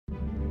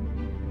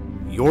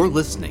You're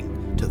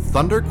listening to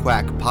Thunder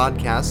Quack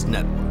Podcast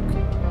Network.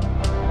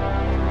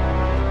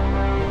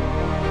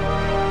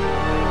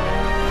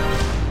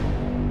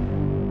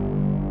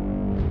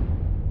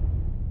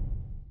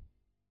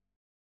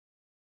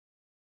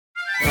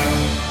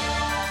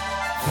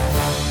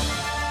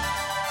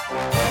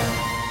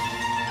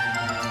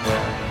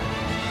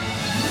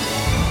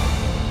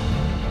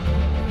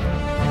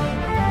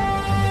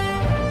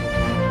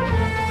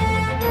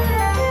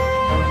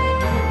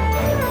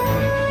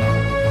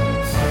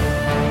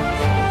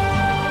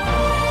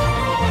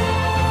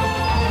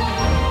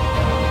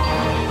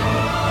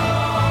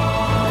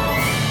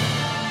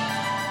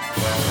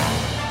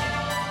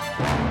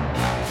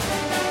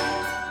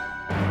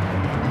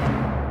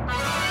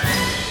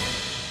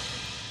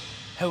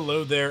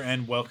 Hello there,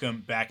 and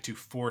welcome back to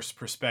Force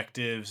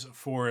Perspectives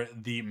for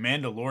The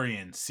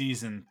Mandalorian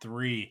Season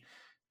 3,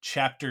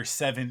 Chapter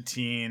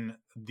 17,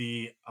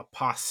 The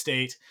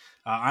Apostate.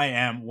 I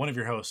am one of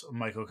your hosts,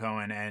 Michael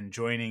Cohen, and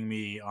joining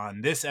me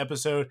on this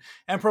episode,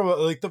 and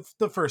probably like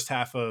the first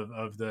half of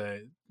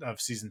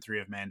Season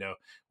 3 of Mando,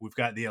 we've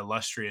got the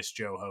illustrious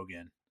Joe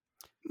Hogan.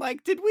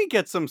 Mike, did we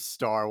get some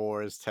Star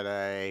Wars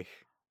today?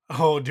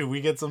 Oh, did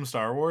we get some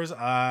Star Wars?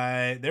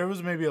 There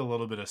was maybe a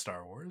little bit of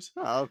Star Wars.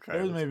 Oh, okay.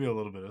 There was maybe a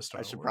little bit of Star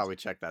Wars. I should probably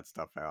check that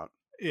stuff out.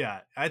 Yeah,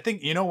 I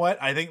think, you know what?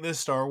 I think this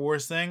Star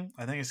Wars thing,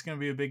 I think it's going to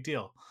be a big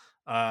deal.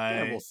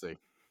 Yeah, we'll see.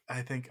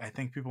 I think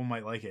people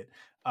might like it.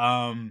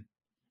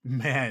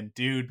 Man,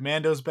 dude,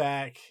 Mando's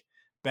back.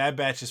 Bad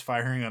Batch is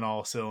firing on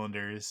all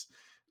cylinders.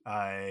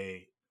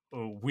 Hey,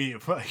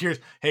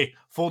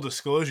 full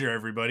disclosure,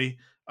 everybody.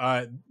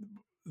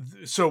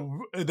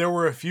 So there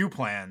were a few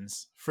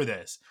plans for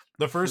this.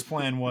 The first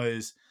plan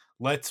was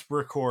let's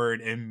record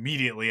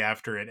immediately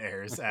after it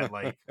airs at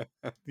like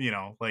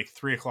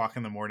 3 o'clock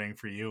in the morning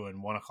for you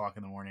and 1 o'clock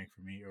in the morning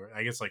for me, or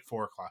I guess like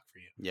 4 o'clock for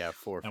you. Yeah,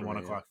 4 and for 1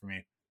 me, o'clock for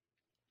me.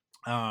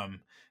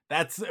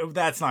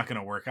 That's not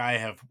gonna work. I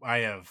have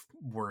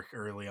work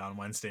early on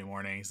Wednesday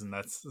mornings, and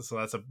that's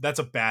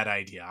a bad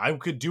idea. I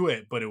could do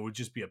it, but it would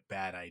just be a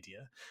bad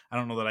idea. I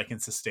don't know that I can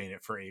sustain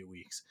it for 8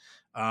 weeks.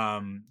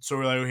 So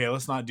we're like, okay,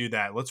 let's not do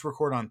that. Let's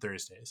record on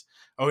Thursdays.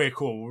 Okay,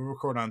 cool. We'll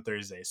record on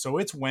Thursday. So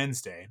it's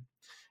Wednesday,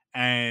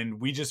 and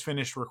we just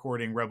finished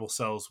recording Rebel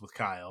Cells with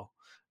Kyle.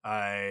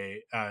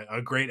 A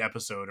great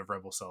episode of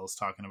Rebel Cells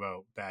talking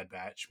about Bad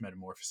Batch,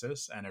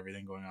 Metamorphosis, and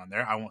everything going on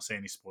there. I won't say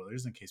any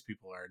spoilers in case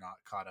people are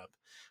not caught up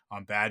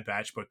on Bad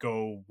Batch, but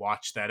go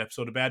watch that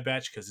episode of Bad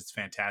Batch because it's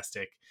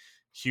fantastic.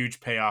 Huge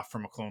payoff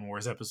from a Clone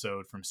Wars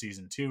episode from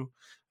season 2.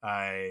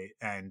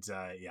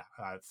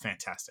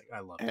 Fantastic.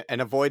 I love it.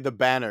 And avoid the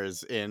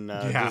banners in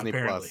Disney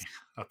Plus.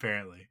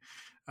 Apparently.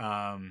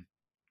 But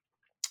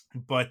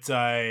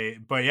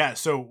yeah,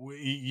 so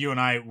you and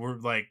I were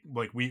like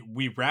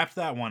we wrapped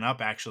that one up,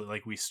 actually.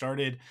 Like, we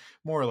started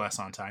more or less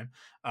on time,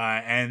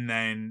 and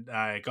then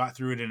got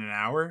through it in an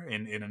hour,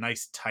 in a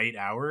nice tight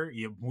hour.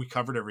 We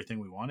covered everything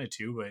we wanted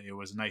to, but it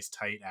was a nice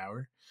tight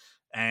hour,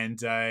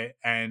 and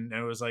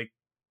it was like,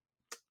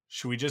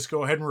 should we just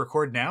go ahead and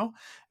record now?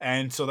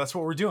 And so that's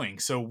what we're doing.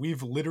 So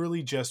we've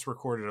literally just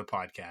recorded a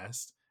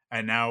podcast,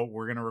 and now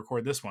we're gonna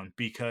record this one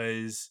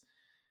because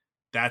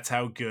that's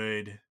how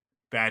good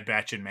Bad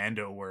Batch and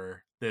Mando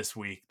were this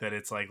week, that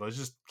it's like, let's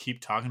just keep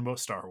talking about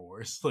Star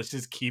Wars. Let's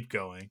just keep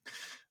going.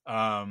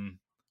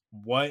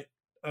 What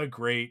a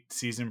great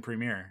season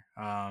premiere.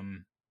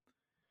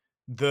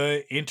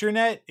 The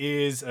internet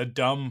is a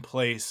dumb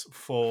place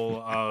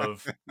full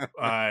of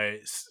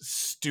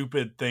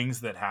stupid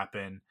things that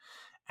happen,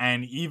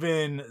 and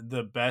even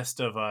the best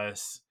of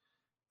us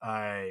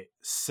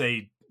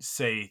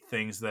say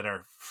things that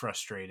are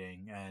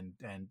frustrating and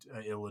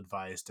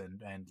ill-advised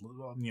and I'm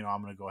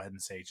going to go ahead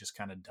and say just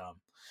kind of dumb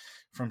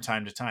from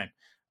time to time.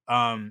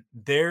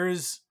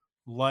 There's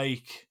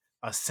like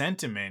a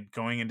sentiment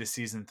going into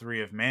season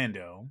 3 of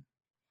Mando.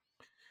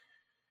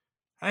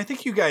 I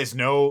think you guys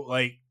know,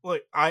 like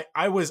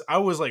I was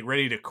like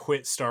ready to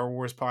quit Star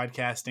Wars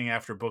podcasting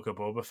after Book of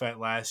Boba Fett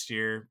last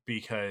year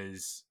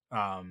because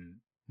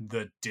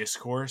the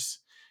discourse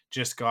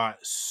just got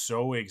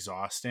so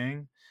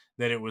exhausting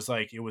that it was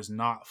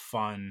not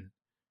fun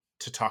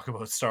to talk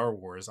about Star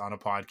Wars on a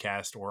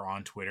podcast or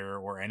on Twitter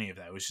or any of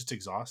that. It was just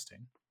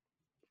exhausting.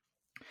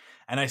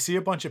 And I see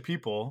a bunch of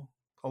people,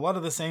 a lot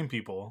of the same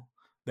people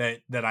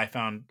that I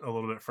found a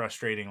little bit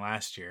frustrating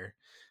last year,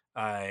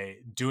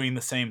 doing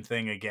the same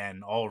thing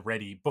again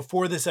already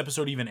before this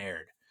episode even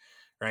aired.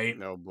 Right?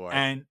 Oh boy.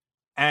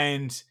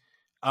 And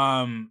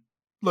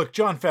look,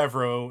 Jon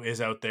Favreau is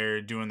out there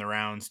doing the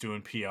rounds,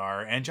 doing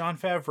PR, and Jon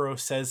Favreau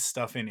says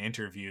stuff in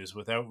interviews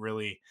without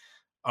really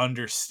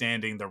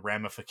understanding the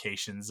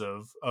ramifications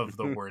of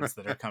the words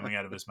that are coming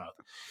out of his mouth.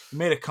 He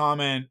made a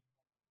comment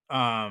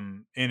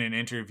in an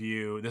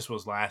interview, this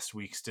was last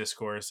week's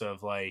discourse,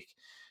 of like,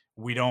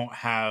 we don't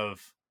have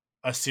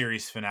a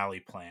series finale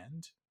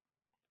planned.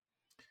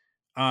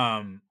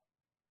 I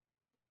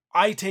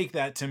take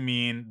that to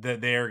mean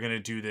that they are going to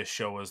do this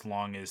show as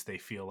long as they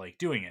feel like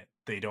doing it.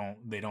 They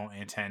don't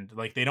intend,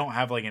 like, they don't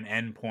have like an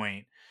end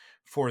point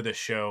for the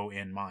show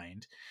in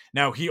mind.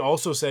 Now, he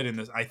also said in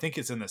this, I think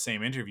it's in the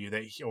same interview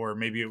that, or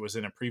maybe it was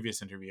in a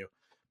previous interview,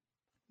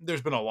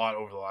 there's been a lot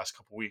over the last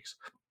couple weeks,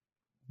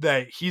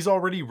 that he's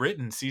already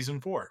written season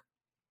 4.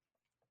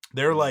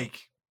 They're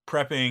like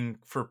prepping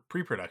for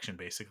pre-production,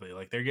 basically.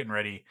 Like they're getting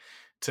ready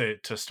to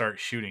start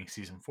shooting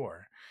season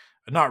 4.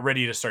 Not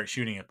ready to start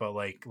shooting it, but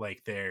like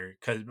they're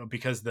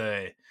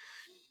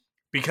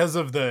because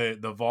of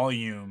the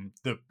volume,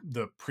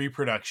 the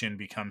pre-production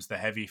becomes the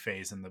heavy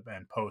phase, and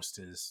post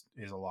is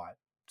a lot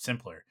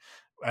simpler,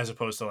 as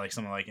opposed to like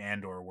something like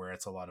Andor, where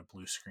it's a lot of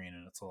blue screen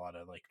and it's a lot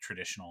of like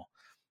traditional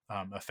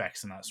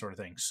effects and that sort of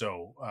thing.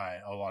 So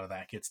a lot of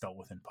that gets dealt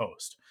with in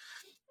post.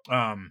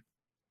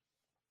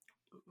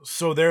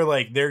 So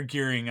they're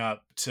gearing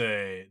up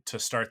to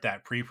start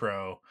that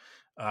pre-pro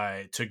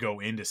to go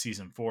into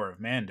season 4 of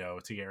Mando,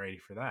 to get ready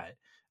for that.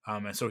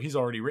 And so he's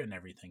already written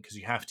everything, because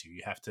you have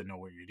to know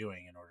what you're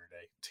doing in order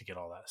to get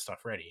all that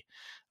stuff ready,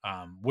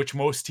 which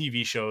most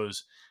TV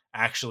shows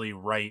actually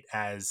write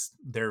as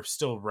they're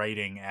still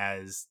writing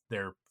as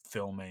they're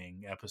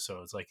filming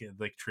episodes. Like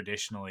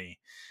traditionally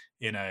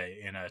in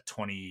a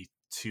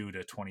 22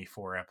 to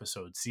 24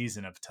 episode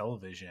season of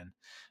television,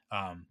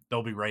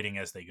 they'll be writing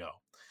as they go.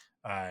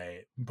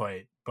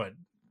 But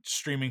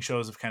streaming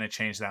shows have kind of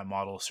changed that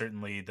model.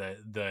 Certainly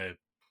the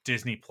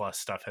Disney Plus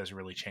stuff has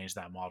really changed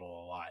that model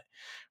a lot,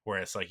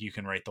 where it's like you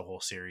can write the whole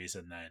series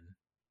and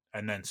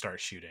then start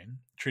shooting,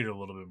 treat it a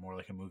little bit more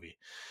like a movie.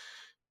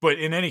 But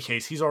in any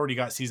case, he's already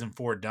got season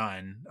 4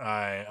 done.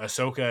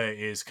 Ahsoka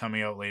is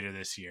coming out later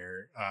this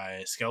year.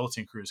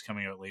 Skeleton Crew is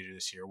coming out later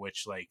this year,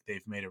 which like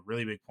they've made a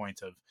really big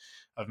point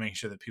of making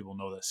sure that people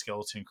know that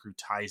Skeleton Crew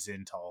ties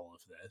into all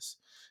of this.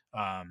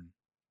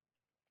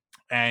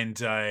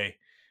 And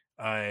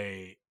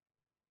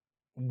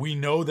we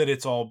know that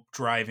it's all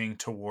driving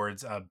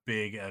towards a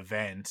big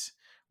event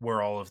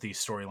where all of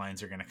these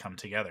storylines are going to come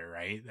together,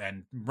 right?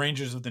 And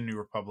Rangers of the New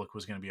Republic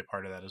was going to be a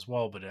part of that as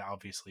well, but it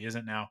obviously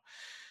isn't now.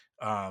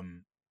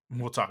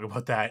 We'll talk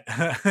about that.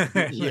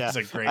 Yeah,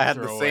 a great I had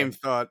throwaway. the same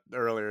thought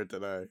earlier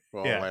today.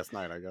 Well, Yeah. last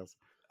night, I guess.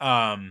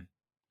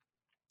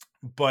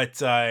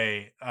 But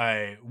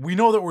we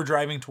know that we're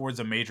driving towards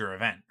a major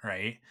event,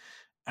 right?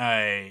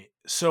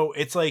 So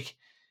it's like,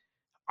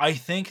 I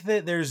think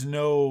that there's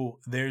no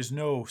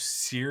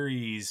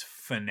series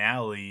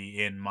finale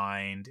in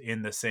mind,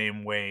 in the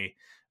same way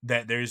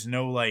that there's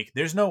no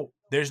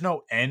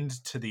end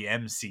to the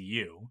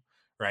MCU,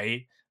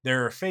 right?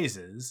 There are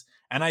phases,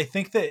 and I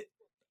think that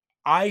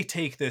I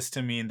take this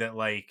to mean that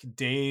like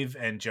Dave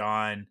and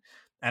John,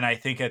 and I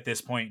think at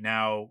this point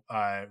now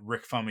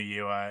Rick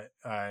Famuyiwa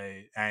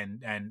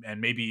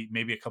and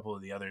maybe a couple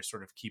of the other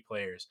sort of key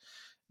players,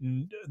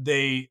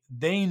 they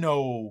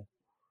know.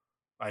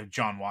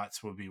 John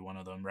Watts would be one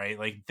of them, right?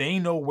 Like they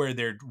know what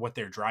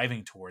they're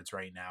driving towards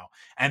right now,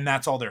 and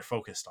that's all they're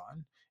focused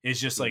on. It's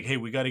just like, hey,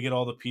 we got to get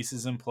all the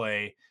pieces in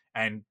play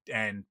and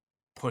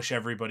push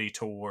everybody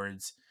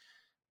towards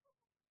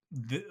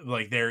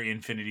their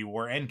Infinity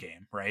War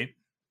Endgame, right?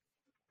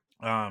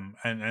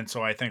 And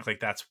so I think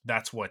like that's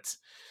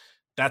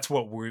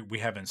what we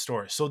have in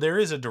store. So there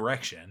is a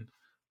direction.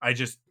 I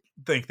just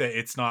think that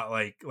it's not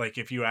like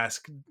if you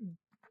ask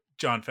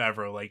Jon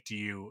Favreau, like,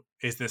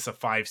 is this a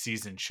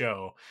 5-season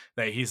show?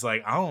 That he's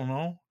like, I don't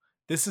know.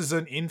 This is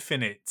an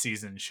infinite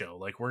season show.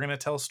 Like, we're going to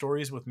tell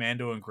stories with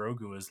Mando and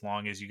Grogu as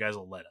long as you guys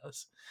will let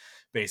us,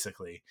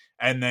 basically.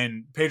 And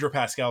then Pedro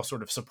Pascal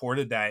sort of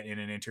supported that in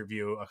an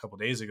interview a couple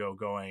days ago,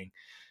 going,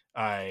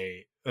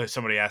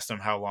 somebody asked him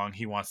how long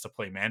he wants to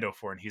play Mando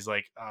for, and he's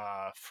like,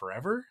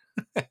 forever.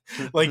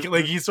 like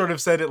he sort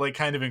of said it like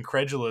kind of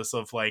incredulous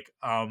of like,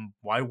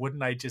 why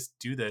wouldn't I just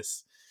do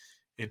this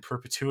in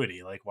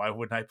perpetuity? Like, why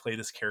wouldn't I play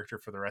this character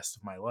for the rest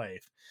of my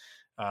life?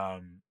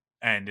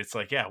 And it's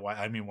like, yeah,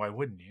 why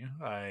wouldn't you?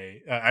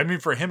 I mean,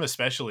 for him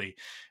especially,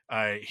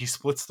 he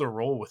splits the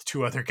role with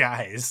 2 other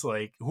guys,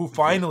 like, who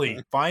finally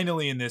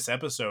in this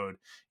episode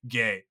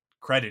get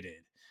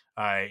credited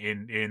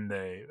in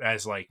the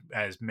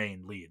as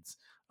main leads,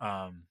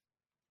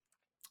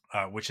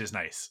 which is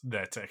nice.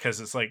 That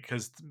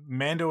because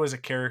Mando is a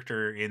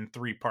character in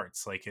 3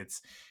 parts. Like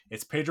it's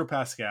Pedro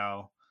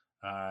Pascal.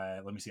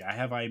 Let me see. I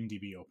have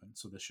IMDb open,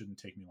 so this shouldn't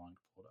take me long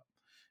to pull it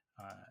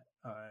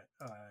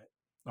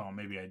up.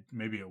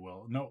 Maybe it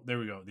will. No, there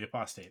we go. The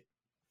Apostate.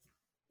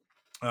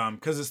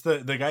 Because it's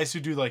the guys who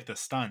do like the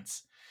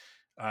stunts.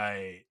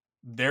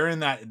 They're in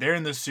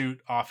the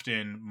suit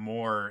often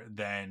more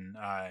than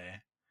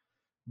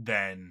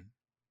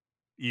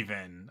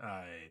even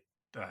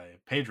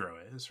Pedro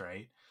is,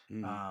 right?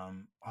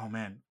 Oh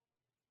man.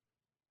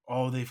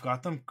 Oh, they've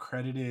got them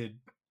credited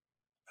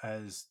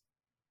as,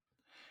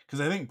 because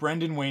I think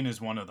Brendan Wayne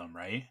is one of them,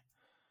 right?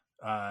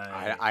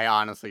 I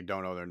honestly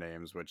don't know their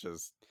names, which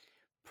is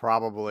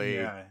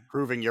probably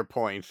proving your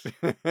point.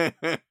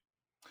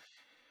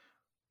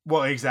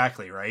 Well,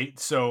 exactly, right?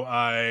 So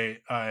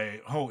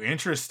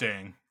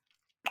interesting.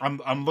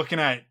 I'm looking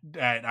at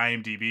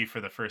IMDb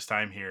for the first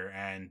time here,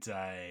 and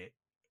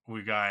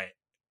we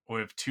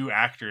have 2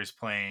 actors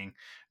playing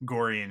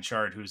Gorian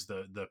Shard, who's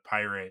the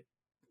pirate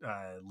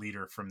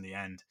leader from the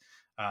end.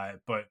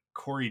 But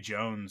Carrie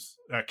Jones,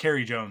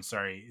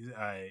 sorry,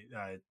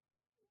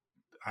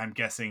 I'm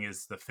guessing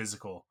is the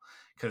physical,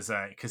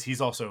 because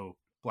he's also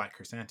Black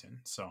Chrysanthemum.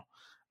 So,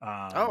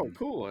 oh,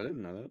 cool! I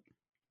didn't know that.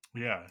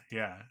 Yeah.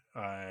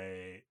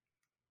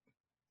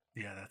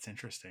 Yeah, that's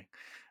interesting.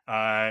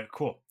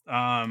 Cool.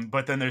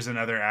 But then there's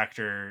another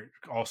actor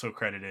also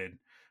credited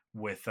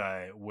with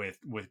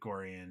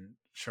Gorian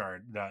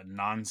Shard,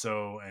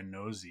 Nonso and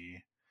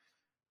Nosy.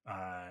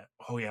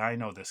 Oh yeah, I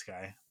know this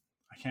guy.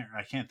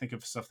 I can't think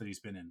of stuff that he's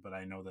been in, but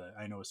I know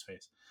his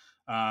face.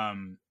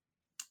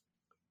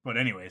 But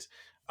anyways,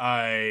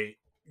 I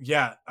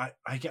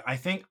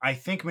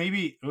think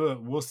maybe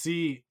we'll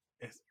see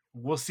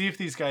if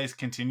these guys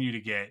continue to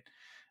get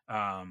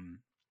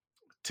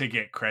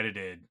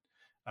credited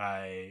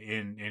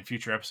in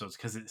future episodes,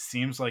 because it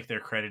seems like they're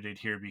credited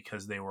here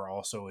because they were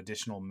also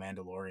additional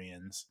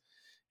Mandalorians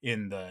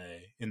in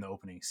the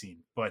opening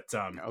scene. But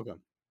okay.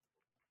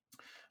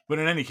 But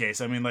in any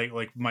case, I mean,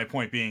 like my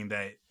point being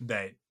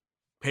that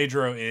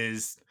Pedro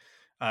is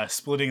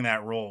splitting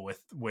that role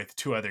with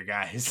two other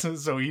guys,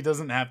 so he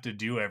doesn't have to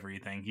do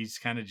everything. He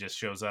kind of just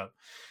shows up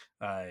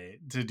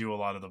to do a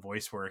lot of the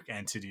voice work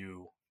and to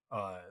do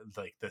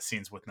like the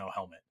scenes with no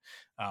helmet,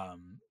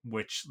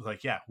 which,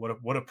 like, yeah,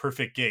 what a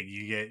perfect gig.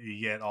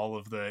 You get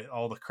all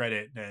the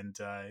credit and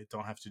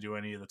don't have to do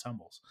any of the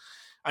tumbles.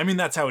 I mean,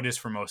 that's how it is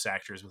for most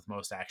actors with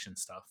most action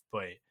stuff,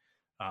 but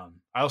I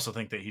also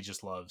think that he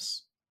just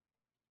loves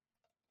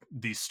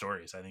these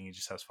stories. I think he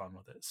just has fun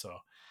with it. So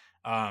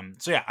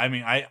yeah, I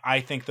mean,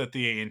 I think that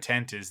the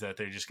intent is that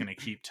they're just going to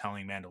keep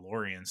telling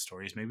Mandalorian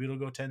stories. Maybe it'll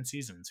go 10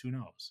 seasons. Who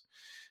knows?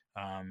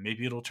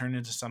 Maybe it'll turn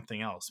into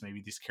something else.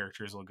 Maybe these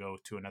characters will go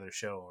to another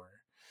show or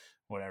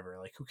whatever.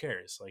 Like, who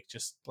cares? Like,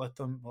 just let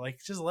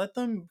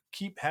them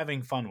keep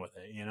having fun with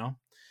it, you know?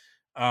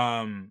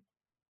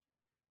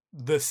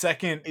 The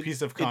second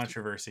piece of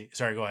controversy.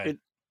 Sorry, go ahead.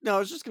 No, I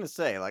was just going to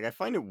say, like, I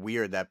find it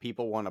weird that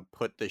people want to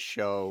put the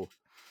show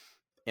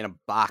in a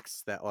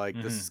box that,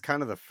 like, this is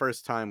kind of the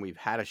first time we've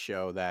had a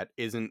show that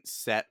isn't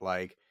set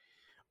like,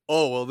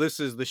 oh, well, this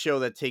is the show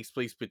that takes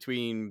place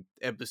between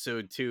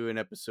episode 2 and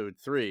episode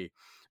 3.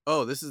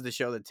 Oh, this is the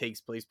show that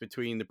takes place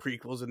between the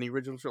prequels and the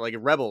original show. Like,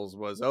 Rebels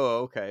was, oh,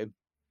 okay,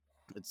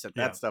 let's set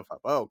that stuff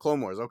up. Oh, Clone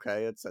Wars,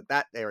 okay, it's at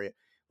that area.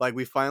 Like,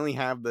 we finally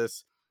have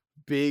this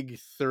big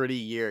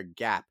 30-year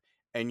gap,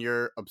 and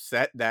you're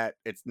upset that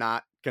it's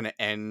not gonna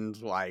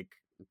end, like,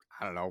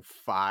 I don't know,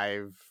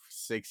 5-6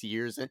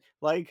 years in.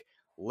 Like,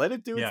 let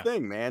it do its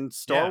thing, man.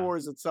 Star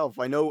Wars itself.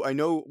 I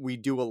know we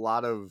do a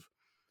lot of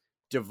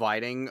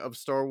dividing of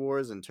Star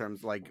Wars in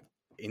terms, like,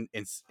 in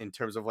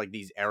terms of, like,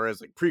 these eras,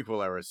 like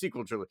prequel era,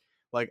 sequel trilogy.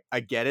 Like, I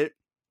get it.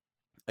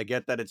 I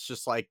get that it's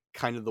just, like,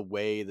 kind of the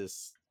way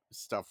this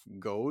stuff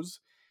goes,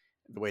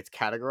 the way it's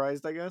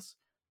categorized, I guess.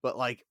 But,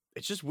 like,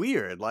 it's just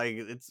weird. Like,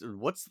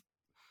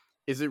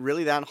 is it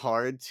really that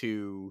hard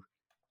to,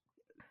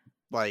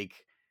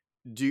 like,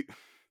 do?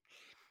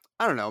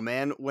 I don't know,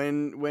 man.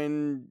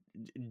 When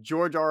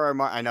George R.R.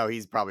 Martin, I know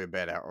he's probably a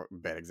bad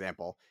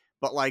example,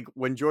 but, like,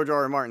 when George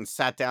R.R. Martin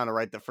sat down to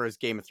write the first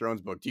Game of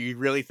Thrones book, do you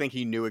really think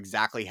he knew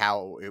exactly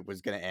how it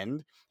was going to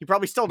end? He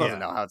probably still doesn't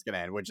know how it's going to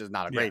end, which is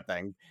not a great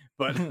thing.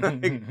 But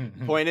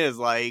like, point is,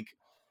 like,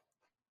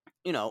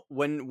 you know,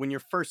 when you're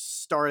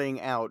first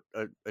starting out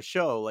a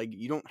show, like,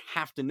 you don't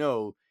have to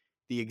know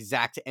the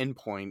exact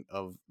endpoint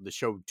of the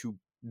show to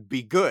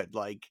be good.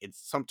 Like,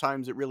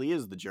 sometimes it really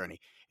is the journey.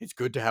 It's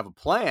good to have a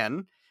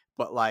plan,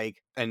 but,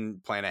 like,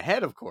 and plan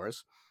ahead, of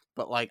course.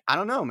 But, like, I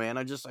don't know, man.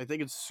 I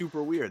think it's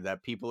super weird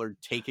that people are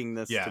taking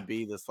this to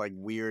be this, like,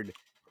 weird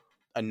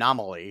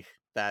anomaly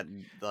that,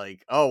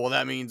 like, oh, well,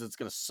 that means it's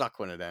gonna suck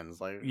when it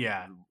ends. Like,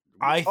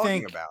 I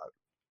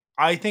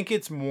think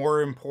it's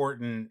more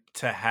important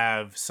to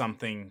have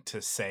something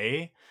to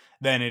say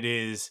than it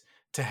is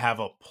to have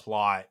a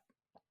plot,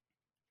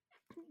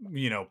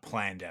 you know,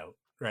 planned out,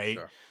 right?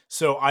 Sure.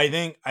 So I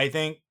think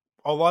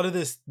a lot of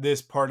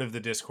this part of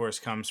the discourse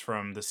comes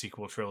from the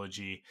sequel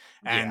trilogy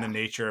and the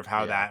nature of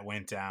how that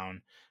went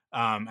down.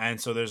 And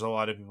so there's a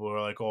lot of people who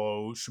are like,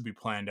 oh, it should be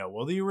planned out.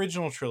 Well, the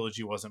original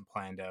trilogy wasn't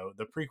planned out.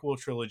 The prequel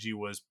trilogy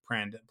was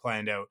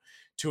planned out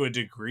to a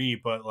degree,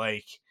 but,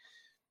 like,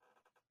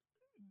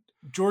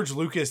 George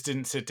Lucas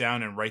didn't sit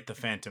down and write The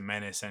Phantom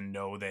Menace and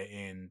know that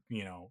in,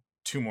 you know,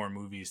 2 more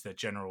movies that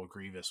General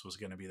Grievous was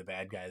going to be the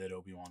bad guy that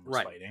Obi-Wan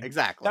was fighting.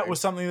 Exactly. That was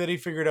something that he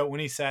figured out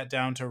when he sat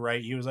down to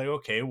write. He was like,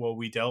 okay, well,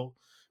 we dealt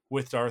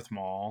with Darth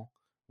Maul.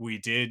 We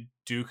did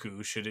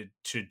Dooku. Should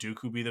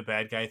Dooku be the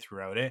bad guy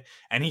throughout it?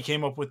 And he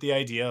came up with the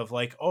idea of,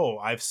 like, oh,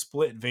 I've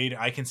split Vader.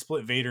 I can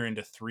split Vader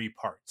into 3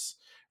 parts,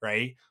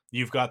 right?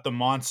 You've got the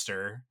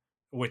monster,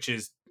 which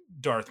is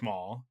Darth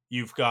Maul.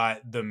 You've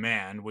got the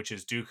man, which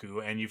is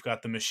Dooku, and you've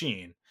got the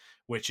machine,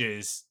 which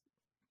is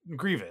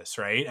Grievous,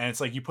 right? And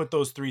it's like, you put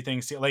those 3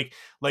 things together.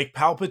 Like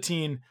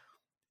Palpatine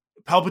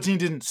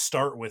didn't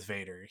start with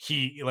Vader.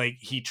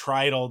 He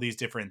tried all these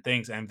different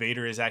things, and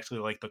Vader is actually,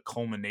 like, the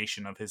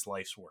culmination of his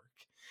life's work.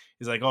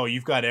 He's like, oh,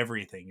 you've got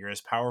everything. You're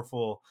as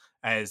powerful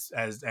as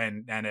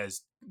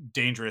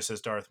dangerous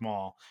as Darth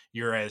Maul,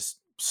 you're as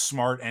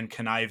smart and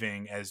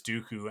conniving as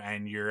Dooku,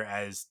 and you're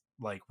as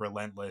like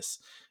relentless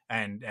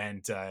and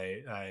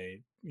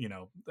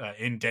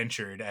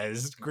indentured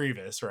as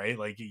Grievous, right?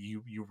 Like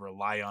you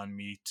rely on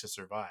me to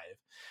survive,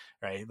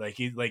 right?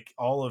 Like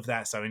all of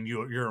that stuff, and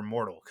you're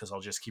immortal because I'll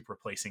just keep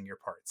replacing your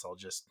parts. I'll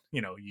just,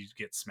 you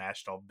get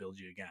smashed, I'll build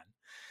you again.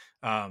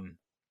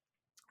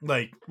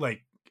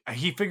 Like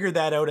he figured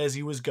that out as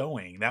he was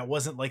going. That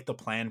wasn't like the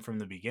plan from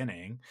the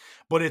beginning,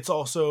 but it's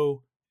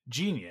also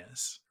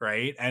genius,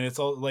 right? And it's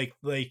all like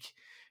Luke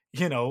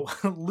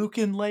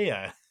and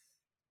Leia,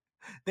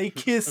 they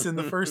kiss in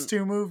the first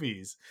two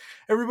movies.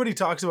 Everybody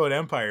talks about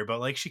Empire, but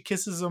like she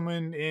kisses him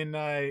in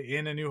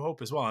A New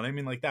Hope as well. And I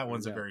mean, like that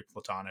one's a very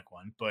platonic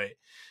one, but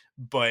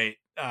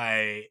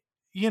I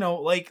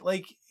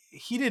like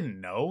he didn't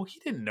know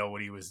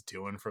what he was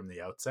doing from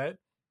the outset.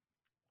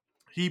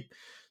 He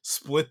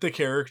split the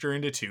character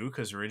into two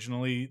because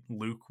originally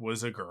Luke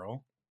was a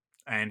girl,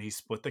 and he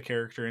split the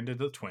character into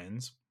the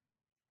twins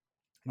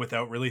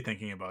without really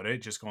thinking about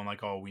it, just going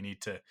like, oh,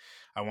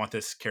 I want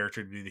this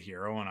character to be the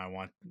hero, and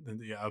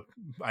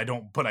I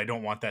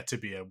don't want that to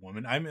be a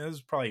woman. I mean,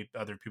 there's probably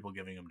other people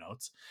giving him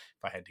notes,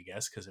 if I had to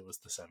guess, because it was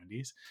the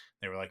 70s.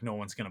 They were like, no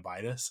one's gonna buy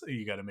this,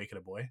 you got to make it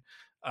a boy.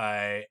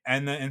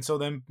 And so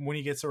then when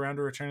he gets around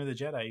to Return of the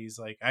Jedi, he's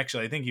like,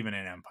 actually, I think even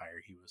in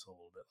Empire he was a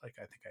little bit like,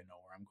 I think I know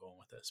where I'm going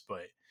with this,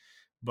 but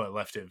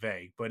left it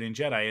vague. But in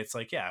Jedi, it's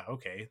like, yeah,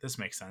 okay, this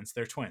makes sense.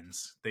 They're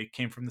twins. They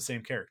came from the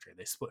same character.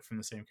 They split from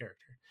the same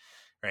character,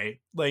 right?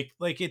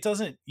 Like it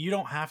doesn't. You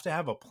don't have to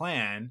have a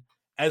plan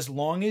as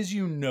long as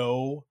you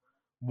know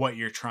what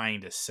you're trying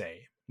to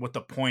say, what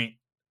the point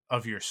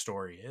of your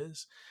story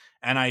is.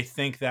 And I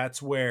think that's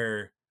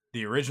where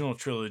the original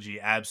trilogy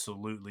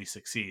absolutely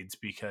succeeds,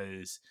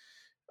 because,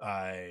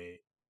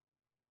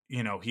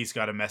 he's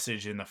got a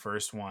message in the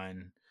first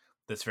one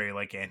that's very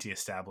like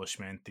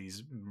anti-establishment,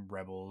 these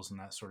rebels and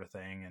that sort of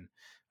thing,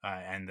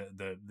 and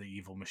the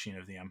evil machine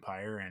of the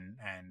Empire,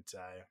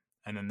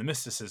 and then the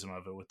mysticism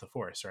of it with the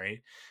Force,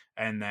 right?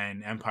 And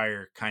then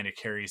Empire kind of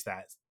carries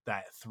that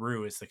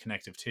through as the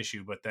connective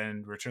tissue, but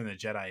then Return of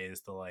the Jedi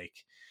is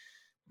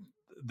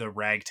the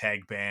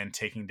ragtag band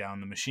taking down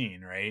the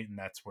machine, right? And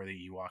that's where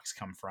the Ewoks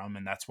come from,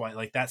 and that's why,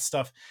 like, that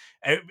stuff,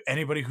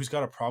 anybody who's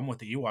got a problem with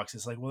the Ewoks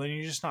is like, well, then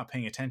you're just not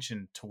paying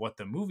attention to what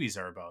the movies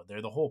are about.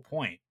 They're the whole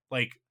point.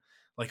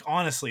 Like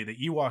honestly, the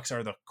Ewoks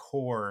are the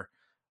core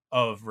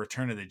of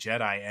Return of the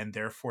Jedi, and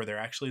therefore they're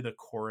actually the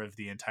core of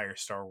the entire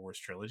Star Wars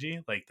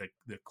trilogy, like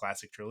the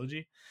classic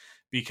trilogy,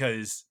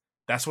 because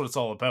that's what it's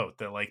all about.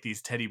 That like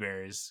these teddy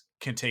bears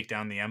can take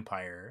down the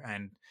Empire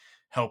and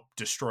help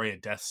destroy a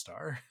Death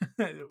Star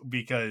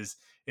because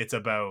it's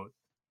about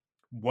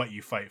what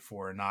you fight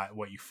for, not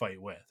what you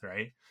fight with,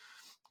 right?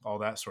 All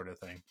that sort of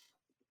thing.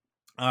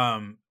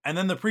 And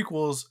then the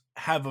prequels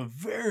have a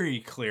very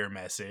clear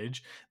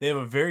message. They have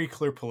a very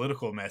clear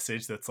political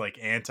message that's like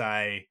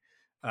anti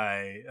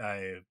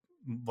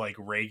like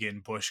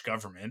Reagan Bush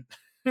government,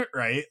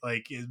 right?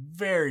 Like it's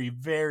very,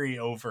 very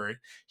overt.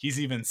 He's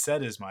even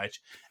said as much.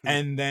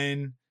 And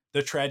then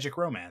the tragic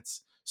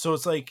romance. So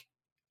it's like,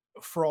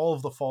 for all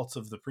of the faults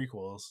of the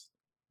prequels,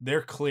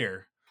 they're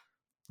clear.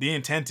 The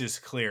intent is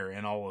clear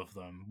in all of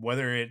them.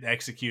 Whether it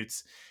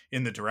executes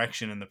in the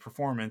direction and the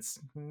performance,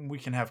 we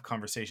can have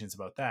conversations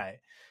about that.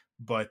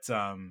 But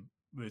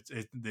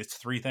it's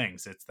three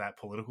things. It's that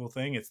political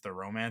thing, it's the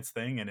romance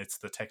thing, and it's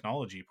the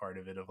technology part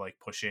of it, of like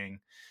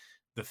pushing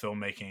the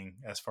filmmaking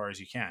as far as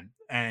you can.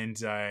 And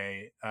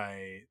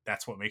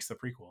that's what makes the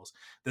prequels.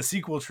 The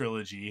sequel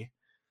trilogy,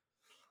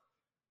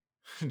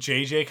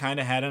 JJ kind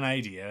of had an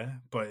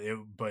idea, but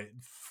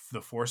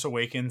The Force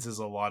Awakens is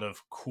a lot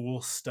of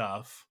cool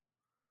stuff,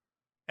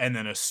 and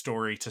then a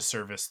story to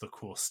service the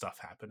cool stuff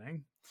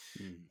happening.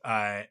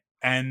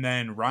 And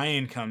then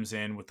Ryan comes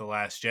in with The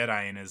Last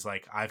Jedi and is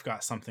like, I've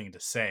got something to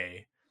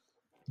say,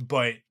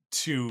 but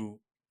to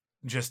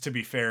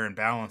be fair and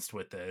balanced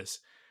with this,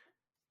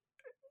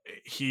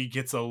 he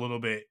gets a little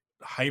bit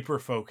hyper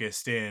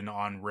focused in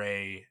on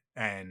Rey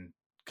and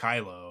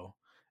Kylo,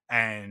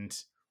 and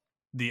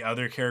the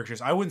other characters,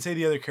 I wouldn't say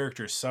the other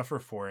characters suffer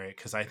for it,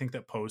 because I think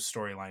that Poe's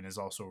storyline is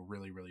also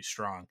really, really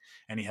strong,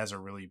 and he has a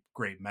really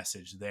great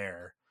message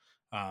there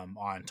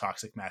on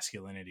toxic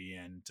masculinity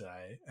and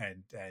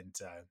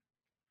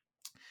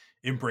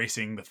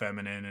embracing the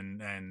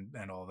feminine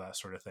and all that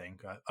sort of thing.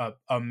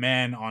 A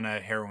man on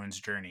a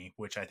heroine's journey,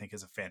 which I think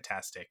is a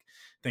fantastic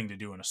thing to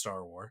do in a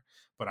Star Wars.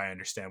 But I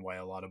understand why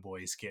a lot of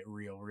boys get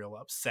real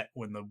upset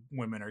when the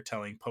women are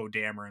telling Poe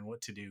Dameron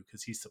what to do,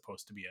 because he's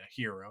supposed to be a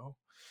hero.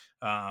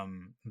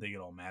 They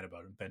get all mad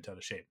about him, bent out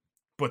of shape.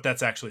 But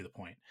that's actually the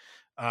point.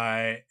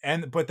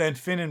 But then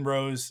Finn and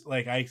Rose,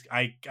 like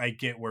I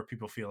get where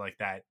people feel like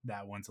that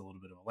one's a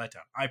little bit of a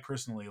letdown. I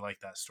personally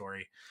like that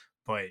story,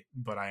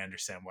 but I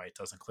understand why it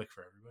doesn't click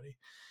for everybody.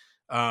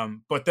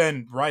 But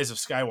then Rise of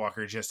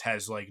Skywalker just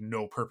has like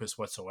no purpose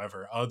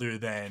whatsoever other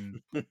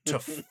than to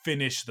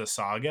finish the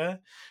saga,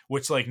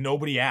 which like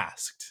nobody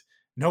asked.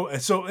 No,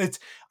 so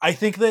I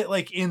think that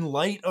like in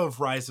light of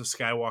Rise of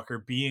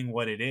Skywalker being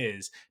what it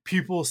is,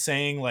 people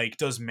saying like,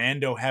 does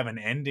Mando have an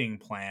ending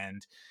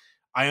planned?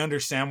 I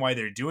understand why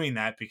they're doing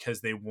that,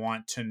 because they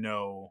want to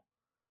know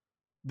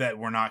that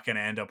we're not going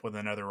to end up with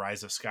another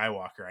Rise of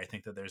Skywalker. I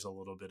think that there's a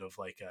little bit of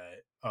like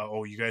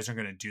oh, you guys are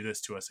going to do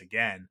this to us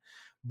again.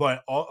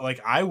 But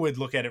like I would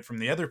look at it from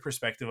the other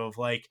perspective of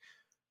like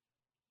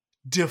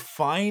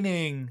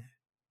defining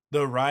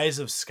the Rise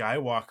of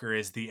Skywalker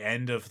as the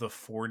end of the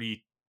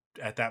 40,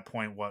 at that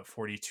point, what,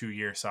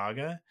 42-year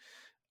saga.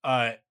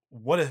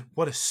 What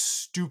a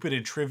stupid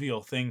and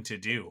trivial thing to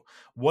do.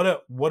 What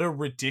a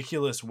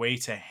ridiculous way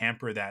to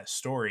hamper that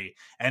story.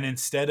 And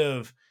instead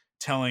of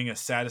telling a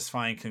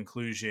satisfying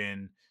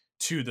conclusion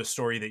to the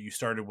story that you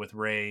started with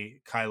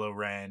Rey, Kylo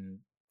Ren,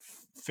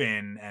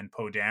 Finn, and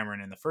Poe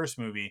Dameron in the first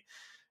movie,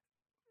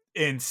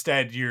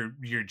 instead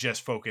you're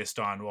just focused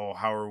on, well,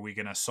 how are we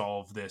going to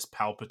solve this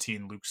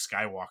Palpatine Luke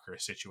Skywalker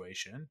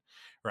situation,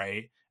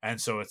 right? And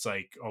so it's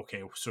like,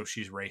 okay, so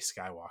she's Rey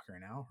Skywalker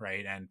now,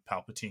 right? And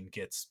Palpatine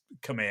gets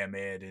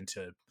Kamehameha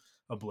into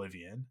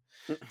oblivion.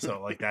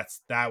 So like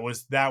that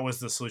was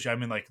the solution. I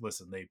mean, like,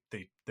 listen,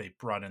 they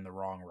brought in the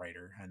wrong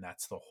writer, and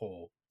that's the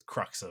whole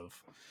crux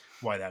of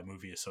why that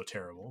movie is so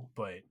terrible.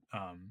 But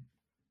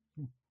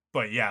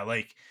yeah,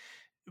 like,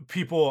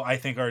 people I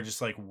think are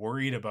just like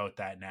worried about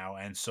that now,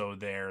 and so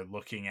they're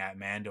looking at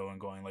Mando and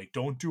going like,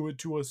 don't do it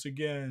to us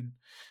again.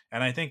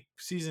 And I think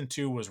season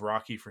 2 was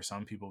rocky for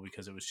some people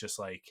because it was just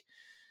like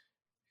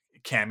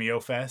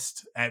cameo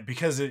fest, and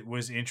because it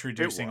was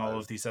introducing all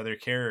of these other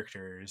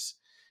characters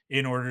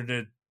in order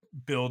to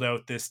build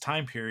out this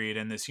time period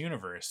and this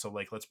universe. So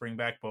like, let's bring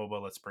back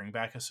Boba, let's bring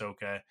back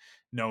Ahsoka,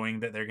 knowing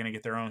that they're going to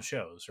get their own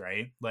shows,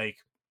 right? Like,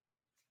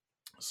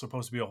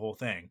 supposed to be a whole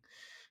thing.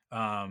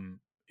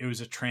 It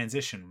was a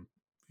transition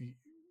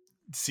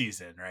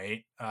season,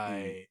 right?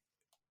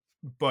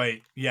 But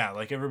yeah,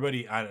 like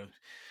everybody, I don't.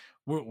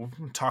 We're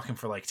talking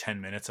for like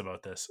 10 minutes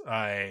about this.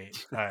 I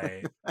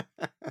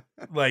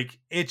like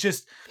it.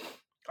 Just,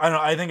 I don't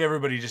know. I think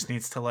everybody just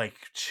needs to like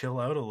chill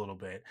out a little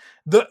bit.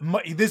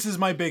 This is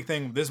my big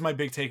thing. This is my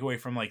big takeaway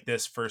from like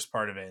this first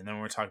part of it, and then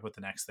we're talking about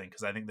the next thing,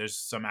 because I think there's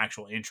some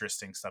actual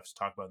interesting stuff to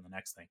talk about in the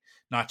next thing,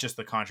 not just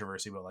the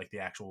controversy, but like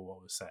the actual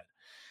what was said.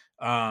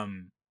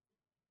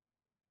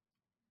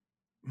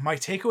 My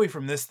takeaway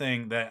from this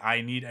thing that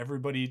I need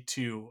everybody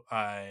to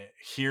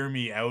hear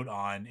me out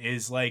on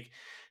is like,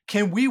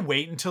 can we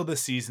wait until the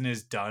season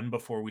is done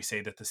before we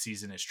say that the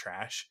season is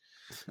trash?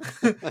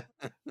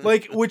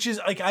 Like, which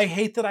is like, I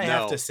hate that I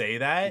have to say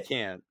that.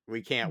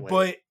 We can't wait.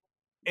 But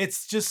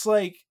it's just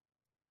like,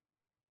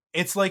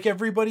 it's like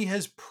everybody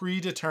has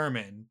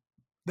predetermined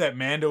that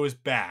Mando is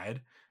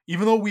bad,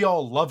 even though we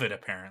all love it,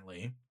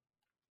 apparently.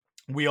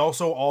 We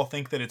also all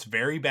think that it's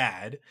very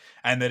bad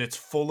and that it's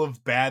full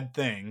of bad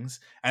things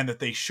and that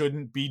they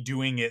shouldn't be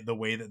doing it the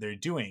way that they're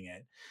doing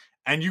it.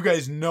 And you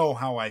guys know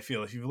how I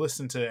feel. If you've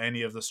listened to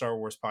any of the Star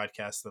Wars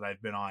podcasts that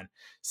I've been on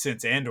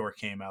since Andor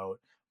came out,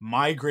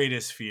 my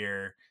greatest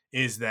fear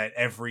is that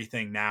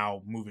everything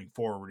now moving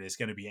forward is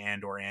going to be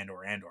Andor.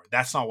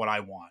 That's not what I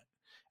want.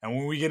 And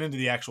when we get into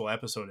the actual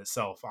episode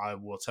itself, I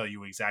will tell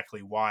you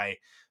exactly why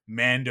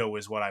Mando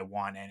is what I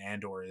want and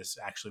Andor is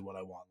actually what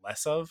I want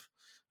less of.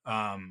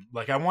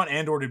 Like, I want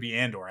Andor to be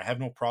Andor. I have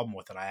no problem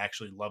with it. I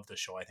actually love the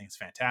show. I think it's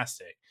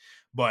fantastic.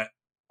 But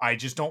I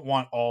just don't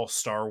want all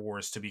Star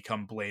Wars to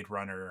become Blade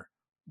Runner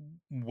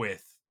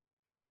with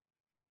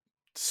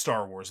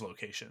Star Wars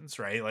locations,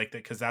 right? Like,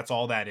 because that's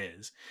all that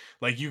is.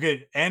 Like, you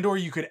could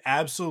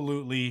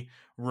absolutely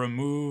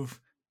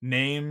remove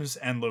names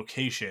and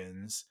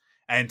locations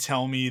and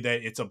tell me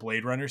that it's a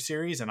Blade Runner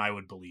series, and I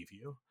would believe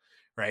you.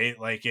 Right?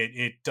 Like,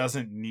 it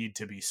doesn't need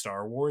to be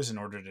Star Wars in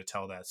order to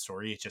tell that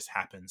story. It just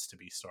happens to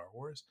be Star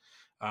Wars.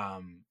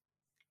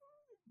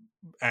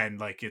 And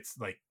like, it's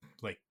like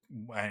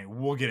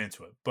we'll get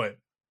into it, but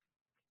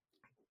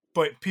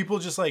people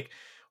just like,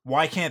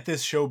 why can't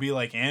this show be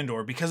like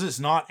Andor? Because it's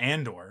not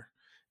Andor.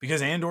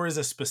 Because Andor is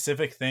a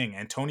specific thing,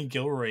 and Tony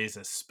Gilroy is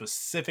a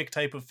specific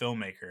type of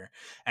filmmaker,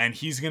 and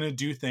he's going to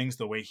do things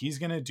the way he's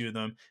going to do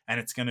them, and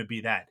it's going to be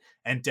that.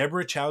 And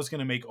Deborah Chow's going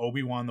to make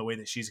Obi-Wan the way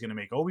that she's going to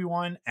make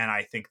Obi-Wan, and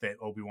I think that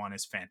Obi-Wan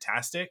is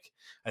fantastic.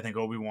 I think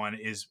Obi-Wan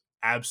is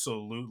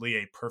absolutely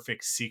a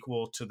perfect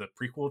sequel to the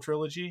prequel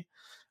trilogy,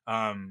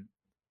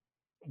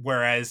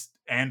 whereas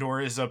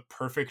Andor is a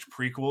perfect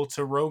prequel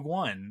to Rogue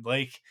One.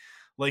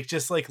 Like,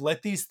 just like,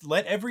 let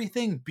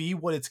everything be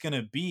what it's going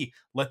to be.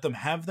 Let them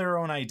have their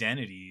own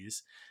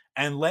identities,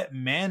 and let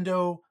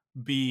Mando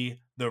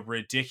be the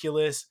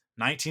ridiculous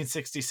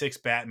 1966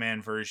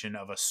 Batman version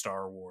of a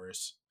Star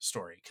Wars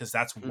story, because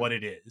that's what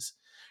it is,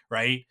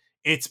 right?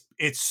 It's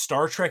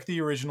Star Trek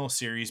the original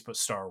series, but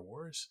Star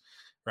Wars,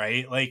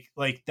 right?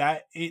 Like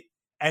that.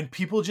 And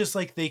people just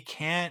like, they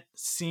can't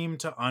seem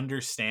to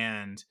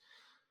understand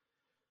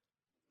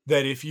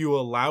that if you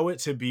allow it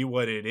to be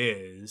what it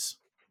is,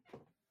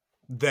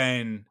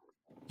 then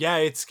yeah,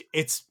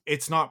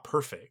 it's not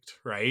perfect,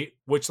 right?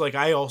 Which, like,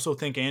 I also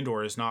think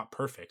Andor is not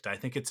perfect. I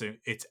think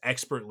it's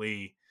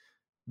expertly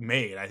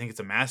made. I think it's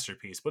a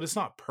masterpiece, but it's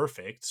not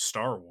perfect.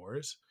 Star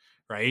Wars,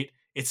 right?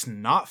 It's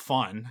not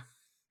fun.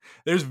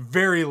 There's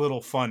very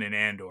little fun in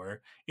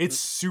Andor. It's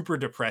super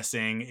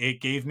depressing. It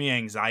gave me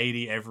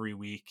anxiety every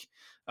week.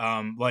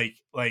 Like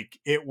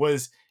it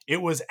was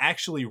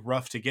actually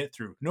rough to get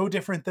through. No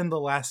different than The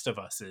Last of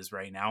Us is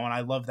right now, and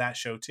I love that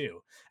show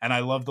too. And I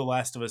love The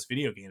Last of Us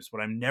video games, but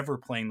I'm never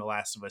playing The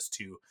Last of Us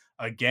 2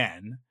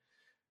 again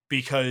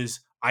because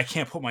I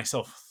can't put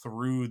myself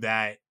through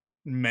that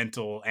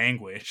mental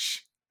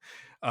anguish.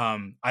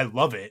 I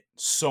love it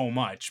so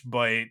much,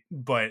 but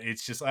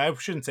it's just, I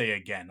shouldn't say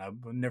again, I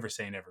would never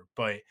say never,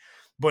 but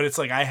it's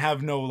like I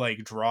have no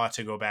like draw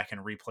to go back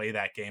and replay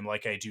that game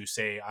like I do,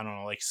 say, I don't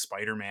know, like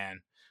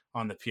Spider-Man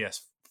on the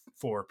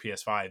PS4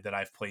 PS5 that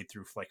I've played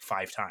through like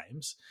 5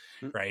 times,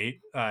 right?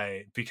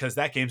 Because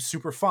that game's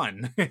super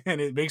fun and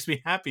it makes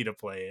me happy to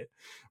play it.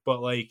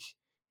 But like,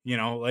 you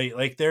know,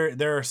 like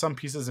there are some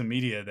pieces of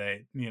media that,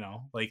 you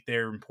know, like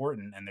they're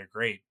important and they're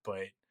great,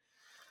 but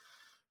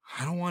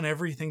I don't want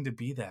everything to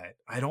be that.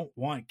 I don't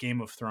want Game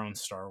of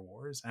Thrones Star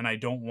Wars, and I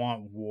don't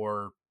want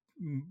war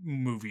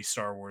movie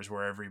Star Wars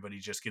where everybody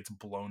just gets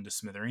blown to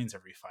smithereens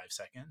every 5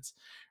 seconds,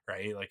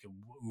 right? Like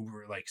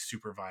uber, like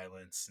super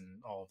violence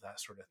and all of that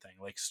sort of thing.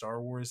 Like Star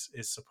Wars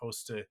is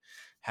supposed to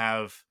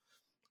have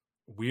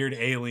weird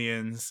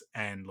aliens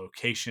and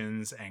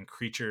locations and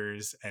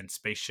creatures and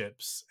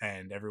spaceships,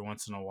 and every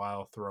once in a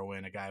while throw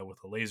in a guy with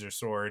a laser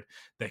sword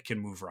that can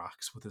move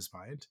rocks with his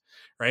mind,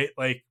 right?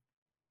 Like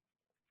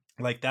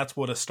that's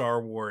what a Star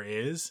War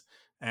is.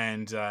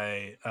 And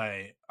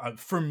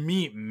for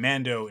me,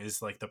 Mando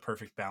is like the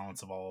perfect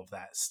balance of all of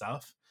that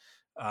stuff.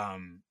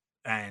 um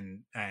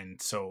and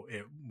so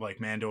it, like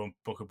Mando and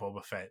Book of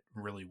Boba Fett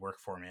really work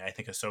for me. I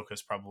think Ahsoka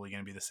is probably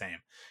going to be the same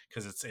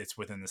because it's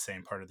within the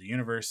same part of the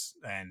universe,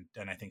 and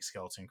I think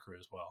Skeleton Crew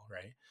as well,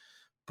 right?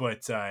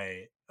 But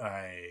I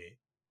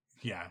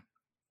yeah,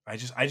 I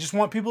just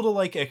want people to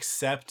like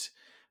accept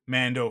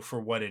Mando for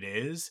what it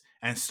is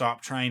and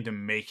stop trying to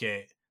make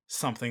it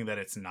something that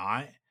it's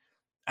not.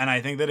 And I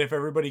think that if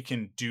everybody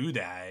can do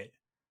that,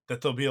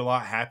 that they'll be a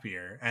lot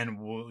happier and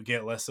we'll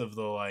get less of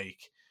the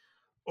like,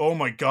 oh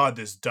my god,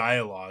 this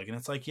dialogue. And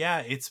it's like,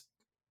 yeah, it's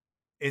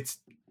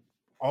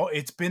all,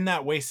 it's been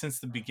that way since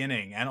the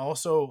beginning. And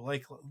also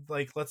like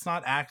let's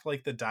not act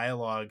like the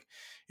dialogue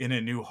in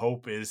A New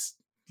Hope is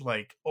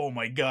like, oh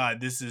my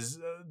god, this is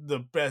the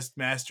best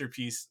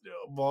masterpiece.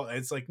 Well,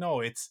 it's like,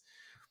 no, it's,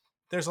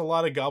 there's a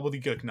lot of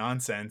gobbledygook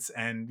nonsense.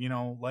 And you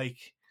know, like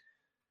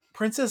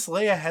Princess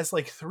Leia has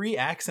like 3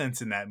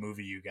 accents in that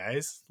movie, you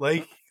guys.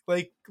 Like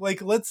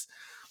let's,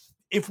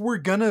 if we're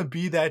gonna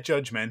be that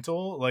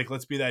judgmental, like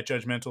let's be that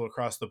judgmental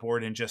across the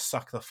board and just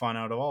suck the fun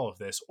out of all of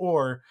this.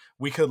 Or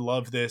we could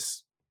love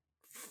this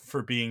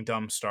for being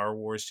dumb Star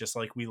Wars, just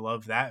like we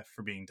love that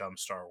for being dumb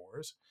Star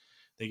Wars.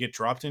 They get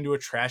dropped into a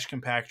trash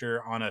compactor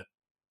on a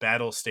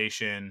battle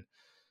station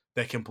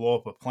that can blow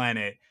up a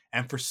planet,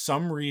 and for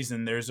some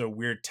reason there's a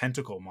weird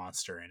tentacle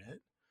monster in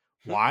it.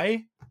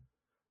 Why?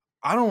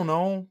 I don't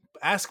know.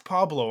 Ask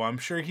Pablo. I'm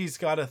sure he's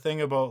got a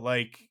thing about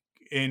like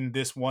in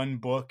this one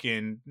book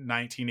in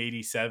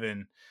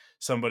 1987,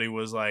 somebody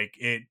was like,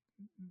 it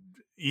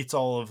eats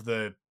all of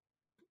the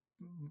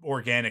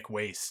organic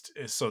waste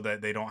so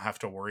that they don't have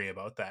to worry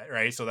about that,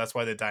 right? So that's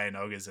why the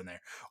Dianoga is in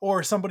there.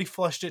 Or somebody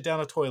flushed it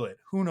down a toilet.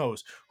 Who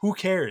knows? Who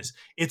cares?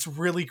 It's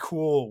really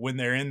cool when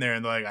they're in there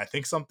and they're like, I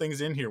think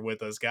something's in here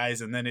with us,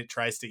 guys, and then it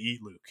tries to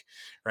eat Luke,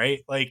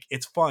 right? Like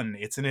it's fun.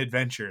 It's an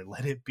adventure.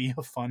 Let it be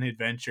a fun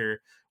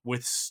adventure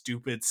with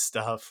stupid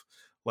stuff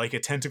like a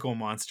tentacle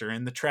monster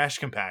in the trash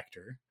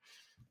compactor.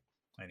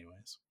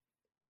 Anyways,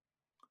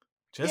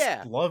 just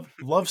Yeah.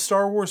 love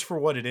Star Wars for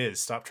what it is.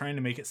 Stop trying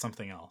to make it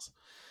something else.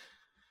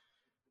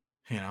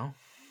 You know?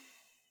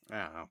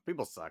 I don't know.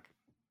 People suck.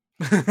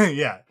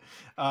 Yeah.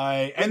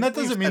 And that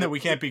doesn't mean said that it- we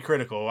can't be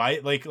critical. I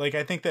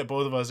think that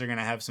both of us are going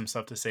to have some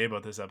stuff to say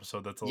about this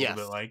episode that's a little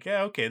bit Yes. like,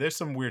 yeah, okay, there's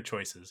some weird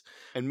choices.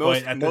 And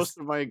But most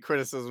of my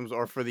criticisms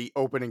are for the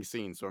opening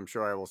scene, so I'm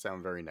sure I will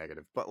sound very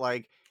negative. But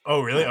like,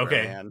 Oh, really? whatever,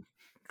 Okay. man.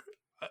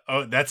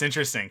 Oh, that's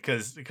interesting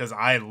because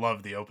I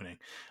love the opening.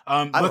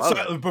 I Let's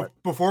love it,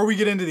 but- before we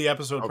get into the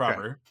episode Okay.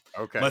 proper,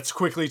 Okay. let's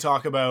quickly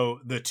talk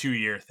about the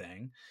 2-year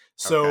thing.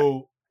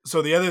 So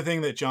the other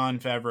thing that Jon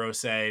Favreau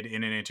said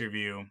in an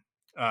interview,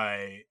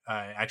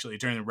 actually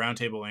during the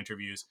roundtable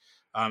interviews,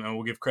 and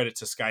we'll give credit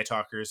to Sky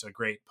Talkers, a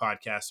great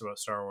podcast about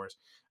Star Wars,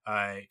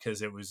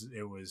 because it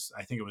was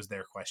I think it was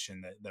their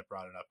question that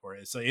brought it up, or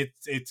it's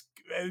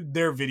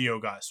their video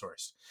got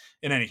sourced.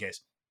 In any case,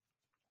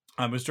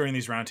 it was during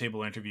these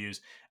roundtable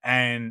interviews,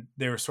 and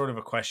there was sort of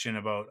a question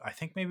about, I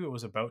think maybe it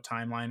was about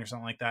timeline or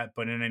something like that.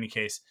 But in any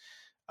case,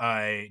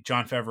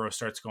 Jon Favreau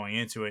starts going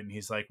into it, and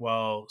he's like,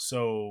 "Well,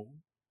 so,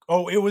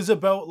 it was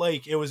about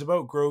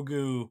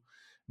Grogu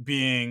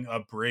being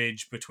a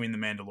bridge between the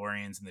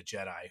Mandalorians and the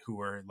Jedi, who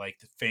were like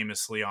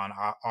famously on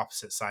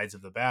opposite sides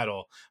of the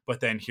battle.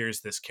 But then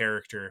here's this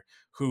character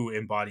who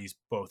embodies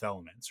both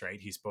elements, right?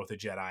 He's both a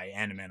Jedi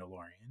and a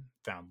Mandalorian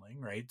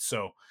foundling, right?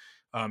 So."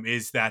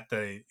 Is that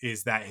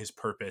his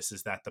purpose?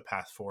 Is that the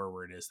path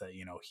forward? Is that,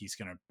 you know, he's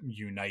going to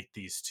unite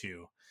these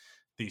two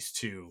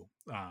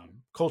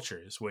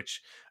cultures,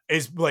 which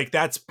is like,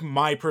 that's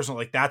my personal,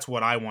 like, that's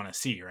what I want to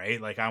see,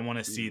 right? Like, I want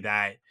to see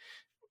that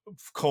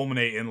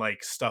culminate in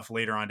like stuff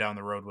later on down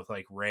the road with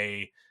like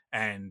Rey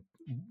and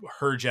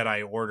her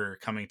Jedi Order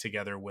coming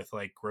together with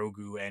like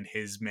Grogu and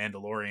his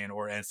Mandalorian,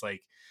 and it's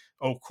like,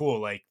 oh cool,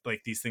 like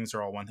these things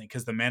are all one thing,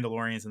 because the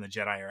Mandalorians and the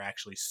Jedi are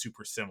actually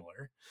super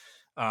similar.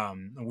 I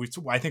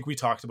think we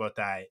talked about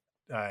that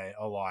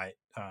a lot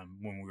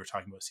when we were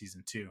talking about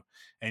season 2,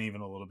 and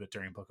even a little bit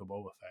during Book of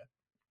Boba Fett.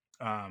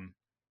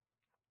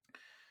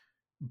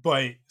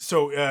 But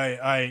so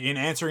in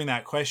answering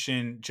that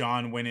question,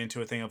 John went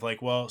into a thing of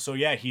like, well, so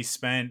yeah, he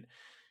spent,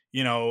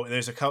 you know,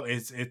 there's a couple,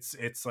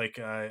 it's like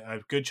a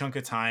good chunk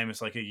of time.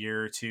 It's like a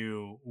year or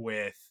two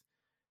with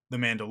the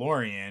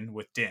Mandalorian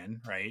with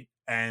Din, right?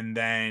 And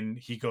then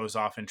he goes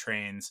off and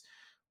trains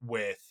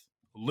with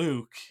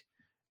Luke,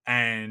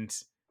 and,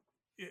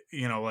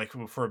 you know, like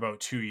for about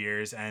 2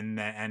 years, and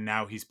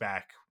now he's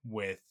back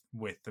with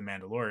the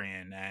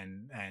Mandalorian,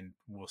 and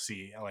we'll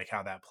see like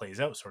how that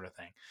plays out, sort of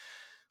thing.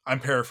 I'm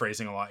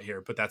paraphrasing a lot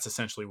here, but that's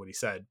essentially what he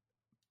said.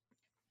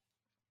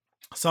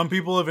 Some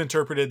people have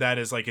interpreted that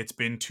as like, it's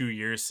been 2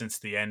 years since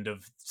the end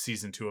of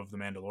season 2 of The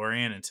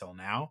Mandalorian until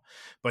now.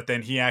 But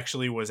then he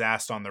actually was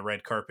asked on the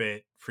red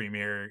carpet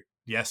premiere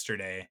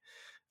yesterday,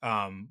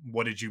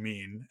 what did you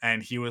mean?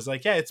 And he was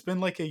like, yeah, it's been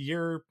like a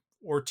year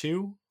or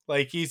two.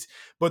 Like,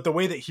 but the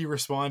way that he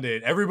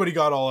responded, everybody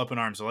got all up in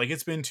arms. So like,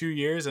 it's been 2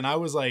 years. And I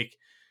was like,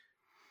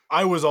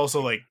 I was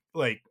also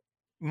like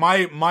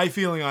my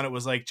feeling on it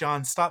was like,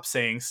 John, stop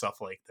saying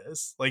stuff like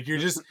this. Like, you're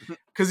just,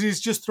 because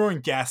he's just throwing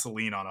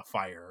gasoline on a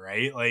fire,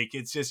 right? Like,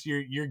 it's just,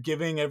 you're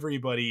giving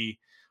everybody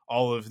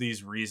all of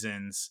these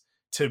reasons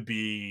to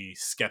be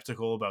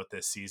skeptical about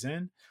this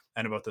season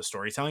and about the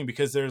storytelling,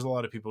 because there's a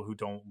lot of people who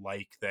don't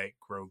like that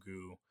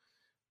Grogu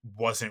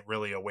wasn't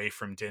really away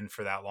from Din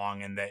for that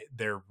long, and that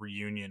their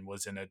reunion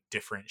was in a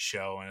different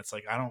show. And it's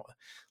like, I don't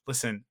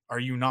listen. Are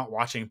you not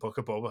watching Book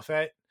of Boba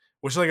Fett?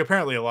 Which, like,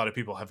 apparently a lot of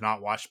people have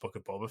not watched Book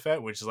of Boba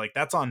Fett, which is like,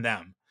 that's on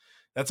them.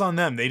 That's on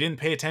them. They didn't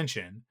pay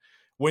attention.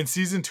 When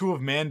season 2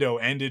 of Mando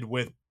ended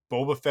with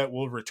Boba Fett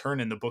will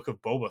return in the Book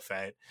of Boba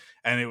Fett,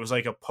 and it was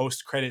like a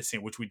post-credit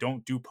scene, which we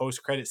don't do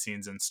post-credit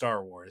scenes in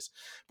Star Wars,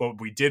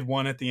 but we did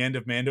one at the end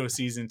of Mando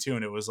season 2,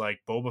 and it was like,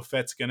 Boba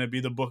Fett's gonna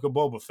be the Book of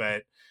Boba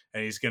Fett,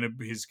 and he's gonna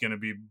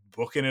be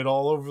booking it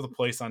all over the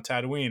place on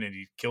Tatooine, and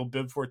he killed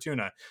Bib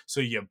Fortuna.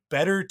 So you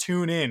better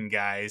tune in,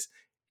 guys.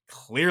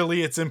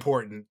 Clearly, it's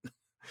important.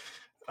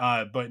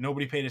 But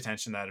nobody paid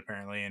attention to that,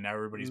 apparently, and now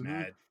everybody's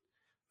mad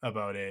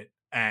about it.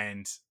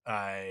 And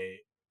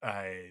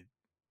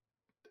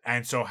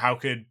so how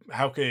could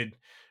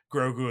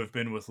Grogu have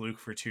been with Luke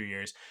for 2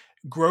 years?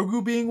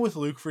 Grogu being with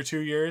Luke for 2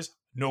 years,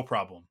 no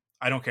problem.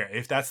 I don't care.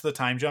 If that's the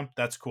time jump,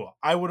 that's cool.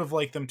 I would have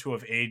liked them to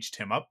have aged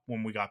him up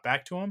when we got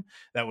back to him.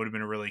 That would have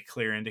been a really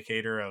clear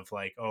indicator of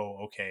like,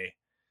 oh, okay,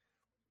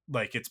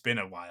 like, it's been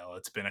a while,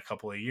 it's been a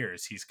couple of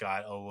years, he's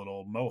got a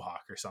little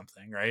mohawk or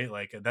something, right?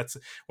 Like, that's,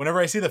 whenever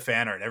I see the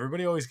fan art,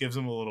 everybody always gives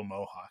him a little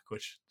mohawk,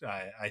 which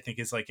I think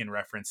is like in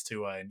reference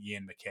to an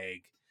Ian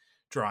McCaig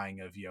drawing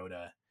of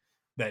Yoda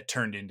that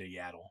turned into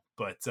Yaddle,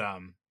 but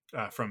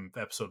from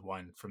episode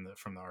 1, from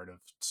the Art of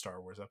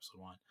Star Wars episode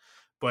 1.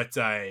 But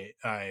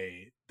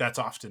I that's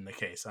often the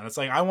case, and it's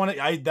like, I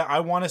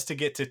want us to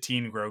get to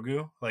teen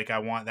Grogu. Like, I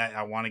want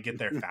to get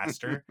there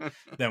faster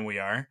than we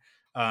are.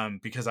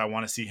 Because I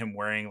want to see him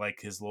wearing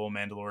like his little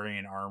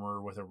Mandalorian armor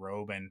with a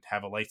robe and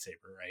have a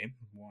lightsaber, right?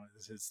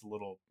 His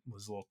little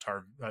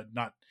Tar,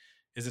 not,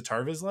 is it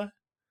Tar Vizsla?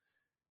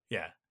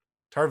 Yeah,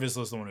 Tar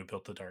Vizsla is the one who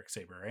built the dark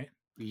saber, right?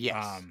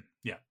 Yes.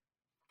 Yeah.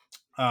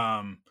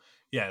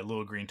 Yeah,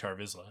 little green Tar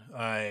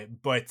Vizsla.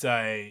 But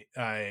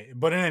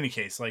in any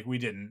case, like, we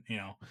didn't, you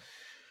know,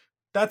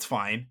 that's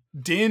fine.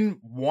 Din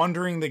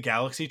wandering the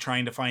galaxy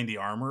trying to find the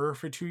armorer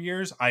for 2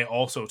 years, I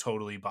also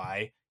totally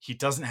buy. He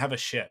doesn't have a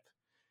ship.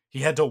 He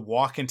had to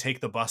walk and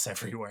take the bus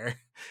everywhere.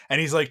 And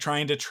he's like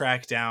trying to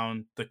track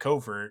down the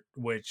covert,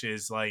 which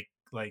is like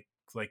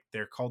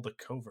they're called the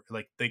covert.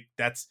 Like,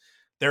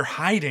 they're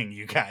hiding,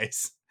 you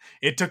guys.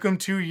 It took them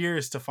 2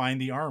 years to find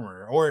the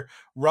armor, or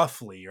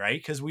roughly, right?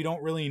 Because we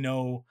don't really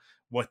know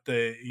what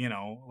the, you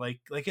know, like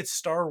it's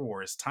Star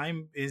Wars.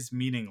 Time is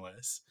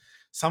meaningless.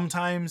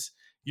 Sometimes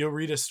you'll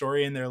read a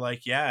story and they're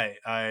like, yeah,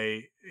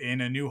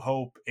 in A New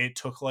Hope, it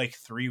took like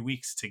 3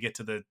 weeks to get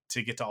to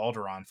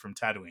Alderaan from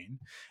Tatooine.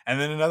 And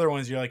then in other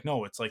ones, you're like,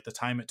 no, it's like the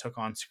time it took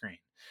on screen,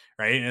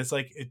 right? And it's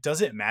like,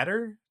 does it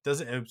matter?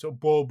 Does it? So,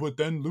 well, but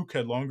then Luke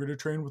had longer to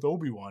train with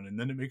Obi-Wan, and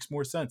then it makes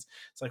more sense.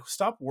 It's like,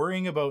 stop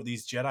worrying about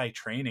these Jedi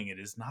training. It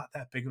is not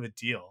that big of a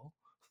deal.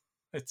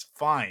 It's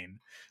fine.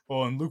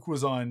 Well, and Luke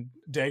was on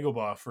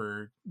Dagobah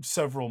for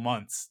several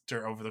months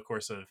over the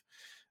course of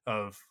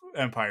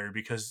Empire,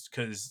 because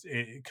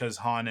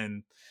Han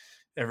and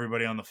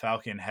everybody on the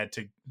Falcon had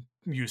to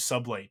use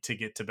sublight to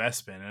get to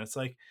Bespin, and it's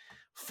like,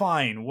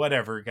 fine,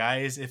 whatever,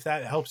 guys, if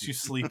that helps you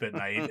sleep at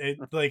night.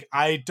 Like,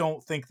 I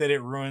don't think that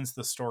it ruins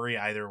the story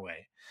either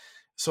way.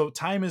 so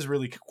time is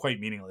really quite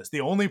meaningless.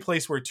 The only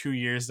place where 2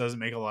 years doesn't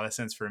make a lot of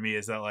sense for me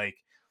is that like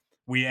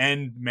we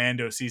end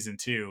Mando season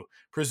 2,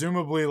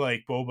 presumably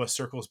like Boba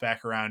circles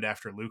back around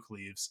after Luke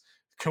leaves,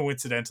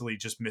 coincidentally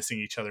just missing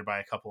each other by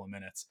a couple of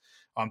minutes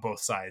on both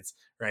sides,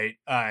 right?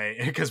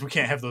 Because we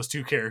can't have those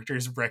two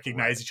characters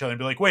recognize each other and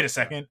be like, wait a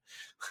second.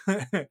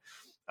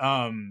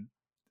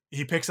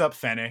 He picks up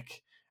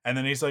Fennec, and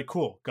then he's like,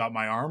 cool, got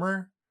my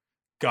armor,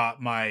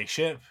 got my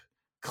ship,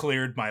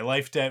 cleared my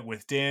life debt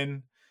with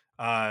Din.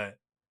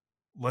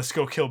 Let's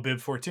go kill Bib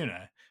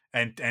Fortuna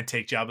and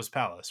take Jabba's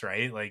palace,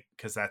 right? Like,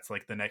 because that's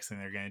like the next thing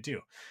they're gonna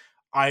do.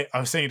 I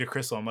was saying to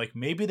Crystal, I'm like,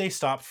 maybe they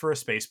stopped for a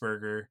space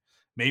burger,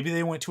 maybe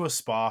they went to a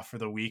spa for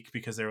the week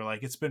because they were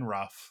like, it's been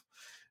rough,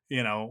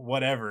 you know,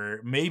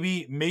 whatever.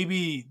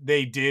 Maybe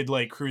they did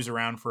like cruise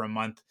around for a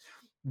month.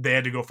 They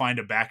had to go find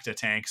a Bacta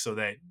tank so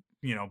that,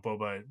 you know,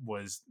 Boba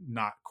was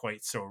not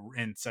quite so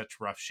in such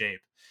rough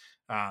shape.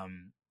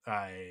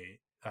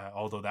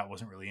 Although that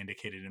wasn't really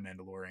indicated in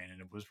Mandalorian,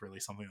 and it was really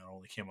something that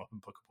only came up in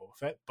Book of Boba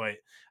Fett, but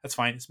that's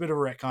fine. It's a bit of a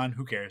retcon.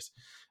 Who cares?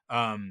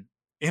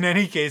 In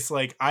any case,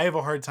 like, I have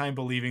a hard time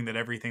believing that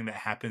everything that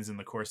happens in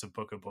the course of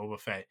Book of Boba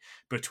Fett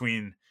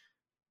between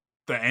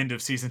the end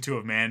of season 2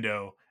 of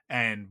Mando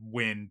and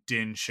when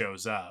Din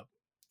shows up,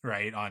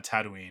 right, on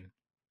Tatooine,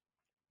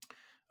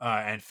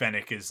 and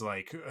Fennec is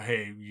like,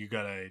 hey, you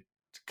gotta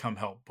come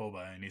help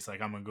Boba, and he's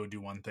like, I'm gonna go do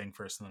one thing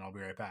first and then I'll be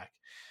right back.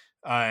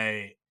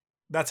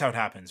 That's how it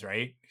happens,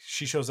 right?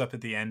 She shows up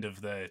at the end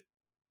of the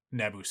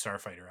Naboo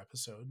Starfighter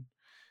episode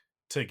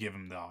to give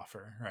him the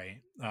offer,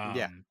 right?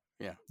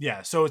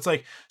 Yeah. So it's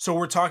like, so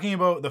we're talking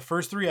about the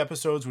first 3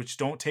 episodes, which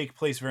don't take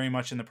place very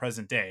much in the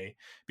present day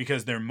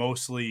because they're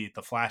mostly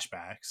the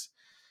flashbacks.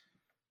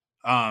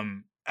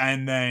 And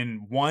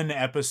then one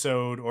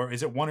episode, or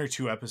is it 1 or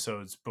 2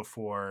 episodes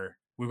before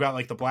we've got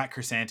like the Black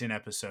Chrysanthemum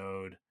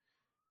episode?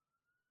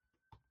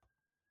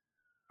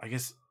 I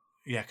guess,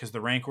 yeah, because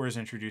the Rancor is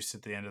introduced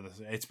at the end of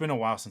the. It's been a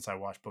while since I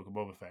watched Book of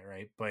Boba Fett,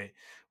 right? But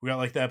we got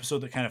like the episode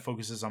that kind of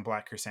focuses on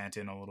Black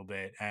Chrysanthemum a little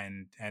bit,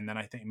 and then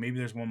I think maybe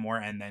there's one more,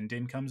 and then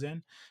Din comes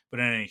in. But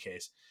in any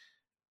case,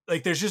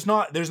 like there's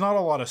not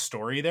a lot of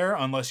story there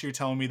unless you're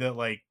telling me that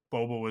like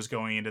Boba was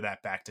going into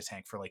that Bacta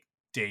tank for like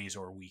days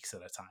or weeks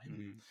at a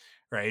time,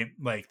 right?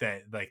 Like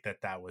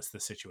that was the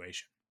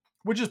situation.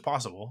 Which is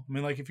possible. I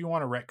mean, like, if you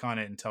want to retcon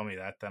it and tell me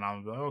that, then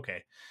I'm like,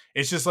 okay.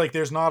 It's just like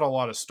there's not a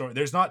lot of story.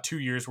 There's not 2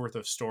 years worth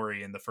of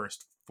story in the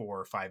first 4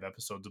 or 5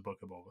 episodes of Book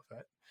of Boba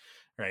Fett,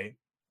 right?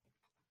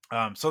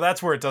 So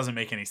that's where it doesn't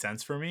make any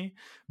sense for me.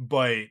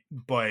 But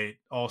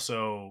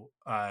also,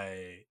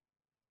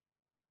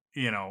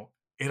 you know,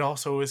 it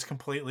also is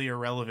completely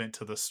irrelevant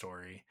to the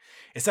story.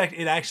 It's like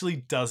it actually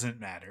doesn't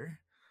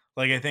matter.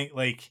 Like, I think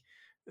like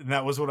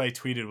that was what I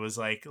tweeted was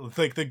like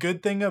the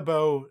good thing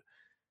about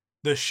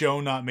the show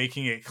not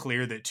making it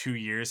clear that 2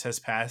 years has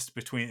passed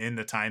between in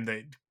the time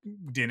that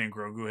Din and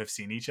Grogu have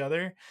seen each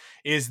other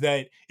is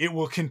that it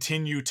will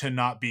continue to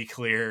not be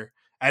clear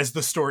as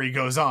the story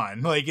goes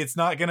on. Like, it's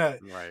not gonna,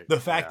 the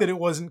fact that it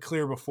wasn't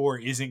clear before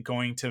isn't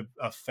going to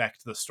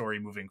affect the story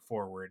moving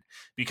forward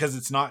because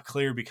it's not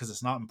clear, because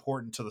it's not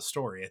important to the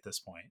story at this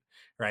point,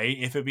 right?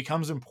 If it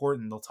becomes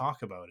important, they'll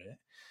talk about it.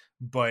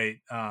 But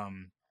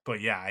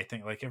yeah, I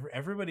think like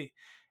everybody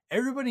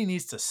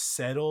needs to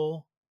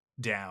settle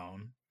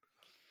down.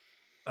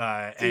 Dude,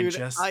 and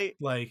just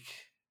like,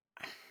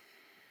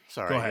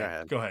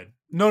 sorry, go ahead.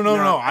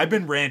 No. I've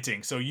been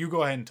ranting, so you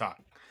go ahead and talk.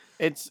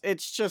 It's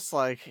just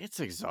like it's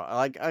exhausting.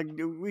 Like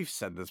we've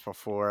said this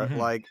before.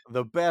 Like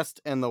the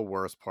best and the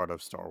worst part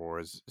of Star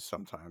Wars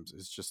sometimes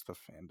is just the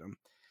fandom.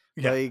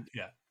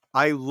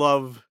 I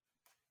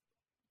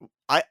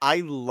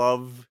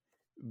love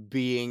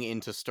being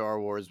into Star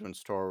Wars when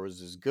Star Wars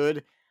is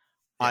good.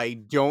 I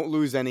don't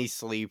lose any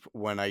sleep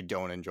when I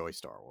don't enjoy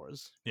Star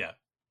Wars. Yeah.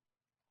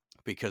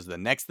 Because the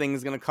next thing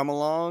is going to come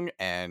along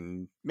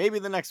and maybe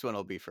the next one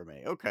will be for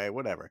me. Okay,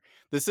 whatever.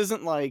 This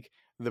isn't like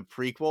the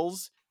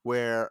prequels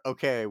where,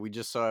 okay, we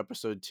just saw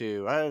episode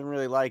 2. I didn't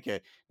really like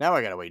it. Now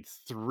I got to wait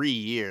 3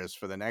 years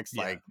for the next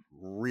like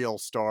real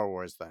Star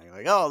Wars thing.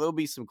 Like, oh, there'll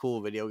be some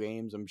cool video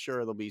games. I'm sure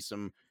there'll be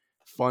some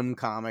fun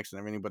comics and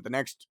everything. But the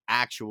next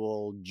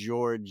actual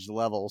George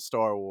level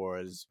Star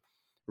Wars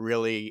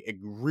really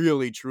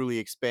truly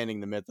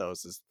expanding the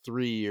mythos is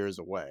 3 years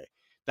away.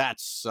 That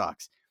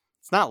sucks.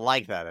 It's not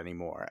like that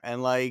anymore.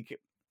 And like,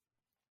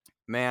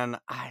 man,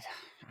 I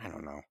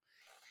don't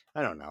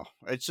know.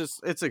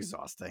 It's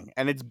exhausting.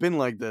 And it's been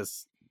like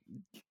this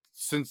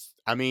since,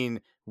 I mean,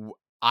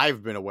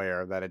 I've been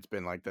aware that it's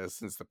been like this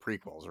since the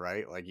prequels,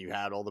 right? Like you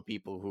had all the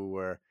people who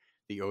were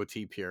the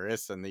OT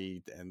purists and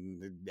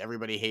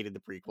everybody hated the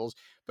prequels,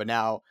 but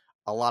now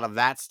a lot of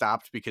that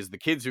stopped because the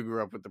kids who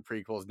grew up with the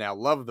prequels now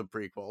love the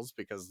prequels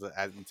because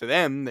to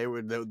them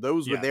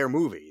those were their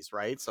movies,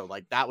 right? So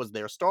like that was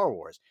their Star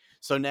Wars.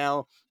 So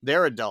now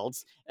they're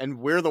adults and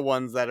we're the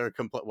ones that are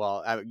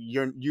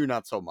you're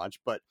not so much,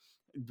 but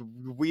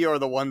we are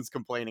the ones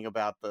complaining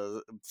about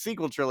the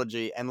sequel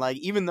trilogy. And like,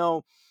 even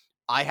though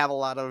I have a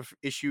lot of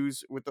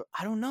issues with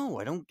I don't know,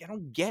 I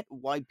don't get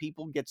why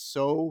people get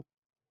so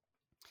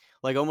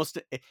Like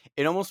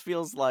it almost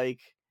feels like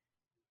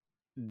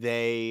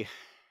they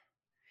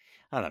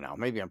I don't know,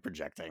 maybe I'm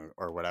projecting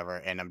or whatever,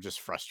 and I'm just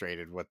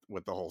frustrated with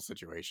the whole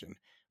situation.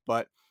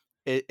 But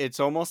it's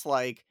almost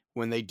like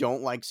when they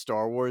don't like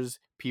Star Wars,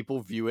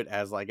 people view it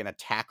as like an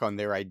attack on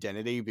their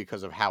identity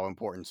because of how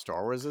important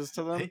Star Wars is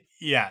to them.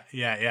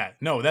 Yeah.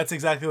 No, that's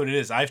exactly what it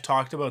is. I've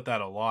talked about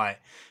that a lot,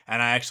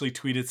 and I actually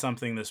tweeted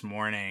something this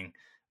morning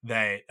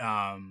that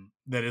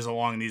that is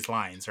along these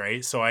lines,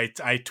 right? So I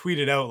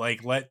tweeted out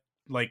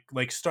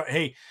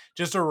hey,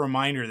 just a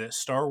reminder that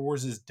Star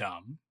Wars is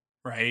dumb,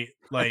 right?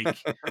 Like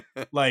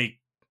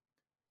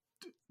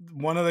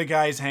one of the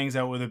guys hangs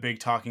out with a big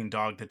talking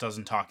dog that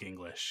doesn't talk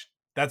English.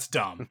 That's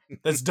dumb.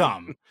 That's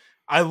dumb.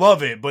 I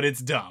love it, but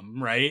it's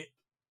dumb, right?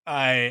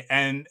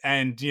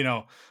 And you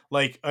know,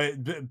 like a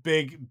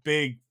big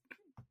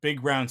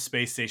round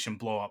space station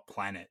blow up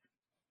planet,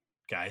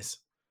 guys.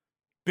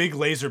 Big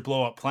laser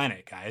blow up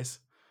planet, guys.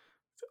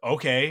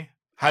 Okay,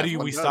 how do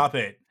we stop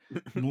it?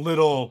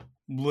 Little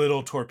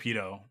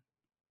torpedo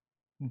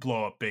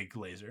blow up big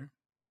laser.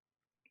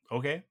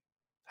 Okay,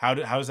 how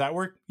does that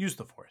work? Use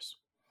the Force.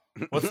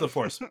 What's the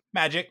Force?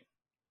 Magic.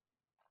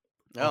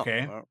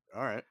 Okay. All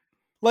right.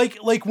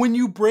 Like when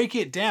you break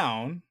it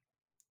down,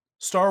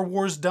 Star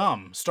Wars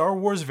dumb. Star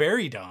Wars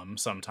very dumb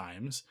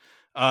sometimes.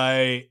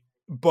 But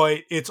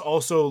it's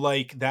also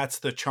like that's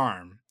the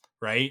charm,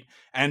 right?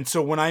 And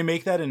so when I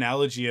make that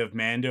analogy of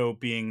Mando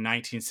being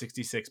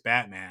 1966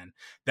 Batman,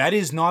 that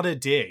is not a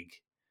dig,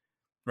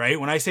 right?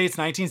 When I say it's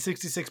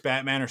 1966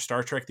 Batman or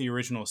Star Trek the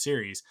original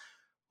series,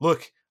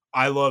 look,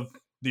 I love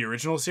the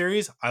original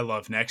series. I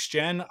love Next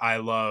Gen. I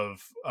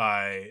love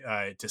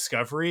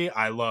Discovery.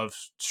 I love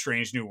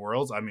Strange New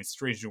Worlds. I mean,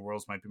 Strange New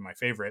Worlds might be my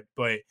favorite,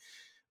 but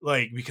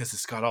like because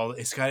it's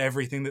got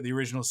everything that the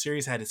original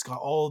series had. It's got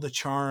all the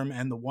charm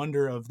and the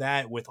wonder of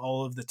that with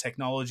all of the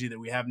technology that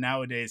we have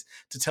nowadays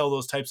to tell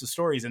those types of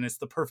stories, and it's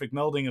the perfect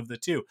melding of the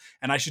two.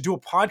 And I should do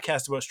a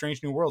podcast about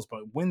Strange New Worlds,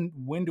 but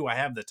when do I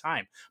have the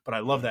time? But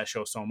I love that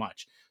show so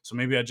much, so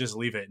maybe I'll just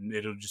leave it and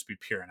it'll just be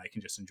pure and I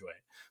can just enjoy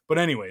it. But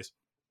anyways,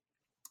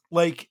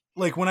 like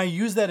when I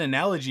use that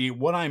analogy,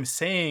 what I'm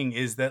saying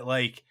is that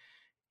like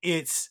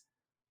it's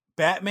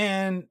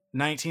Batman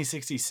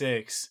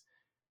 1966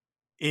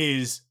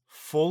 is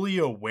fully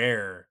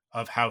aware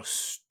of how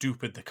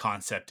stupid the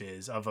concept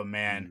is of a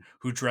man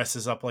who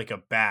dresses up like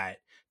a bat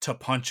to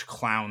punch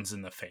clowns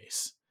in the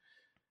face.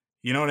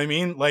 You know what I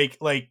mean? Like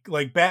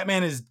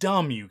Batman is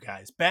dumb, you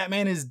guys.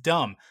 Batman is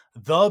dumb.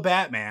 The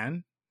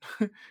Batman.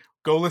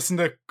 Go listen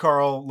to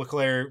Carl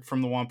Leclerc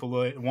from the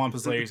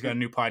Wampus Lair. He's got a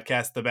new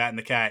podcast, The Bat and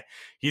the Cat.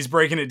 He's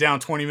breaking it down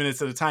 20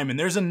 minutes at a time. And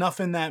there's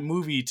enough in that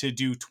movie to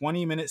do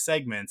 20-minute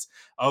segments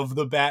of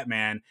the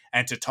Batman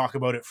and to talk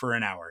about it for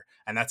an hour.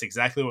 And that's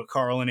exactly what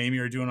Carl and Amy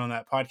are doing on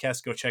that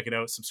podcast. Go check it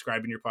out.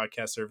 Subscribe in your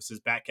podcast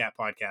services. Batcat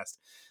Podcast.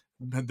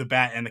 The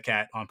Bat and the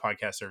Cat on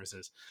podcast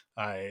services.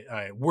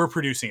 We're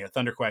producing it.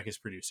 Thunderquack is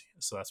producing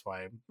it, so that's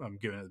why I'm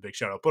giving it a big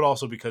shout out. But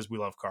also because we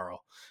love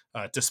Carl,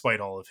 despite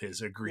all of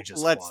his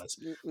egregious flaws.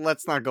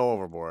 Let's not go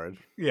overboard.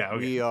 Yeah,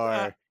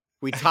 okay.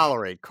 We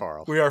tolerate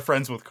Carl. We are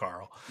friends with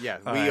Carl. Yeah,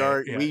 we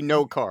are. Yeah. We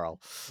know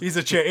Carl. He's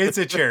it's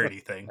a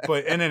charity thing.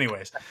 But and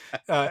anyways,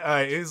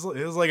 he's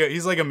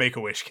like a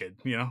Make-A-Wish kid.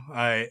 You know,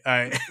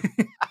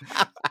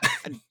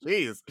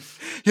 Jeez.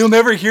 He'll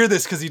never hear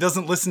this because he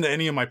doesn't listen to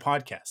any of my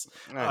podcasts.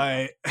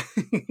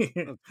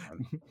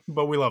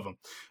 But we love him.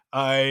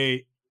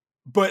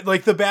 But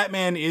like the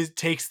Batman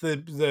takes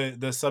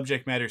the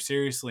subject matter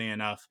seriously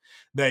enough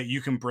that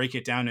you can break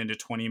it down into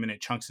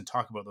 20-minute chunks and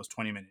talk about those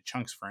 20-minute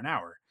chunks for an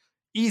hour.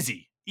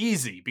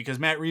 Easy, because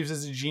Matt Reeves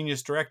is a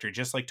genius director,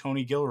 just like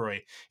Tony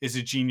Gilroy is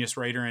a genius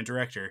writer and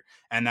director.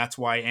 And that's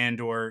why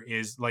Andor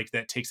is like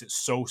that takes it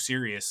so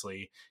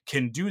seriously,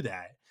 can do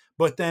that.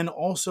 But then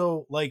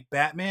also, like,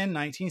 Batman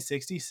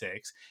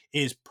 1966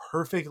 is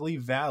perfectly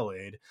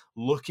valid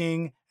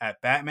looking at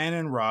Batman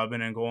and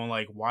Robin and going,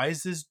 like, why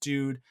is this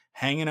dude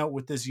hanging out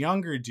with this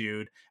younger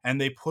dude?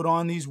 And they put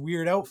on these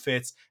weird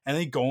outfits and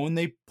they go and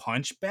they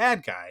punch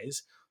bad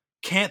guys.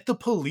 Can't the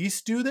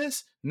police do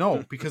this?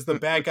 No, because the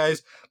bad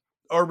guys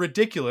are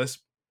ridiculous.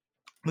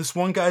 This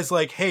one guy's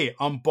like, hey,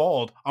 I'm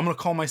bald. I'm going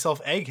to call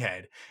myself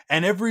Egghead.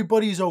 And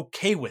everybody's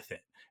okay with it.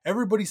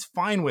 Everybody's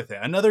fine with it.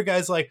 Another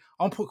guy's like,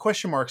 I'll put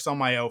question marks on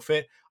my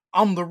outfit.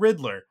 I'm the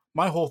Riddler.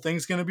 My whole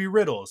thing's going to be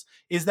riddles.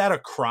 Is that a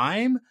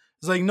crime?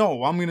 It's like,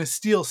 no, I'm going to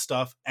steal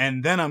stuff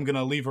and then I'm going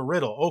to leave a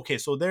riddle. Okay,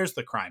 so there's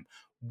the crime.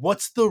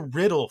 What's the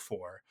riddle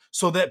for?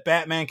 So that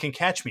Batman can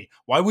catch me.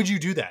 Why would you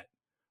do that?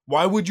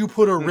 Why would you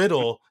put a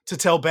riddle to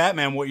tell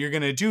Batman what you're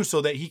going to do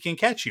so that he can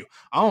catch you?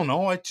 I don't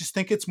know. I just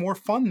think it's more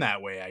fun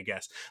that way, I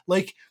guess.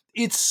 Like,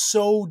 it's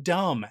so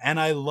dumb, and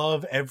I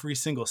love every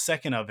single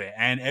second of it.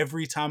 And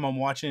every time I'm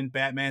watching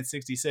Batman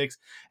 66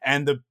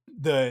 and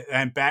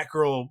and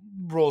Batgirl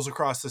rolls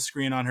across the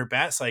screen on her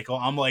bat cycle,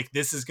 I'm like,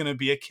 this is going to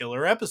be a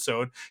killer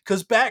episode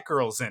because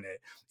Batgirl's in it.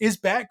 Is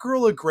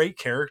Batgirl a great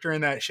character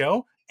in that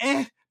show?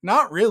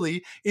 Not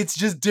really. It's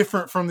just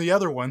different from the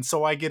other one,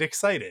 so I get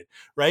excited,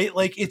 right?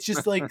 Like, it's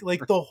just like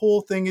the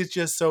whole thing is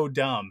just so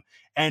dumb.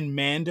 And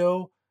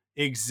Mando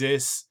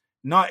exists.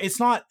 Not it's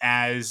not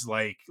as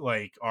like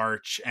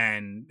arch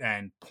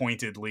and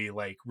pointedly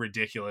like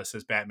ridiculous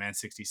as Batman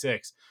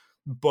 66,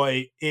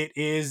 but it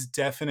is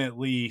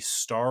definitely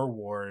Star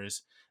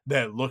Wars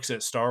that looks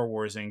at Star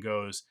Wars and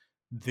goes,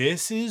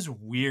 this is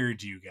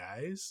weird, you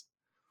guys.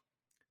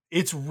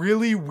 It's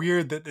really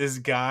weird that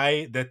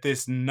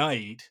this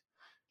knight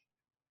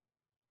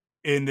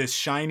in this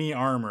shiny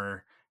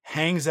armor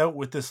hangs out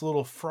with this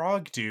little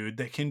frog dude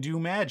that can do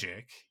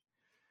magic.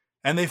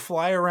 And they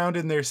fly around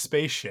in their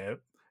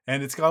spaceship,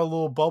 and it's got a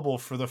little bubble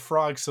for the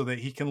frog so that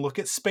he can look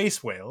at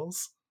space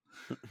whales.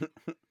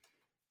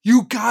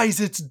 You guys,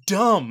 it's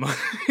dumb.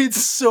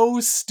 It's so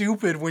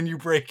stupid when you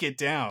break it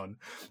down,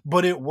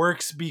 but it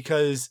works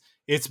because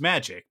it's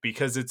magic,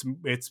 because it's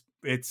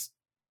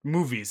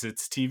movies,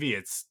 it's TV,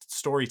 it's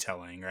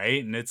storytelling,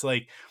 right? And it's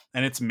like,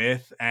 and it's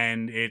myth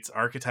and it's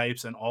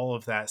archetypes and all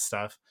of that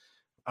stuff.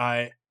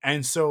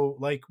 And so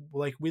like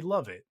we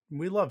love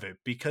it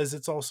because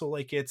it's also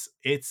like it's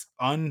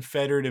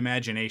unfettered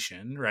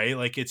imagination, right?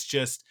 Like it's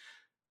just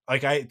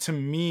like to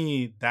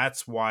me,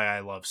 that's why I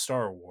love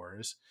Star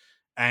Wars.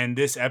 And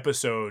this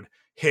episode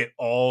hit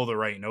all the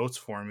right notes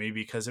for me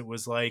because it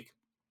was like,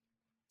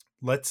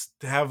 let's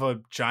have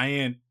a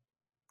giant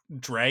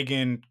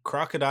dragon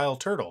crocodile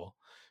turtle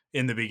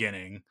in the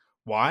beginning.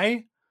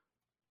 Why?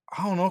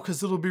 I don't know,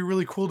 because it'll be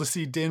really cool to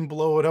see Din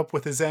blow it up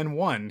with his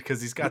N1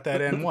 because he's got that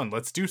N1.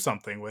 Let's do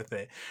something with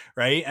it,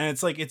 right? And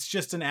it's like, it's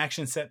just an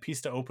action set piece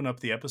to open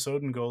up the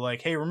episode and go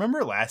like, hey,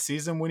 remember last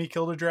season when he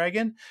killed a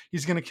dragon?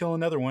 He's going to kill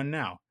another one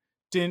now.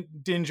 Din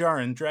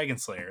Djarin, Dragon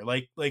Slayer.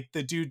 Like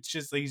the dude's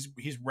just, he's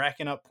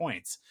racking up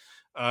points.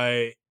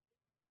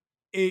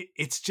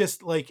 It's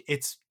just like,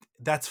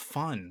 that's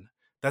fun.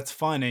 That's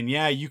fun. And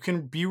yeah, you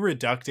can be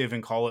reductive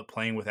and call it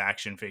playing with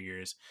action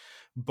figures.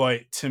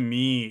 But to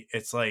me,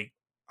 it's like,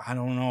 I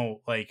don't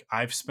know, like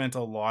I've spent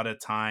a lot of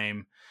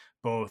time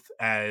both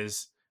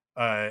as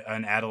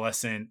an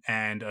adolescent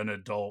and an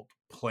adult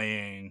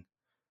playing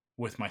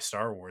with my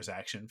Star Wars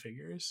action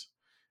figures,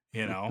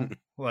 you know,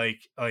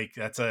 like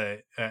that's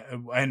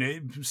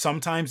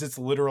sometimes it's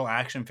literal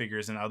action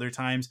figures and other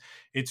times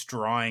it's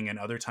drawing and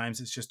other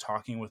times it's just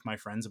talking with my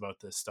friends about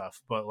this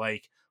stuff. But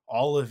like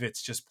all of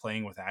it's just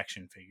playing with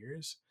action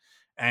figures.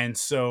 And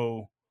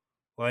so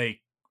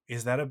like,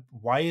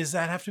 why does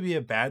that have to be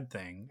a bad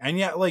thing? And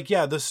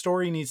yeah, the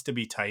story needs to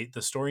be tight.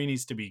 The story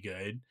needs to be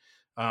good.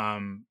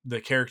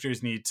 The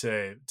characters need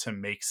to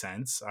make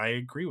sense. I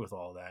agree with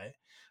all that.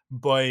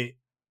 But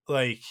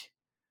like,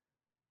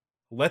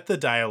 let the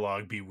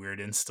dialogue be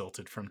weird and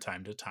stilted from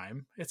time to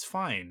time. It's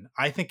fine.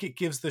 I think it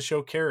gives the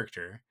show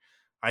character.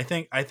 I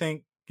think,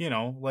 you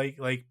know, like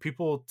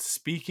people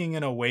speaking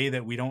in a way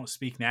that we don't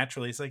speak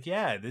naturally. It's like,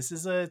 yeah, this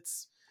is a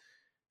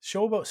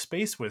show about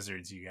space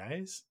wizards, you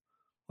guys.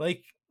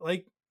 Like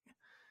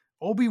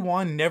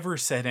Obi-Wan never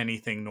said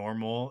anything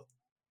normal,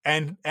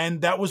 and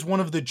that was one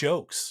of the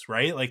jokes,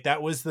 right? Like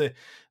that was the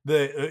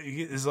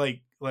is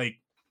like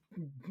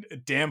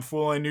damn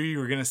fool, I knew you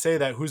were gonna say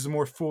that. Who's the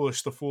more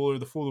foolish, the fool or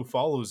the fool who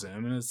follows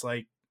him? And it's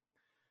like,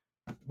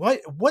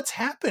 what's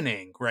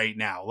happening right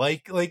now?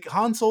 Like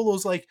Han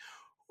Solo's like,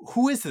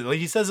 who is it? Like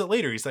he says it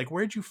later. He's like,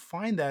 where'd you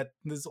find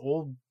this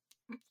old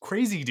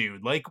crazy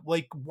dude? Like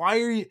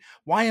why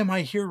am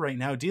I here right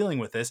now dealing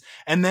with this?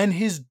 And then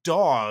his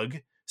dog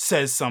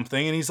says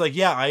something and he's like,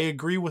 yeah, I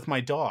agree with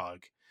my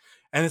dog.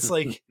 And it's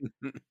like,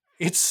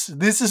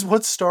 this is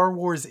what Star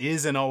Wars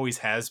is and always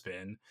has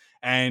been.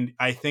 And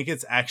I think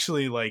it's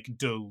actually like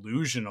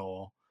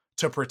delusional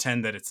to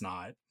pretend that it's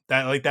not.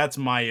 That's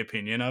my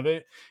opinion of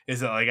it, is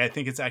that like I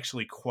think it's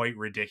actually quite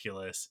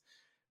ridiculous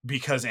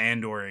because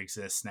Andor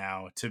exists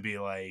now to be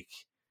like,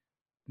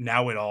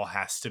 now it all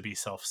has to be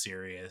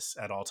self-serious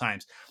at all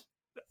times.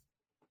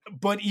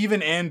 But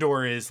even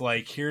Andor is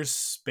like, here's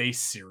space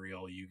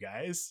cereal, you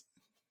guys.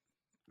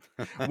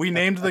 We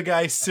named the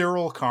guy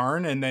Cyril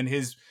Karn, and then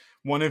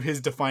one of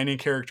his defining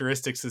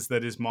characteristics is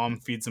that his mom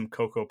feeds him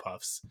Cocoa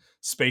Puffs,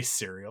 space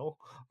cereal.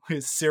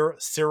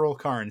 Cyril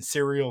Karn,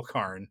 Cereal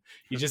Karn.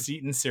 He's just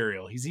eating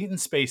cereal. He's eating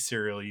space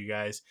cereal, you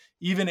guys.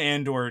 Even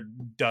Andor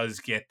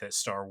does get that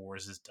Star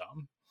Wars is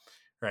dumb,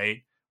 right?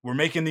 We're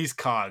making these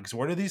cogs.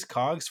 What are these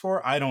cogs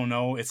for? I don't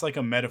know. It's like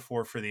a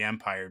metaphor for the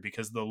Empire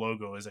because the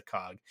logo is a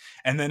cog.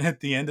 And then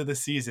at the end of the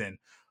season,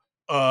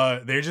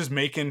 they're just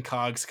making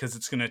cogs because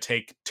it's going to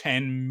take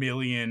 10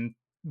 million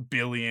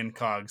billion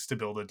cogs to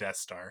build a Death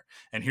Star.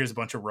 And here's a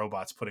bunch of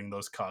robots putting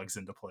those cogs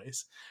into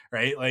place,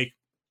 right? Like,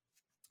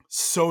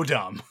 so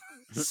dumb,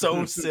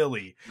 so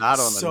silly. Not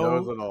on the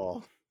nose at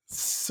all.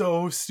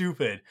 So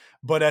stupid.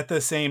 But at the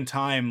same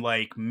time,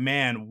 like,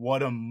 man,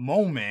 what a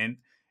moment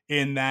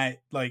in that,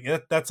 like,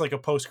 that's like a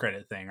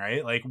post-credit thing,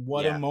 right? Like,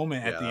 what a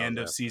moment at the end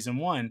of season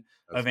 1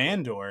 of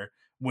Andor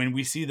when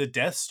we see the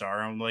Death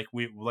Star and like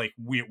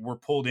we're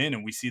pulled in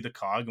and we see the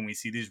cog and we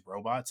see these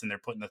robots and they're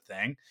putting the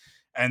thing,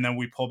 and then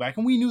we pull back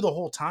and we knew the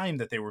whole time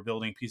that they were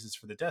building pieces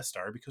for the Death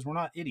Star because we're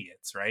not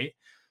idiots, right?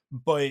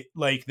 but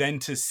like then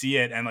to see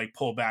it and like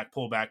pull back,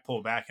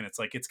 and it's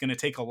like it's going to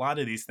take a lot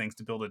of these things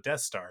to build a Death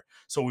Star,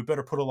 so we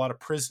better put a lot of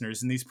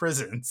prisoners in these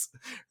prisons,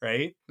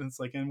 right? And it's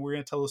like, and we're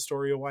going to tell the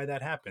story of why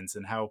that happens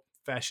and how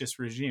fascist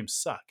regimes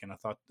suck and I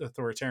thought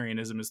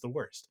authoritarianism is the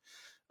worst.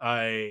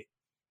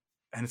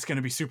 And it's going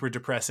to be super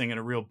depressing and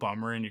a real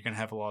bummer, and you're going to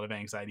have a lot of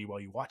anxiety while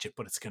you watch it,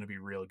 but it's going to be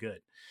real good.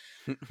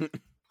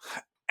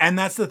 And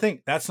that's the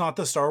thing, that's not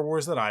the Star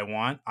Wars that I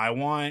want. I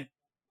want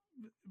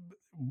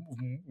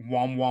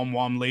wom wom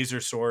wom laser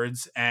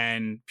swords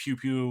and pew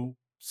pew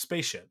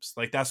spaceships.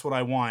 Like that's what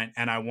I want,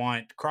 and I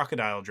want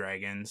crocodile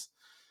dragons.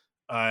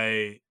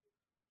 And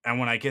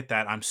when I get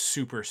that, I'm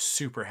super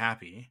super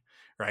happy,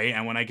 right?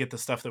 And when I get the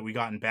stuff that we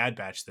got in Bad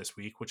Batch this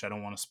week, which I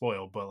don't want to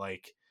spoil, but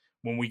like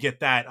when we get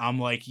that, I'm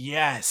like,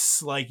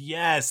 yes,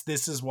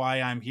 this is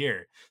why I'm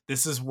here.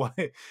 This is why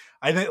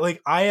I think,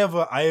 like, I have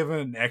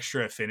an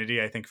extra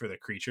affinity, I think, for the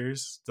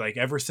creatures. Like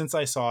ever since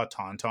I saw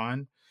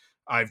Tauntaun,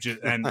 I've just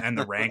and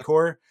the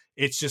Rancor,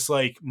 it's just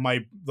like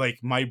my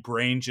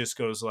brain just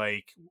goes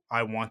like,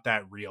 I want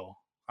that real.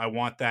 I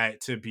want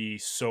that to be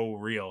so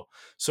real.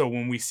 So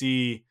when we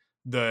see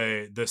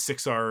the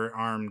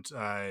 6-armed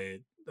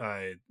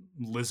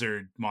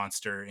lizard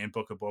monster in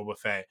Book of Boba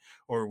Fett,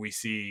 or we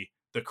see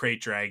the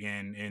crate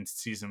dragon in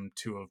season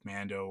 2 of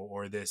Mando,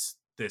 or this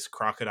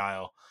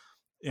crocodile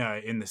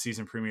in the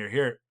season premiere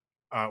here,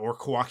 or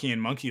Kowakian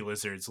monkey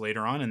lizards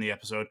later on in the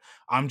episode,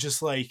 I'm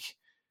just like,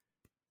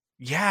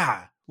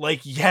 yeah,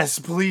 like, yes,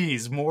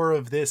 please, more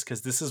of this,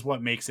 because this is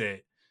what makes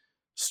it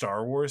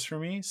Star Wars for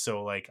me.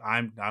 So like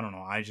I don't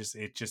know,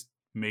 it just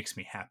makes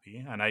me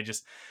happy. And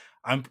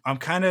I'm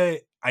kind of,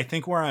 I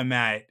think where I'm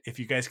at, if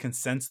you guys can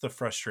sense the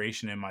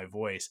frustration in my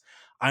voice,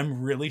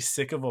 I'm really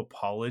sick of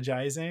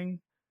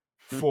apologizing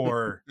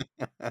for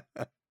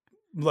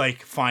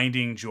like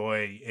finding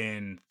joy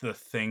in the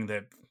thing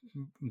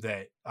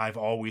that I've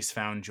always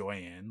found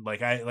joy in.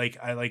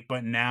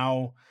 But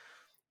now,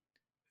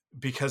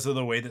 because of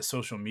the way that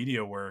social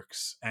media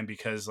works, and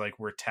because like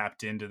we're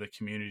tapped into the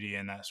community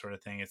and that sort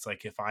of thing, it's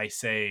like if I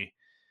say,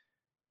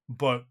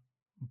 but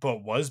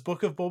was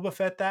Book of Boba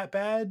Fett that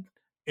bad?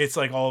 It's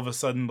like all of a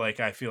sudden, like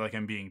I feel like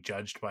I'm being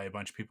judged by a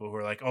bunch of people who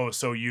are like, oh,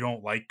 so you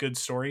don't like good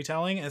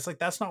storytelling? And it's like,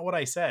 that's not what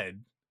I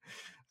said.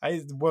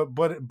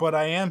 But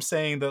I am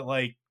saying that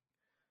like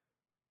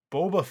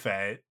Boba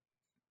Fett,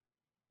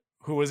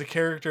 who was a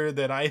character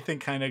that I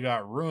think kind of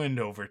got ruined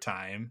over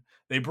time,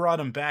 they brought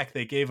him back,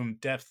 they gave him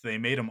depth, they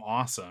made him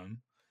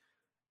awesome.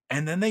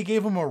 And then they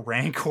gave him a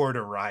Rancor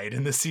to ride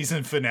in the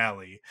season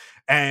finale.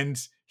 And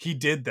he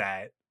did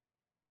that.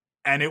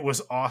 And it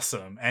was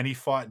awesome. And he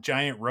fought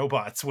giant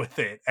robots with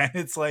it. And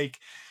it's like,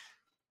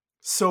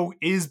 so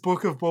is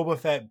Book of Boba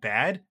Fett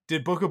bad?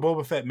 Did Book of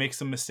Boba Fett make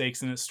some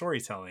mistakes in its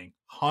storytelling?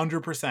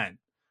 100%.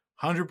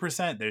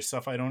 100%. There's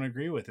stuff I don't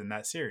agree with in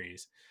that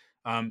series.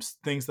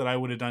 Things that I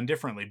would have done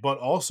differently. But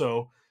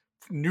also,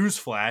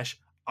 newsflash,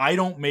 I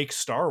don't make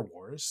Star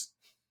Wars.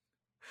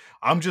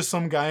 I'm just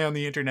some guy on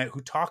the internet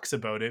who talks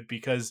about it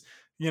because,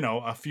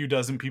 a few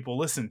dozen people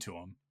listen to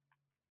him.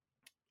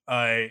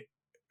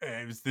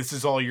 This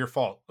is all your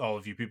fault, all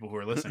of you people who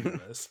are listening to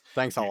this.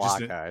 Thanks a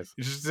lot, guys.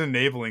 You're just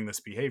enabling this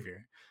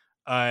behavior.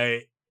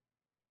 I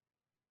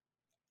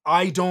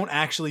don't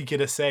actually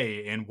get a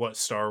say in what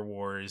Star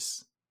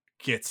Wars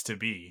gets to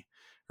be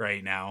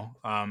right now.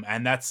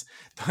 And that's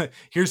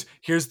here's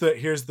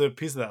the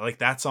piece of that. Like,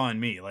 that's on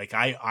me. Like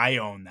I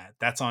own that.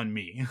 That's on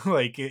me.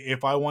 Like,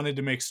 if I wanted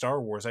to make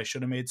Star Wars, I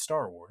should have made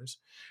Star Wars,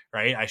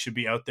 right? I should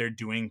be out there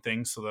doing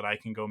things so that I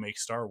can go make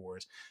Star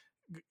Wars.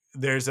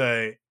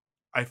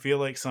 I feel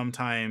like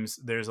sometimes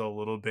there's a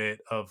little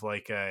bit of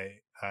like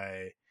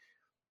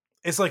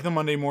it's like the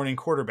Monday morning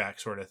quarterback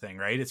sort of thing,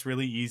 right? It's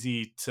really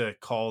easy to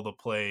call the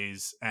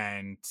plays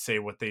and say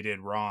what they did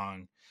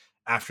wrong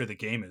after the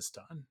game is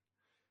done.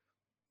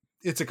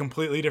 It's a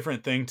completely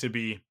different thing to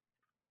be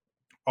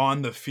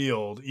on the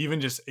field,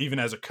 even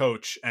as a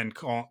coach, and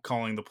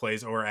calling the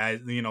plays, or as,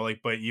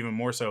 but even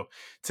more so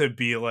to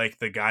be like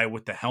the guy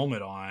with the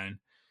helmet on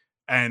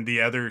and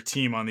the other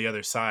team on the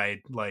other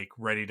side, like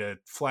ready to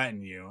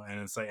flatten you. And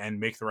it's like, and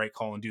make the right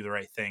call and do the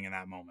right thing in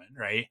that moment.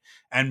 Right.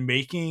 And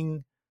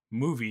making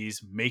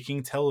movies,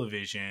 making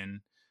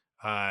television,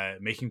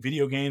 making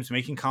video games,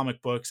 making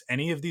comic books,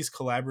 any of these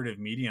collaborative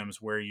mediums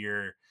where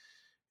you're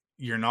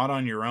not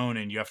on your own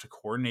and you have to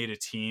coordinate a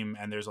team,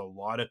 and there's a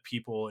lot of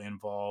people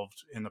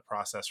involved in the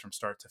process from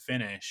start to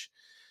finish.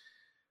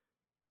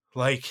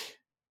 Like,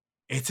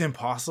 it's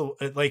impossible.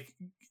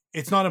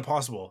 It's not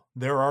impossible.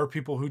 There are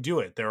people who do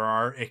it. There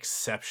are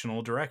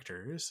exceptional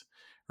directors,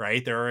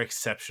 right? There are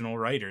exceptional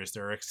writers.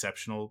 There are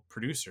exceptional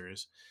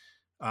producers.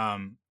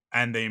 And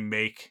they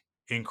make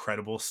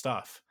incredible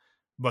stuff,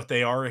 but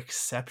they are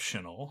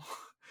exceptional.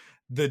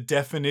 The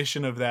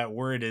definition of that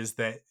word is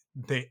that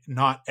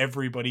not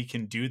everybody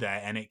can do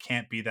that, and it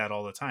can't be that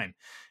all the time.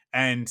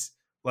 And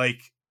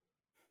like,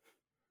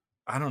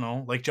 I don't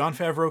know, like Jon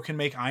Favreau can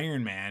make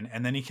Iron Man,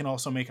 and then he can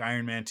also make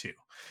Iron Man 2,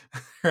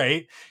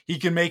 right? He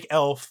can make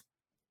Elf,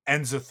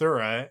 and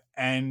Zathura,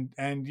 and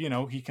you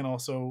know, he can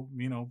also,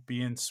 you know,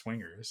 be in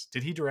Swingers.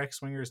 Did he direct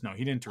Swingers? No,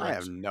 he didn't I direct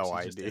have Swingers. no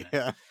He's just in it.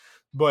 idea.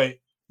 But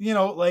you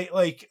know,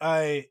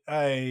 I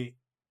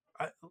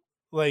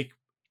like,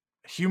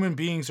 human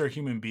beings are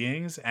human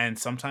beings, and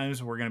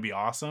sometimes we're gonna be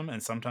awesome,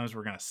 and sometimes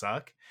we're gonna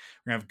suck.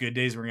 We're gonna have good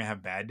days. We're gonna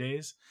have bad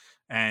days,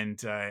 and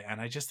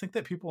I just think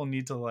that people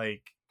need to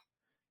like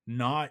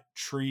not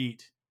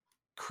treat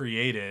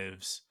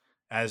creatives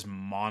as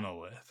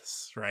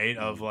monoliths, right?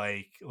 Of Mhm.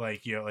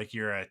 like you know, like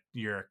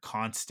you're a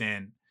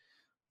constant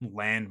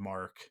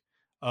landmark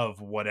of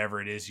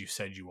whatever it is you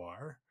said you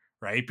are,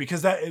 right?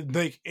 Because that,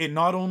 like, it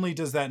not only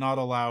does that not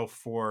allow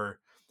for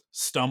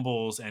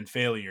stumbles and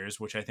failures,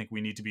 which I think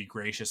we need to be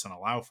gracious and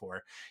allow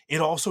for,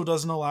 it also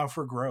doesn't allow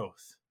for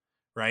growth,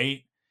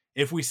 right?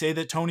 If we say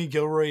that Tony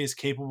Gilroy is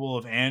capable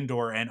of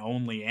Andor and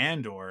only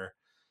Andor,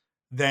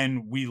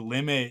 then we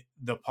limit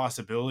the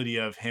possibility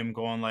of him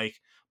going like,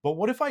 but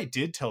what if I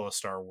did tell a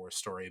Star Wars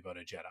story about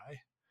a Jedi?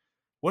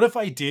 What if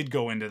I did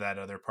go into that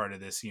other part of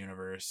this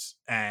universe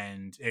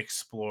and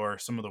explore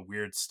some of the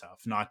weird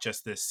stuff, not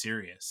just this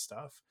serious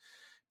stuff?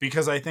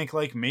 Because I think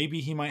like maybe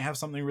he might have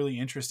something really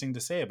interesting to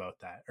say about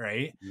that,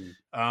 right? Mhm.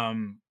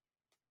 Um,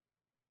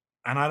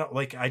 and I don't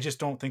like, I just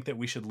don't think that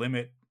we should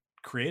limit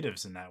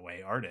creatives in that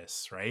way,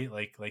 artists, right?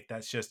 Like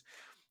that's just,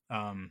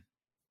 um,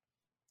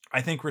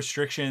 I think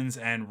restrictions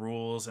and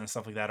rules and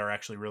stuff like that are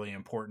actually really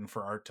important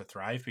for art to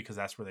thrive, because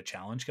that's where the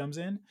challenge comes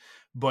in.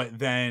 But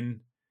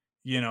then,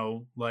 you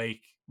know,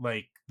 like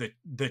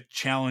the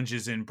challenge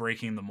is in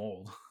breaking the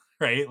mold,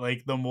 right?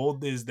 Like the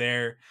mold is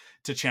there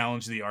to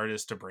challenge the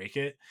artist to break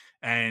it.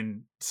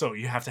 And so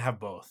you have to have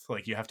both.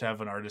 Like you have to have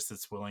an artist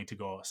that's willing to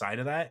go outside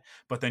of that,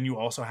 but then you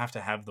also have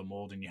to have the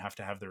mold, and you have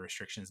to have the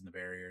restrictions and the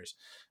barriers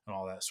and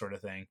all that sort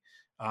of thing.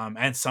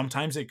 And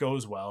sometimes it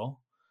goes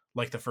well,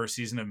 like the first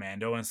season of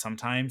Mando, and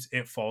sometimes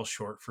it falls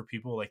short for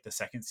people, like the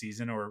second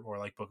season, or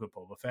like Book of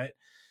Boba Fett.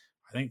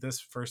 I think this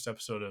first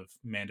episode of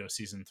Mando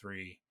season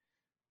 3,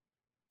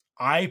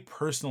 I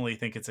personally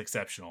think it's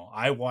exceptional.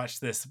 I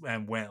watched this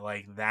and went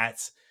like,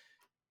 that's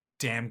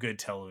damn good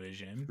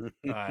television.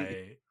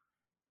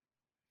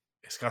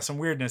 It's got some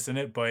weirdness in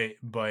it, but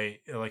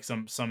like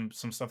some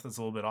stuff that's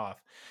a little bit off,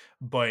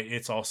 but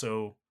it's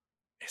also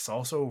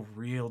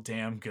real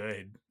damn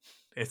good.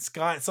 It's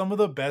got some of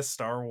the best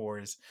Star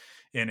Wars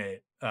in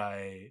it,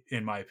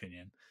 in my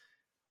opinion.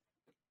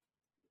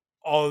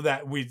 All of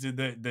that, we did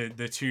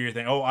the 2 year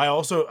thing. Oh, I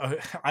also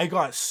I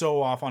got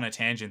so off on a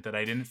tangent that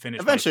I didn't finish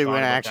my Eventually, we're thought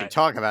gonna about actually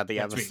talk about the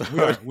that tweet. We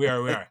episode.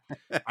 are, we are.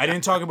 I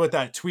didn't talk about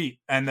that tweet,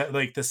 and that,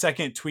 like, the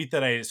second tweet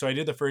that I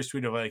did the first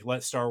tweet of like,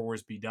 let Star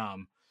Wars be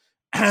dumb,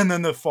 and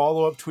then the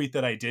follow up tweet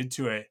that I did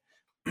to it,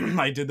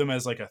 I did them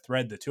as like a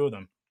thread, the two of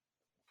them.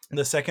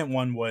 The second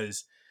one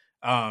was,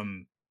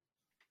 um,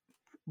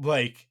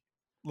 like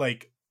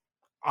like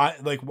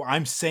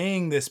I'm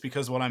saying this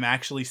because what I'm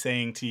actually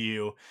saying to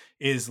you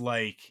is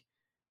like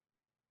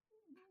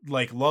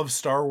love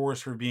Star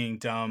Wars for being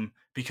dumb,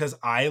 because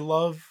I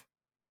love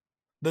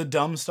the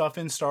dumb stuff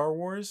in Star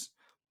Wars.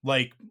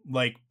 Like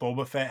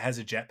Boba Fett has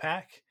a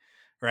jetpack,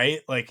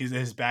 right? Like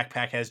his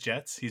backpack has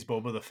jets. He's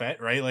Boba the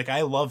Fett, right? Like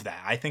I love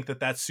that. I think that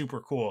that's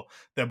super cool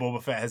that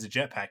Boba Fett has a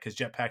jetpack, because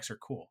jetpacks are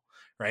cool,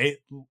 right?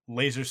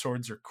 Laser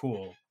swords are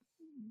cool.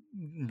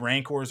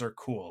 Rancors are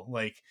cool.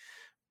 Like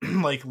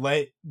like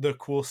let the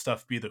cool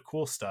stuff be the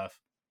cool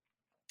stuff.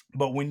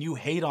 But when you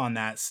hate on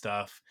that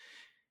stuff,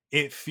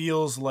 it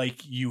feels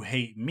like you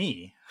hate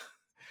me,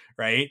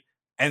 right?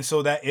 And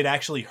so that it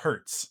actually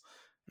hurts.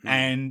 Mhm.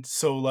 And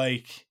so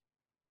like,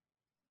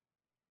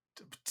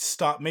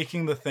 stop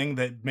making the thing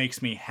that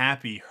makes me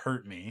happy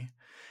hurt me.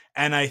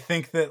 And I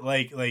think that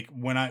like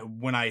when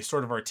I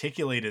sort of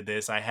articulated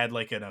this, I had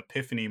like an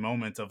epiphany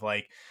moment of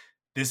like,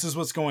 this is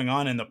what's going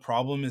on, and the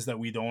problem is that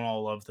we don't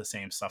all love the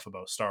same stuff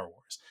about Star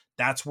Wars.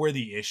 That's where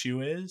the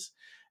issue is.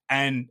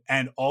 And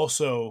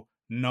also,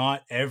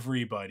 not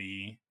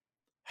everybody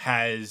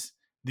has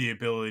the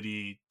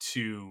ability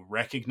to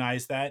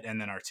recognize that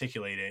and then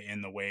articulate it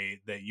in the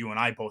way that you and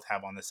I both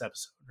have on this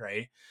episode,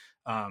 right?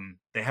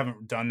 They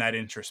haven't done that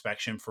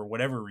introspection for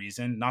whatever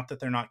reason. Not that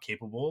they're not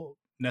capable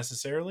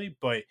necessarily,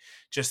 but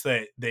just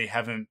that they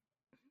haven't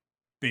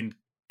been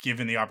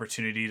given the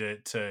opportunity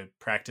to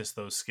practice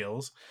those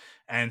skills.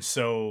 And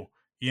so,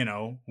 you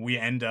know, we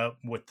end up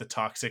with the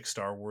toxic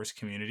Star Wars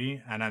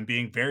community, and I'm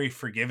being very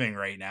forgiving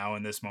right now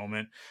in this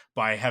moment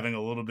by having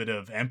a little bit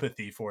of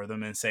empathy for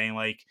them and saying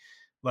like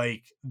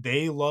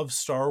they love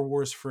Star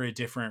Wars for a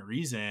different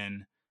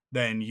reason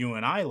than you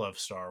and I love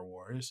Star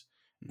Wars.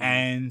 Mhm.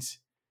 And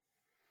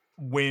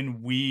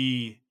when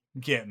we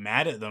get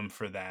mad at them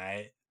for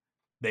that,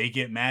 they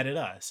get mad at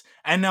us.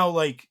 And now,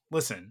 like,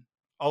 listen,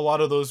 a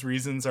lot of those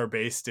reasons are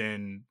based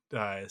in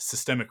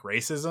systemic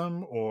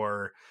racism,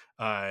 or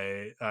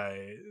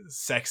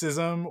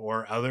sexism,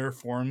 or other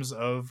forms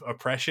of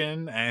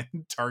oppression and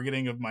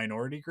targeting of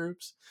minority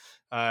groups,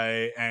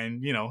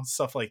 and you know,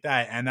 stuff like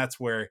that. And that's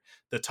where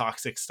the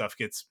toxic stuff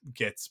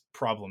gets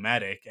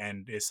problematic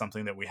and is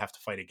something that we have to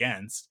fight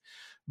against.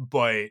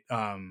 But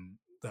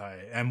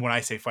and when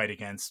I say fight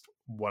against,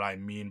 what I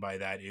mean by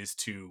that is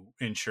to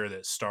ensure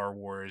that Star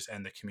Wars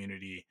and the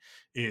community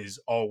is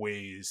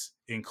always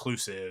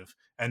inclusive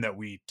and that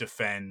we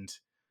defend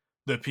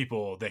the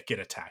people that get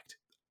attacked.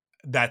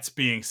 That's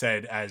being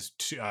said as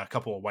a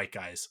couple of white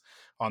guys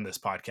on this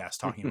podcast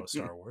talking about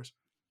Star Wars.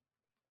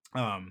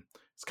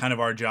 It's kind of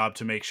our job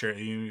to make sure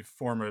you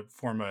form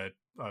a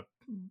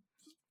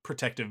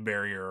protective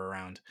barrier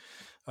around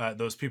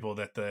those people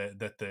that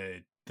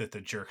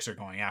the jerks are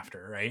going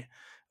after, right?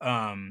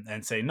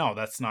 And say, no,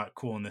 that's not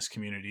cool in this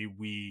community.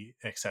 We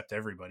accept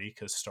everybody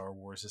because Star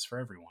Wars is for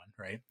everyone,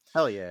 right?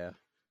 Hell yeah.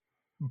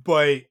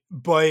 But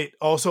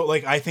also,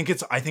 like, I think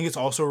it's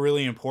also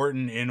really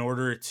important, in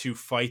order to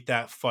fight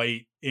that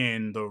fight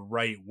in the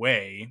right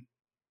way,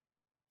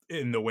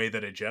 in the way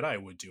that a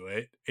Jedi would do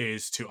it,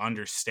 is to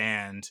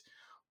understand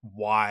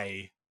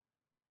why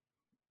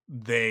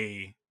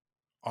they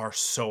are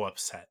so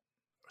upset,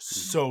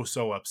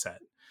 so upset.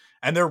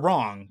 And they're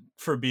wrong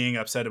for being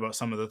upset about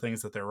some of the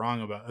things that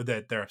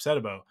they're upset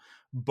about.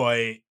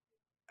 But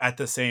at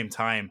the same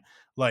time,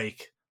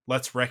 like,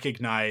 let's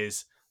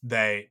recognize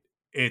that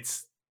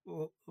it's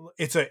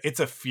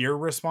a fear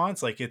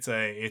response. Like, it's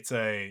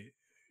a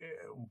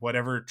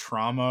whatever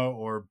trauma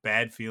or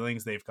bad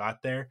feelings they've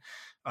got there.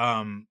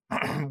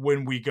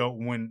 When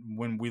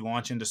we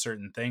launch into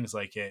certain things,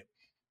 like,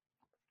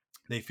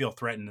 they feel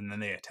threatened and then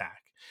they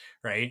attack,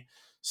 right?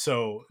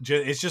 So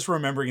it's just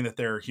remembering that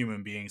there are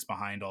human beings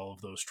behind all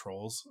of those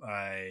trolls.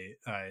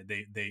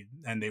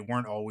 They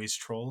weren't always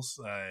trolls,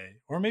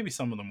 or maybe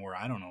some of them were.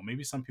 I don't know.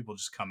 Maybe some people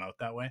just come out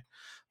that way.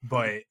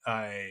 But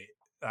I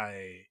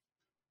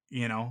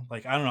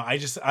like, I don't know. I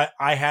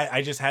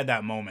just had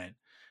that moment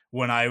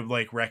when I,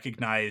 like,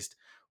 recognized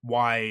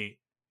why,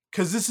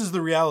 because this is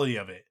the reality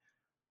of it.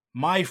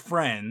 My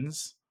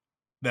friends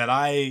that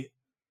I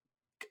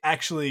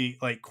actually,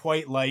 like,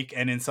 quite like,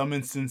 and in some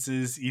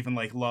instances even,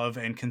 like, love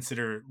and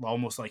consider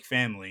almost like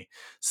family,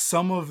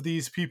 some of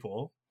these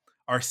people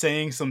are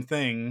saying some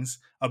things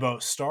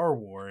about Star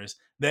Wars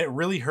that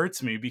really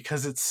hurts me,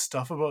 because it's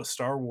stuff about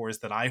Star Wars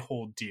that I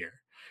hold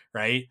dear,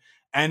 right?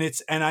 And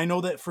I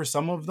know that for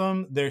some of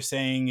them, they're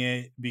saying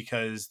it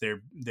because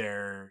they're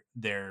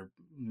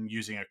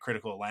using a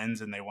critical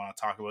lens and they want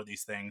to talk about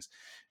these things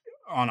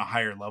on a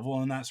higher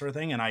level and that sort of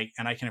thing, and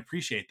I can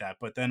appreciate that.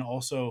 But then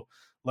also,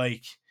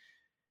 like,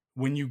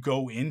 when you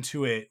go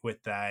into it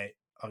with that,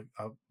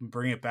 I'll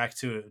bring it back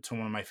to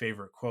one of my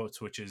favorite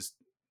quotes, which is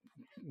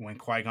when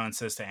Qui-Gon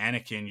says to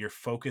Anakin, "Your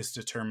focus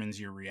determines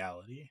your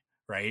reality,"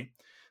 right?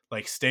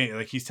 Like,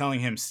 he's telling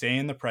him, stay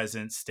in the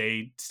present,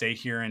 stay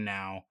here and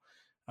now.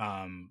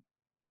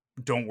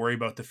 Don't worry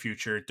about the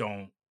future.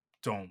 Don't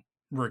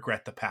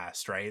regret the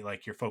past, right?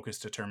 Like, your focus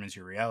determines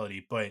your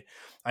reality. But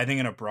I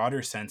think in a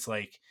broader sense,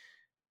 like,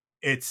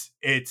 it's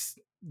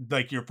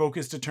like, your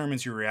focus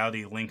determines your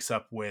reality links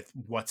up with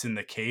what's in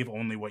the cave,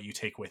 only what you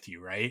take with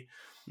you, right?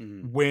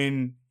 Mm-hmm.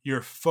 When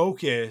your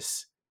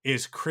focus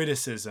is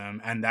criticism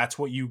and that's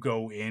what you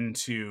go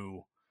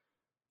into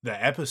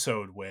the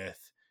episode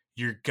with,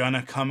 you're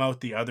gonna come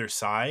out the other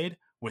side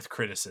with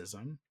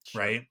criticism,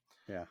 Sure. right?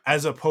 Yeah.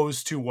 As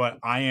opposed to what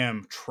I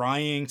am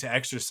trying to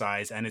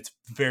exercise, and it's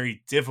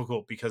very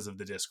difficult because of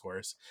the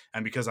discourse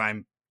and because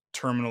I'm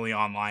terminally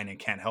online and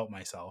can't help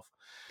myself.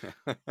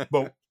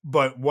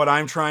 But what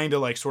I'm trying to,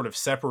 like, sort of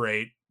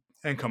separate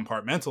and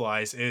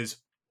compartmentalize is,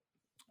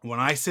 when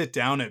I sit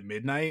down at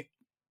midnight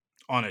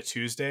on a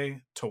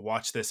Tuesday to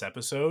watch this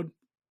episode,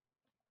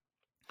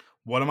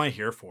 what am I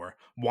here for?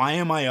 Why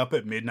am I up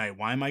at midnight?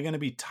 Why am I going to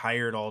be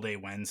tired all day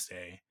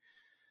Wednesday?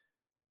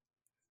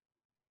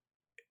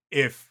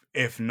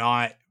 If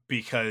not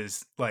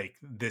because, like,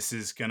 this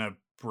is going to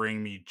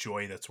bring me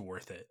joy that's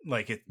worth it.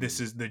 Like, this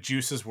is, the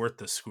juice is worth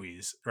the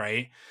squeeze,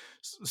 right?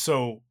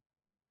 So,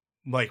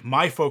 like,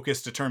 my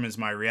focus determines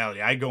my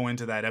reality. I go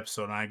into that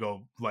episode and I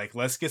go, like,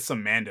 let's get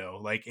some Mando.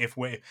 Like, if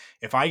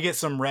I get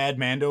some rad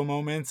Mando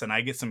moments and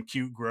I get some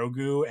cute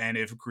Grogu, and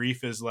if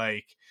Grief is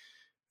like,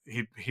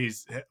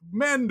 he's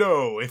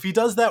Mando, if he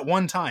does that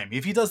one time,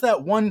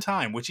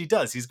 which he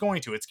does, he's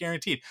going to, it's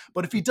guaranteed.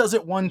 But if he does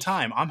it one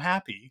time, I'm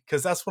happy,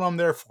 because that's what I'm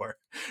there for.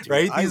 Dude,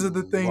 right? These are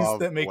the things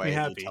that make me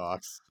happy.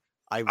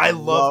 I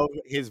love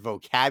his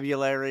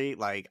vocabulary.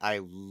 Like, I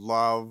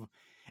love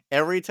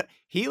every time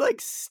he,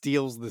 like,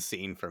 steals the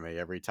scene for me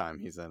every time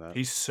he's in it.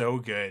 He's so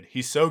good.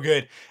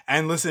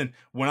 And listen,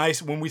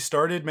 when we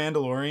started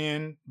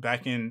Mandalorian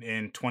back in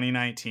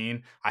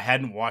 2019, I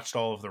hadn't watched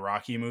all of the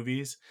Rocky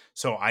movies,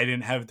 so I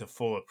didn't have the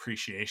full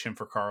appreciation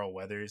for Carl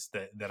Weathers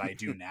that I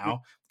do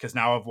now, because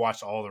now I've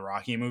watched all the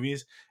Rocky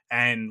movies,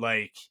 and,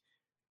 like,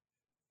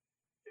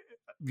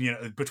 you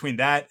know, between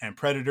that and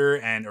Predator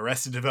and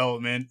Arrested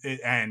Development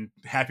and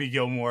Happy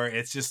Gilmore,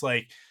 it's just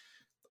like,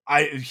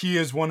 he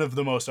is one of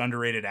the most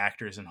underrated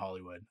actors in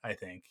Hollywood. I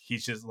think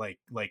he's just like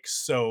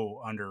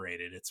so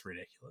underrated. It's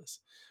ridiculous.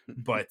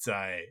 But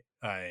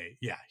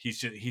yeah,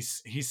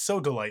 he's so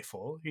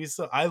delightful.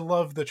 I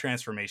love the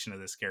transformation of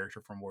this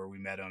character from where we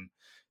met him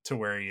to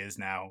where he is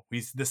now.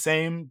 He's the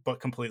same but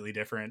completely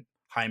different.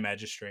 High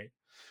Magistrate.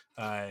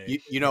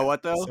 You know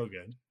what though? So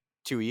good.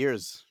 2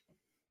 years.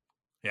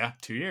 Yeah,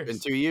 2 Been years.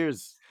 2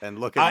 years, and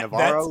look at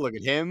Navarro, That's look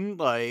at him,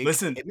 like,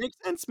 listen, it makes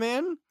sense,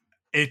 man.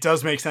 it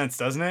does make sense,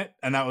 doesn't it?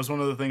 And that was one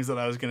of the things that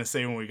I was gonna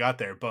say when we got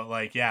there. But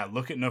like, yeah,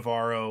 look at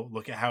Navarro,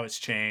 look at how it's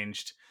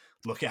changed,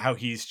 look at how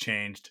he's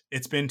changed.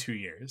 It's been 2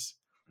 years.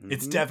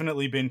 It's Mhm.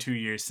 definitely been 2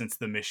 years since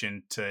the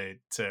mission to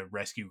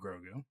rescue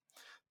Grogu.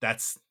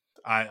 That's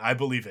I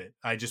believe it.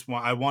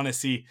 I want to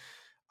see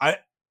I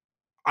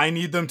I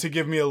need them to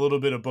give me a little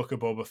bit of Book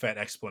of Boba Fett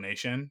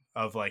explanation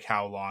of like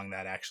how long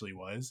that actually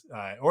was.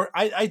 Or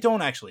I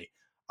don't actually.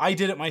 I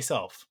did it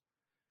myself.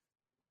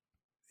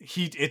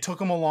 It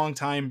took him a long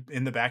time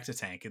in the back to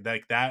tank.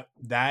 Like that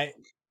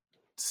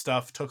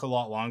stuff took a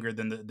lot longer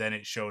than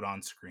it showed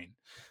on screen.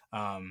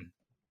 And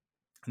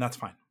that's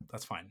fine.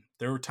 That's fine.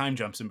 There were time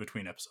jumps in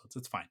between episodes.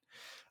 It's fine.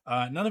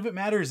 None of it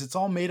matters. It's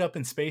all made up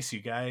in space,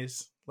 you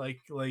guys.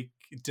 Do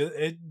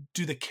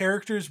the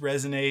characters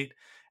resonate,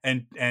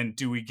 and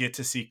do we get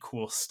to see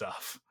cool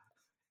stuff?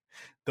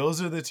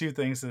 Those are the two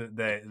things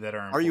that are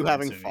Are you important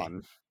having to me.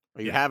 fun?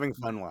 Are you Yeah. having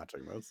fun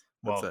watching this?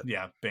 That's Well, it.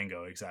 yeah,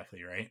 bingo,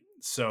 exactly, right?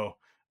 So,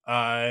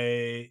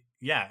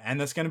 yeah, and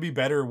that's going to be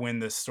better when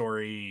the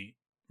story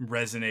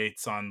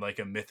resonates on like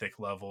a mythic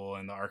level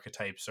and the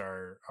archetypes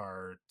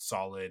are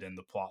solid and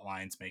the plot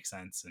lines make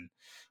sense and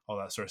all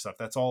that sort of stuff.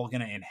 That's all going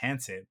to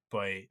enhance it,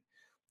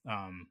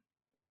 um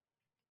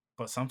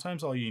but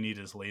sometimes all you need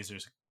is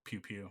lasers, pew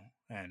pew,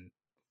 and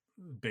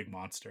big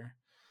monster.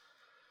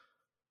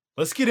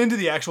 Let's get into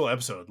the actual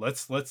episode.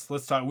 Let's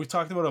talk. We've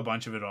talked about a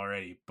bunch of it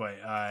already, but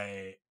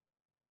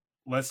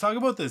let's talk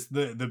about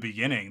the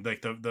beginning,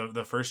 like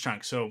the first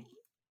chunk. So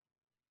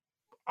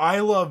I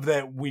love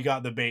that we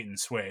got the bait and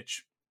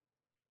switch,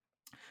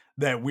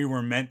 that we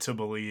were meant to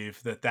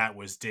believe that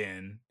was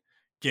Din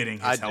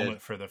getting I his did.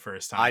 helmet for the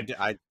first time.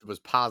 I was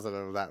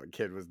positive that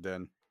kid was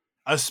Din.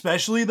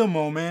 Especially the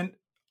moment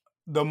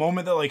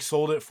that like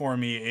sold it for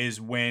me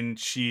is when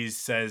she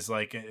says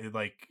like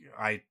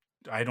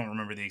I don't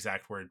remember the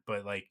exact word,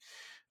 but like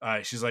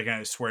she's like,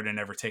 I swear to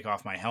never take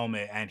off my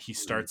helmet, and he Mhm.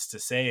 starts to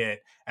say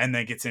it, and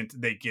then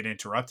they get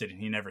interrupted,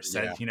 and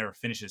Yeah, he never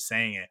finishes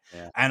saying it.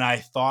 yeah. And I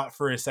thought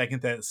for a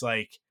second that it's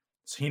like,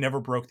 so he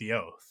never broke the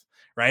oath,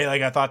 right?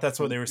 Like I thought that's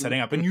what they were setting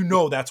up, and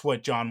that's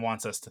what John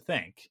wants us to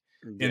think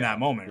in that Yeah,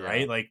 moment, yeah.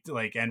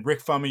 right? And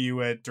Rick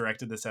Famuyiwa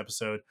directed this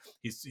episode.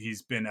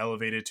 He's been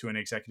elevated to an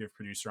executive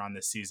producer on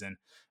this season,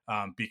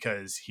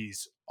 because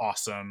he's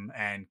awesome,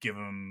 and give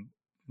him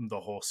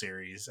the whole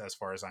series as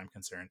far as I'm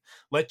concerned.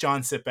 Let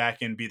John sit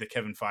back and be the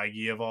Kevin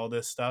Feige of all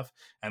this stuff,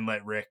 and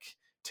let Rick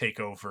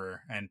take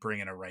over and bring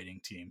in a writing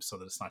team so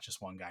that it's not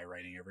just one guy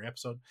writing every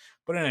episode.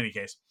 But in any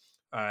case,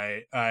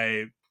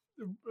 I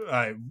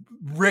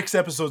Rick's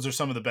episodes are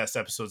some of the best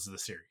episodes of the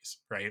series,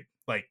 right?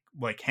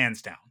 Like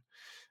hands down.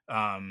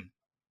 Um,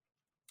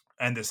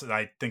 and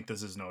I think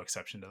this is no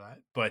exception to that.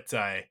 But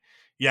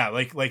yeah,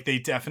 like they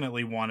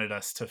definitely wanted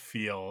us to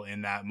feel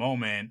in that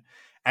moment,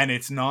 and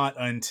it's not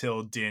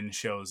until Din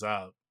shows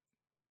up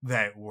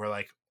that we're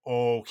like,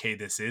 oh, okay,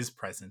 this is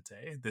present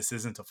day. This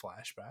isn't a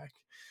flashback.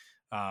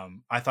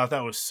 I thought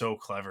that was so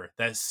clever.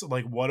 That's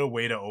like, what a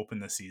way to open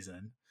the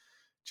season.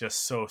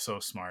 Just so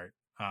smart.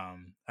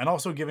 And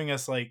also giving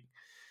us like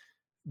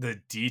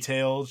the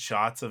detailed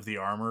shots of the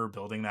armor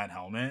building that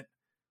helmet.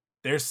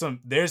 There's some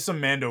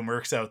Mando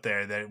Mercs out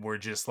there that were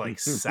just like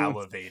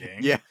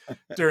salivating Yeah.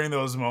 during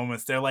those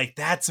moments. They're like,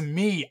 that's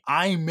me.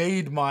 I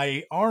made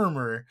my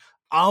armor.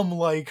 I'm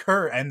like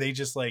her. And they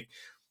just like,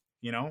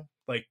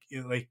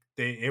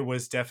 it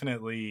was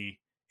definitely,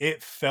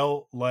 it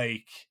felt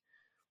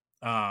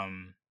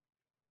um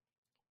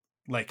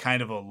like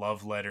kind of a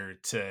love letter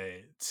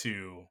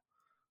to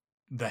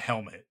the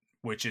helmet,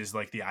 which is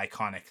like the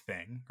iconic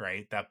thing,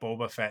 right? That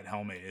Boba Fett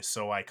helmet is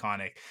so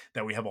iconic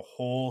that we have a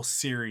whole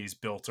series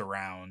built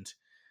around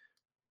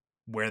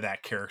where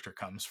that character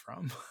comes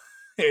from.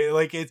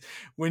 Like, it's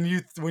when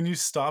you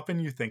stop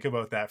and you think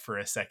about that for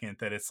a second,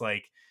 that it's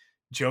like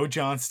Joe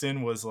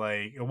Johnston was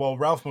like, well,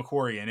 Ralph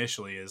McQuarrie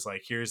initially is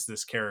like, here's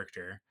this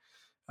character,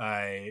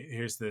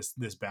 here's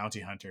this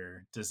bounty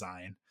hunter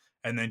design,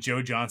 and then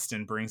Joe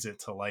Johnston brings it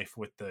to life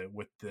with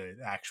the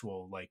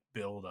actual like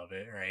build of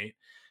it, right?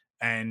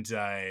 And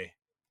I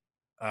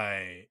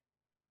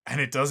and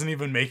it doesn't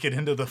even make it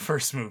into the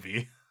first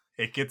movie.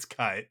 It gets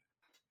cut,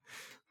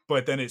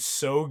 but then it's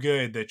so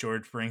good that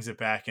George brings it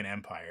back in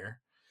Empire,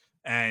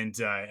 and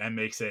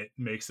makes it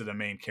a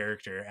main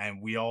character,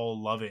 and we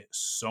all love it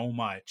so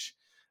much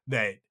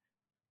that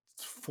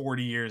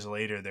 40 years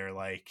later they're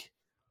like,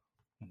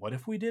 what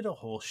if we did a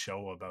whole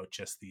show about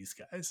just these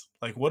guys?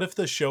 Like, what if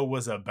the show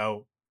was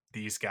about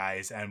these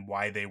guys and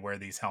why they wear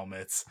these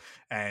helmets,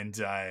 and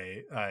some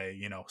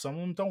of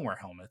them don't wear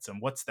helmets,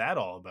 and what's that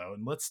all about?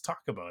 And let's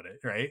talk about it,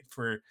 right?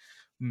 For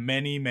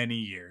many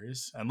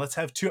years, and let's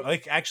have two.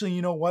 Like, actually,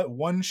 you know what?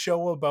 One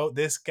show about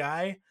this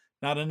guy,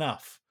 not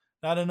enough.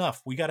 Not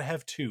enough. We got to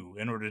have two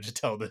in order to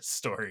tell this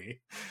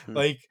story.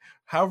 Like,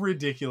 how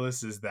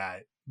ridiculous is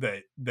that?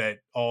 That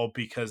all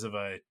because of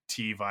a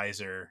T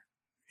visor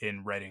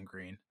in red and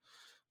green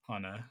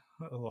on a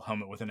little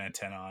helmet with an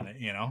antenna on it,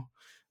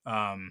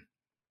 um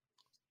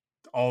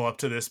all up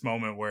to this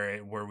moment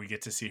where we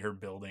get to see her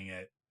building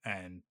it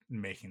and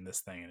making this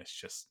thing, and it's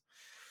just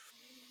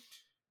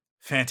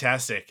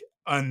fantastic.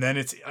 And then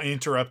it's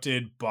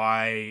interrupted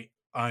by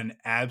an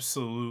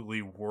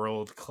absolutely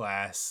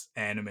world-class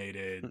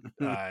animated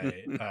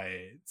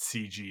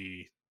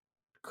CG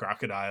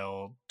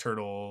crocodile,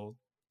 turtle,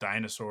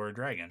 dinosaur,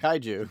 dragon.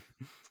 Kaiju.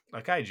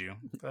 A kaiju.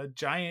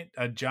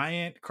 A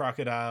giant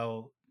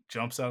crocodile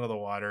jumps out of the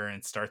water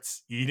and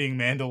starts eating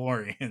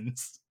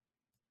Mandalorians.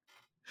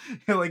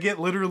 Like, it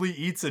literally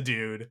eats a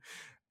dude,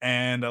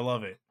 and I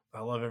love it. I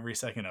love every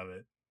second of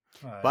it.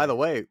 By the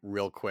way,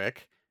 real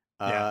quick,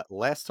 Yeah.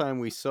 last time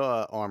we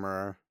saw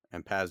Armor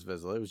and Paz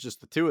Vizsla, it was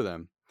just the two of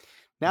them.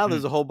 Now Mhm.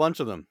 there's a whole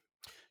bunch of them.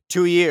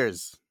 2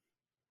 years.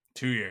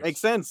 2 years. Makes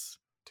sense.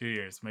 2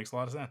 years makes a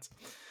lot of sense.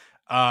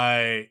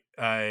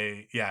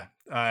 Yeah.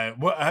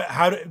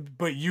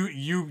 But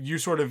you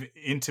sort of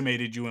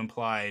intimated, you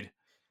implied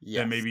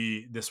that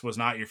maybe this was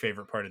not your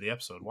favorite part of the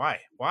episode. Why?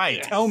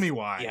 Yes. Tell me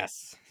why.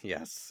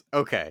 Yes.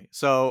 Okay.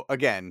 So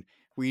again,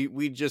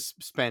 we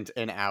just spent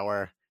an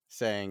hour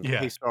saying, Yeah.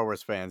 hey, Star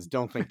Wars fans,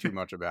 don't think too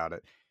much about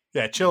it.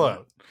 Yeah, chill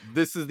out.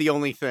 This is the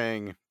only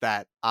thing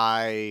that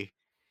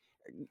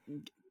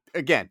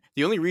again,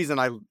 the only reason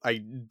I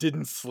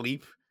didn't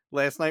sleep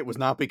last night was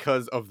not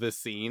because of this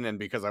scene and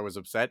because I was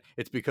upset.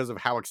 It's because of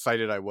how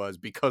excited I was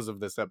because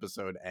of this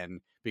episode and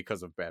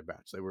because of Bad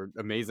Batch. They were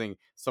amazing.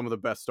 Some of the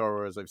best Star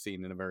Wars I've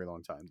seen in a very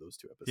long time, those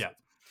 2 episodes. Yeah.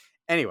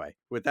 Anyway,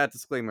 with that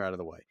disclaimer out of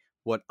the way,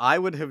 what I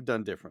would have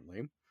done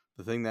differently,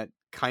 the thing that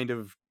kind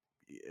of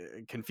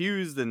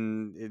confused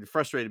and it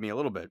frustrated me a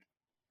little bit,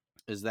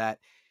 is that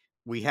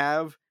we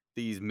have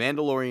these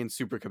Mandalorian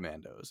super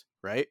commandos,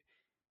 right?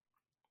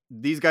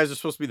 These guys are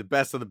supposed to be the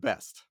best of the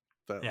best.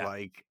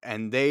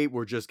 And they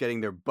were just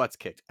getting their butts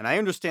kicked. And I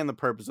understand the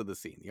purpose of the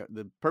scene.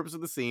 The purpose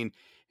of the scene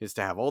is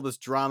to have all this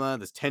drama,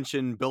 this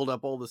tension, build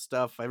up all this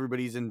stuff.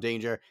 Everybody's in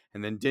danger.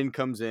 And then Din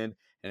comes in,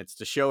 and it's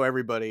to show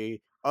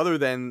everybody, other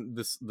than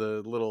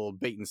the little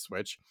bait and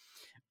switch,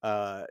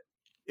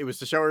 it was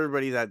to show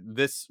everybody that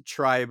this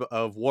tribe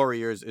of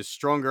warriors is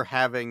stronger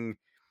having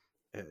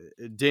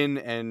Din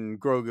and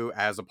Grogu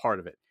as a part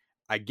of it.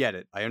 I get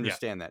it. I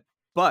understand that.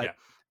 But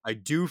I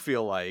do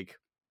feel like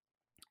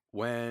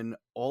when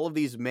all of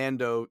these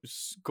Mando,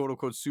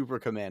 quote-unquote, super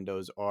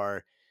commandos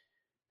are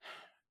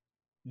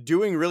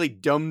doing really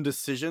dumb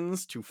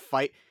decisions to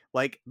fight,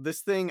 like,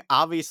 this thing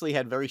obviously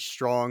had very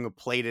strong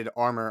plated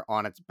armor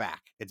on its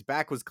back. Its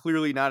back was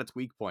clearly not its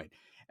weak point.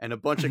 And a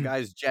bunch of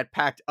guys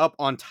jetpacked up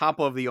on top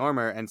of the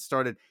armor and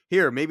started,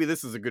 here, maybe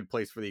this is a good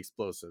place for the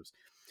explosives.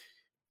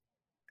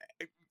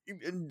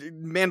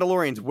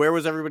 Mandalorians, where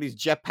was everybody's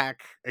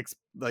jetpack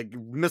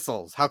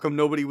missiles? How come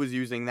nobody was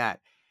using that?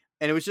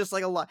 And it was just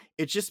like a lot.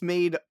 It just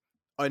made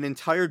an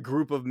entire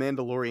group of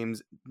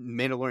Mandalorians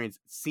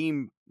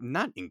seem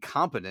not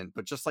incompetent,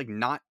 but just like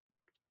not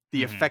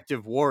the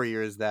effective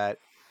warriors that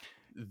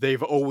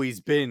they've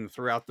always been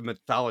throughout the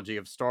mythology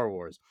of Star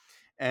Wars.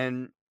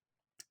 And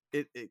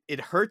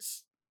it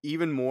hurts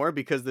even more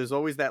because there's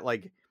always that,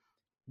 like,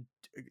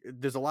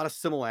 there's a lot of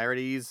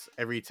similarities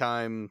every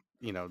time,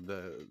 you know,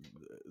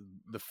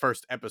 the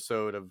first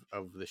episode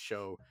of the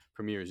show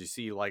premieres. You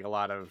see like a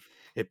lot of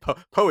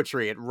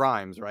poetry, it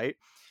rhymes, right?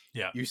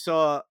 Yeah. You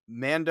saw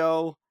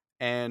Mando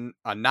and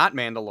a not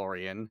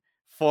Mandalorian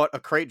fought a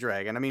crate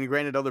dragon. I mean,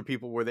 granted, other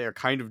people were there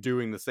kind of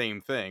doing the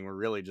same thing. We're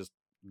really just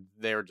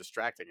there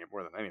distracting it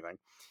more than anything.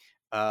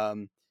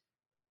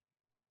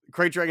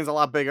 Crate dragon's a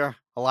lot bigger,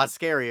 a lot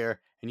scarier,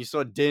 and you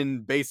saw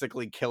Din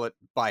basically kill it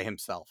by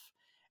himself.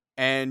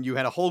 And you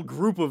had a whole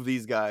group of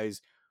these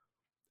guys.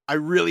 I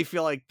really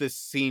feel like this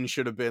scene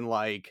should have been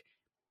like,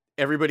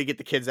 everybody get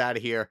the kids out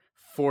of here.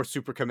 4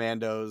 super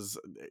commandos,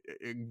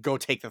 go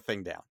take the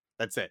thing down.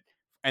 That's it.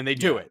 And they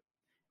do it.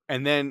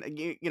 And then,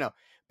 you know,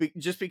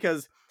 just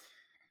because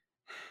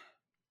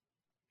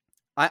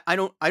I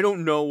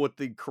don't know what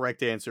the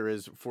correct answer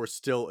is for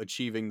still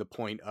achieving the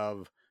point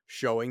of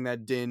showing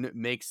that Din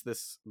makes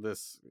this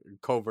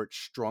covert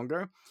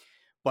stronger.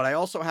 But I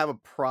also have a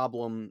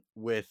problem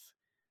with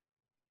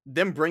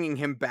them bringing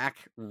him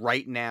back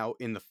right now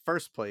in the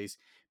first place,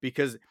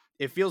 because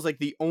it feels like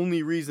the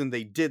only reason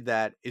they did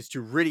that is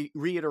to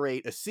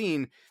reiterate a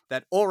scene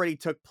that already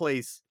took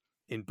place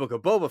in Book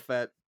of Boba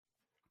Fett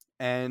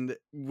and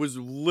was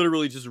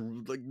literally just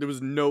like, there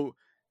was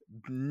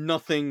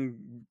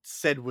nothing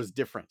said was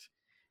different.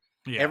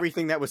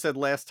 Everything that was said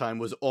last time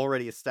was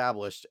already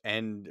established,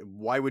 and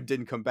why would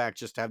Din come back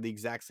just to have the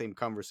exact same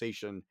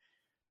conversation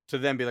to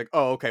then be like,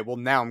 oh, okay, well,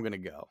 now I'm gonna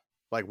go.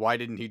 Like, why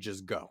didn't he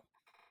just go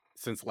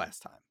since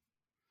last time?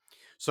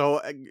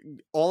 So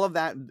all of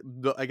that,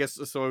 I guess,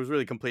 so I was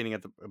really complaining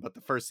about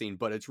the first scene,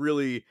 but it's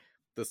really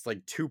this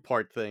like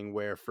 2-part thing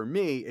where for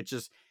me,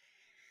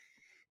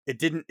 it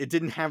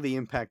didn't have the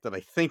impact that I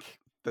think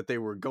that they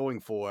were going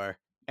for.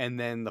 And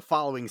then the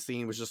following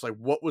scene was just like,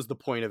 what was the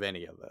point of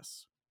any of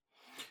this?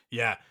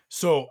 Yeah.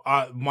 So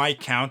my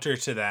counter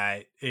to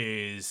that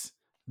is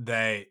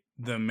that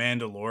the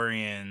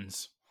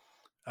Mandalorians,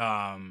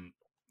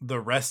 the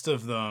rest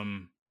of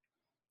them,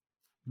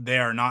 they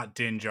are not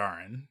Din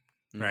Djarin.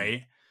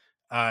 right?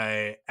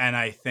 And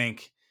I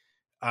think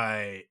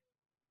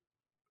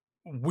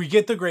we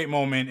get the great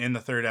moment in the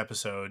third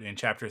episode in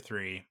chapter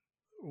 3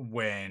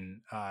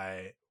 when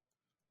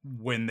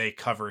they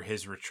cover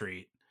his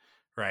retreat,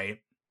 right?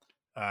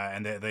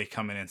 And they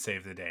come in and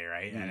save the day,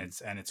 right? And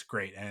it's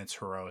great and it's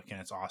heroic and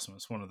it's awesome.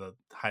 It's one of the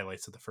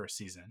highlights of the first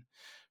season,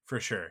 for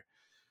sure.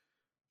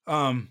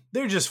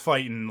 They're just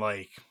fighting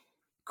like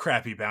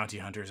crappy bounty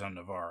hunters on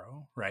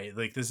Navarro, right?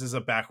 Like, this is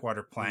a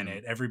backwater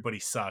planet. Everybody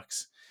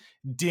sucks.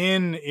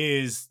 Din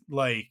is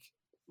like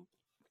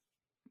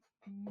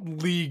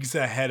leagues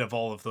ahead of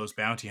all of those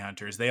bounty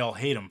hunters. They all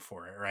hate him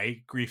for it,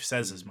 right? Grief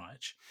says as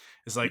much.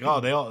 It's like,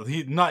 oh,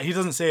 he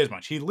doesn't say as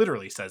much. He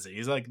literally says it.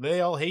 He's like, they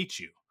all hate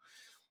you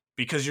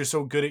because you're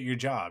so good at your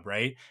job,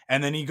 right?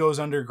 And then he goes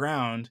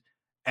underground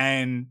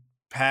and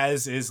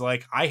Paz is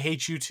like, I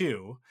hate you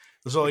too.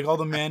 So like all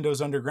the Mandos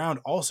underground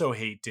also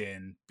hate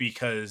Din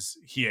because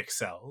he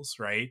excels,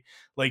 right?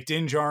 Like,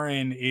 Din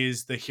Djarin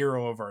is the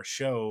hero of our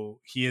show.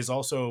 He's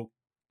also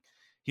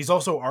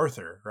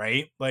Arthur,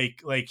 right?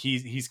 Like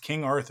he's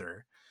King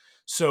Arthur.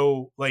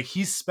 So like,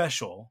 he's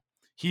special.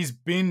 He's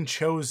been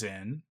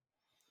chosen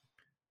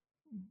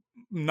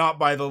not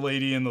by the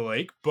Lady in the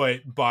Lake,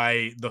 but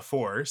by the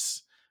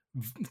Force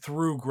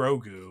through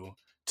Grogu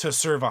to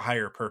serve a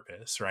higher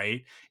purpose,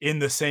 right? In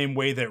the same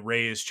way that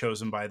Rey is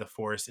chosen by the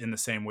Force, in the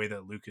same way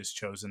that Luke is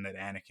chosen, that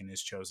Anakin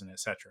is chosen,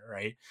 etc.,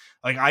 right?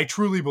 Like, I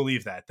truly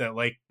believe that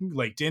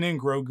like Din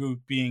and Grogu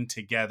being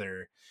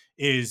together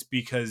is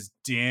because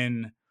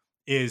Din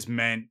is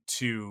meant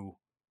to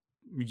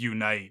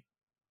unite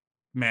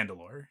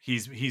Mandalore.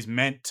 He's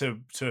meant to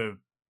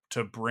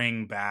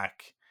bring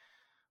back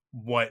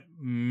what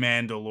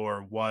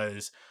Mandalore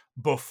was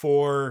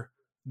before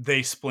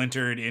they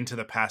splintered into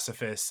the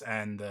pacifists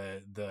and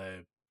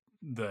the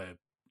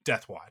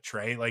Death Watch,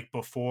 right? Like,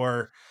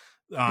 before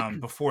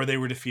they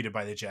were defeated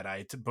by the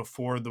Jedi,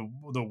 before the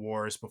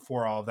wars,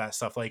 before all of that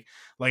stuff. Like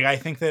I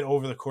think that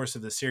over the course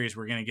of the series,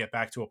 we're going to get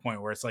back to a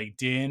point where it's like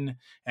Din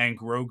and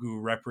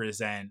Grogu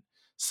represent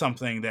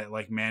something that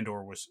like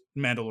Mandalore was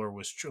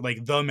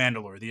like the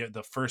Mandalore,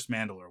 the first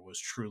Mandalore was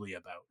truly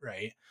about,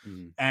 right?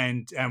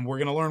 And we're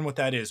going to learn what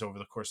that is over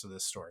the course of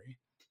this story.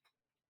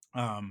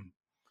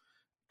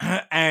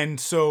 And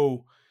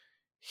so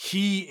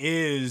he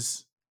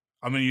is,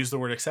 I'm going to use the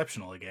word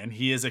exceptional again.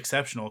 He is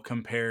exceptional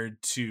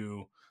compared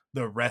to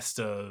the rest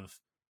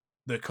of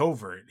the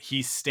covert.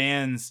 He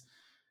stands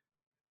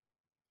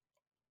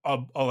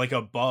like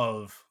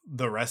above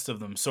the rest of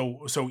them.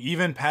 So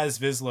even Paz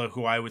Vizsla,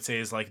 who I would say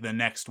is like the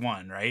next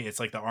one, right? It's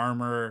like the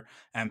Armor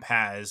and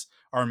Paz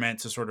are meant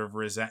to sort of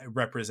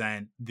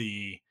represent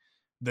the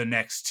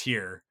next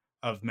tier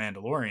of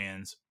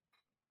Mandalorians.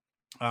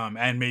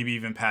 And maybe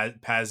even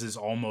Paz is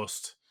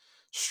almost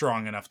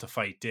strong enough to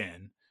fight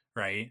Din,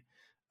 right?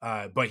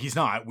 But he's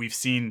not. We've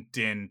seen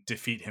Din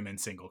defeat him in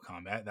single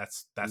combat.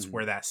 That's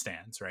where that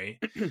stands,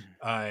 right?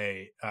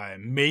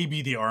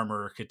 Maybe the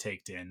Armorer could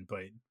take Din,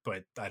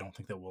 but I don't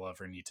think that we'll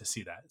ever need to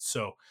see that.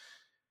 So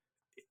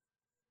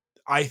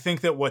I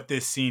think that what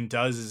this scene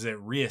does is it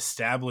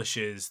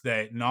reestablishes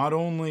that not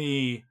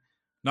only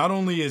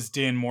is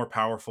Din more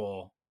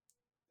powerful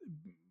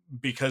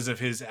because of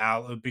his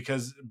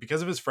because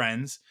of his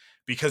friends,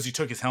 because he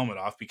took his helmet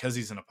off, because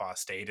he's an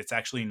apostate. It's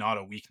actually not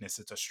a weakness,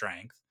 it's a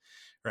strength,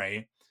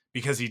 right?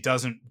 Because he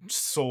doesn't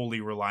solely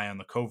rely on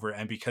the covert,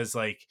 and because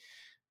like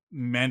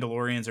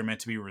Mandalorians are meant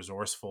to be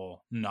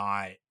resourceful,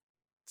 not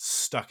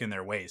stuck in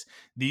their ways.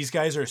 These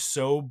guys are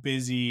so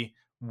busy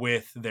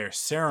with their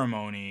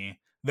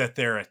ceremony that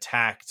they're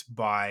attacked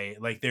by,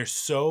 like, they're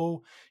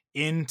so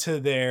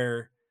into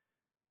their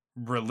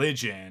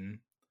religion,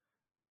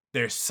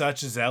 they're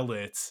such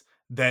zealots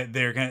that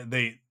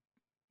they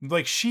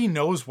like, she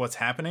knows what's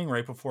happening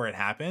right before it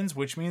happens,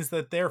 which means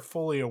that they're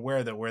fully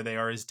aware that where they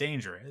are is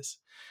dangerous,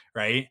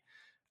 right?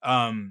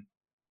 And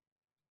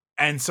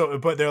so,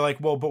 but they're like,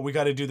 well, but we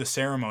got to do the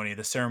ceremony.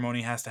 The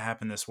ceremony has to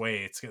happen this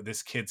way.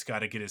 This kid's got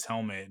to get his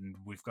helmet, and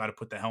we've got to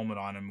put the helmet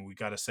on him, and we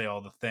got to say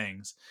all the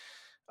things.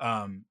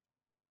 And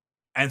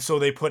so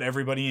they put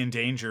everybody in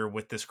danger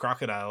with this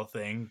crocodile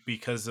thing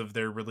because of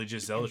their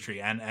religious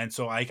zealotry. And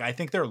so I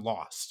think they're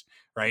lost,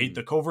 right?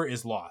 The covert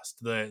is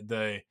lost.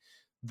 The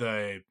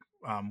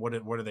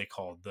what are they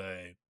called?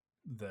 The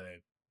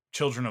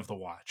Children of the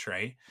Watch,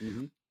 right?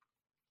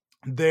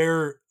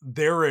 They're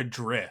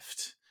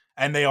adrift,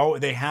 and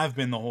they have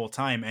been the whole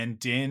time. And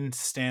Din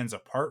stands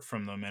apart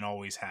from them and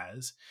always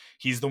has.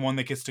 He's the one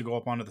that gets to go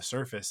up onto the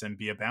surface and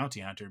be a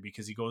bounty hunter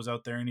because he goes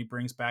out there and he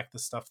brings back the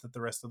stuff that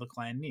the rest of the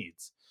clan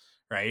needs,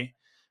 right?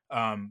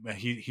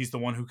 He's the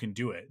one who can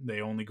do it. They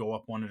only go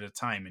up one at a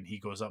time, and he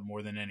goes up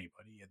more than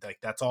anybody. Like,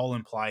 that's all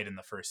implied in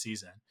the first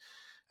season,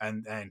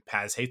 and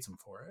Paz hates him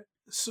for it.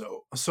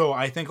 So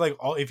I think, like,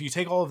 if you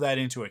take all of that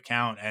into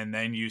account and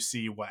then you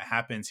see what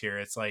happens here,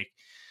 it's like,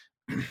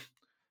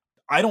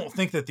 I don't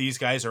think that these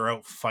guys are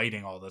out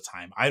fighting all the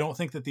time. I don't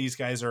think that these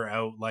guys are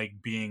out like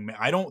being.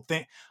 I don't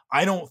think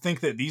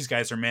that these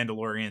guys are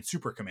Mandalorian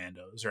super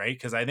commandos, right?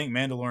 Because I think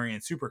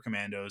Mandalorian super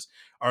commandos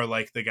are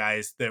like the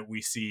guys that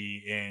we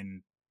see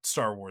in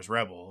Star Wars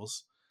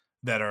Rebels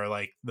that are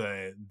like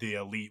the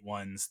elite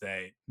ones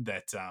that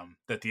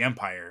the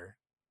Empire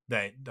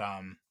that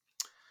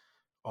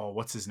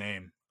what's his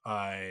name?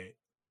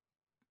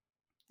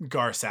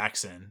 Gar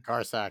Saxon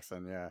Gar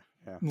Saxon, yeah.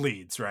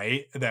 leads,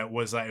 right? That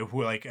was like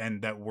who like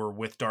and that were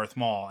with Darth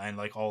Maul and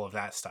like all of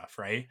that stuff,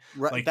 right?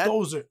 Right. Like That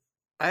those are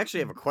I actually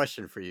have a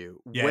question for you.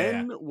 yeah.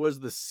 When was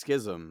the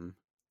schism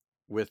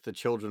with the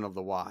Children of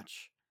the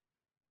Watch?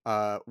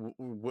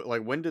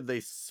 Like when did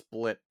they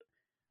split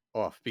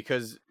off?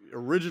 Because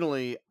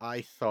originally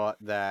I thought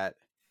that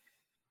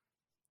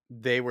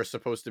they were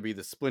supposed to be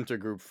the splinter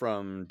group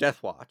from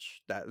Death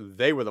Watch, that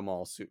they were the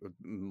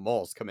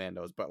Maul's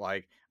commandos, but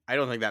like I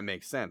don't think that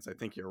makes sense. I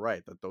think you're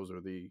right that those are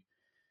the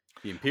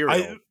I Imperial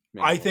I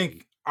Mandalorians.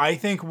 think I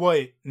think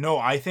what no,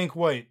 I think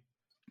what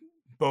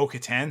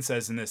Bo-Katan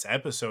says in this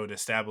episode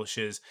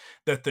establishes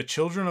that the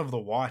Children of the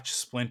Watch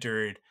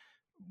splintered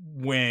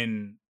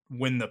when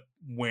the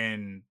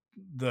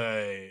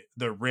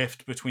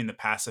rift between the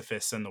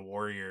pacifists and the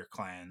warrior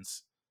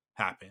clans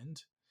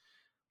happened.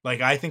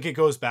 Like I think it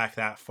goes back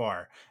that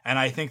far. And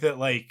I think that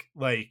like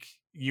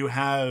you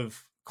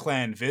have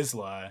Clan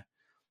Vizsla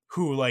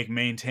who like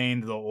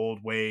maintained the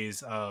old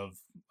ways of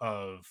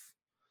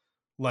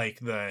like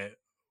the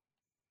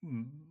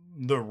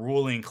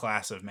ruling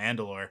class of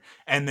Mandalore,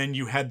 and then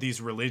you had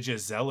these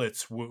religious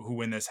zealots who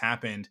when this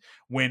happened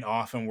went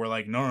off and were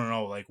like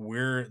no, like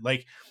we're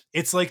like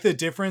it's like the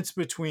difference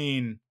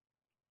between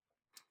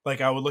like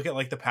I would look at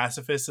like the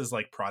pacifists as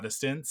like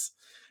Protestants,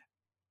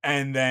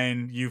 and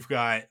then you've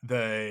got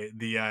the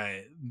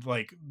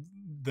like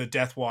the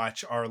Death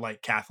Watch are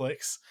like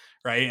Catholics,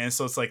 right? And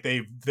so it's like they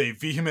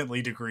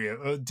vehemently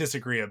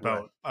disagree Right.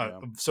 about Yeah.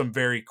 some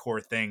very core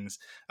things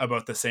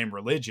about the same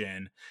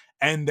religion,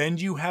 and then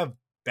you have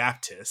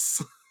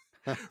Baptists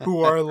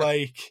who are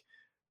like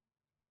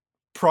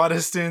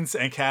Protestants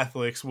and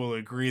Catholics will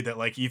agree that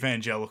like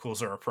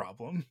evangelicals are a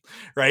problem,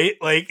 right?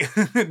 Like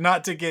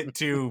not to get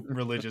too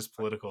religious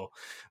political,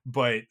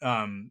 but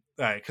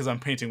because I'm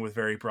painting with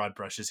very broad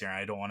brushes here, and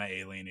I don't want to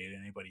alienate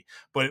anybody.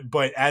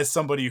 But as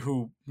somebody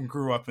who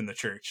grew up in the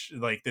church,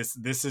 like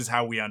this is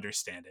how we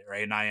understand it,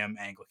 right? And I am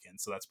Anglican,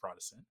 so that's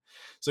Protestant.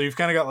 So you've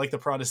kind of got like the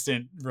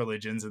Protestant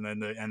religions and then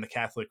the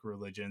Catholic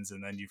religions,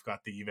 and then you've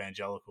got the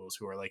evangelicals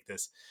who are like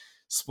this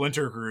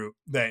splinter group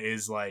that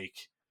is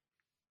like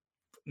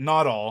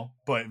not all,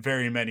 but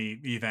very many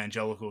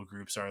evangelical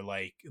groups are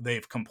like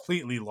they've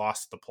completely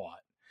lost the plot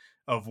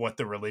of what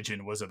the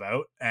religion was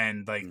about,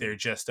 and like they're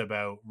just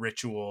about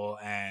ritual,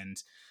 and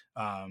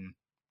um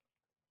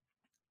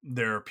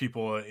there are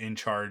people in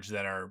charge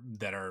that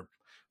are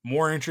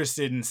more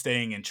interested in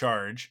staying in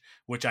charge,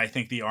 which I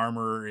think the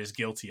armorer is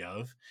guilty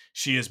of.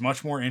 She is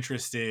much more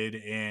interested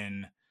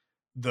in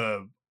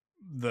the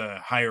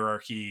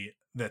hierarchy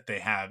that they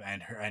have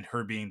and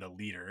her being the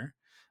leader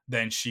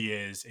than she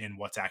is in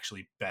what's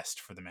actually best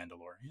for the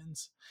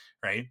Mandalorians,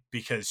 right?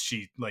 Because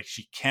she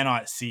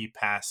cannot see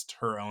past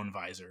her own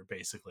visor,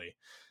 basically.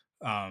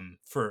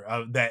 For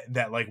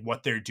that like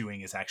what they're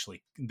doing is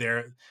actually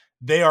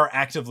they are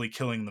actively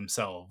killing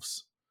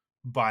themselves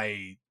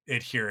by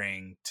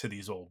adhering to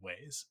these old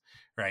ways,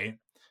 right?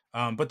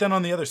 But then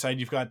on the other side,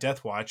 you've got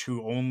Death Watch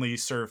who only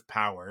serve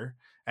power.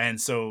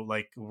 And so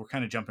like we're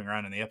kind of jumping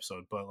around in the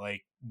episode, but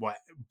like what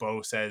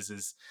Bo says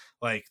is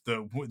like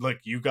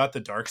you got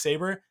the dark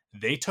saber,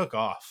 they took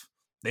off.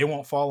 They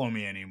won't follow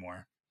me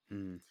anymore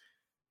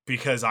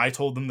because I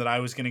told them that I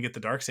was going to get the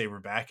dark saber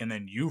back, and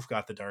then you've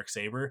got the dark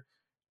saber.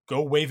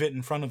 Go wave it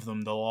in front of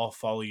them. They'll all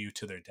follow you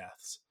to their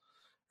deaths,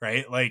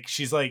 right? Like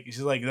she's like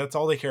that's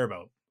all they care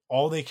about.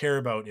 All they care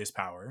about is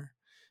power.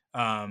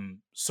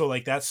 So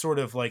like that's sort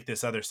of like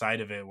this other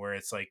side of it where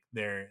it's like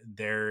they're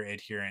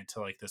adherent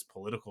to like this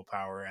political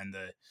power, and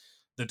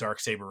the dark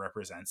saber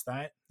represents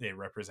that. It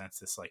represents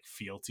this like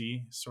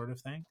fealty sort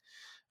of thing.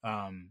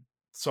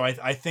 So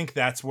I think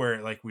that's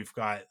where like we've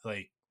got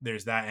like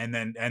there's that, and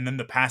then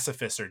the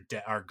pacifists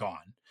are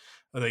gone.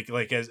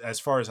 Like as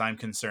far as I'm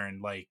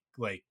concerned,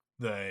 like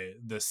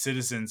the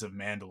citizens of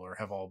Mandalore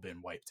have all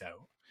been wiped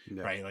out,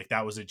 Yeah. right? Like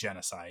that was a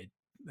genocide,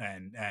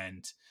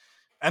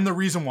 and the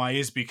reason why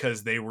is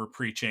because they were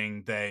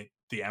preaching that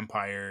the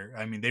Empire.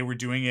 I mean, they were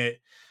doing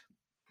it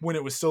when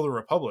it was still the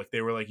Republic.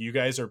 They were like, you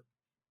guys are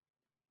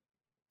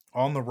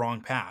on the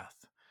wrong path,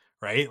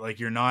 right? Like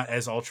you're not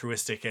as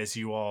altruistic as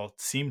you all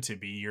seem to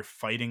be. You're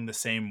fighting the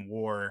same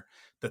war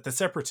that the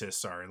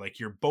separatists are. Like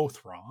you're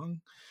both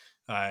wrong.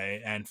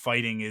 And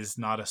fighting is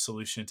not a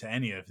solution to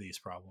any of these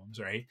problems,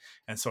 right?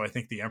 And so I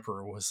think the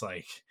Emperor was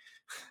like,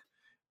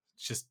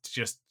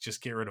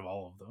 just get rid of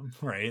all of them,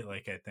 right?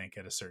 Like I think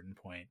at a certain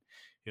point,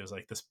 he was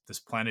like, this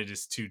planet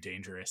is too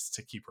dangerous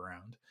to keep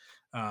around.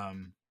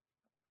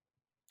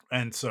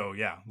 And so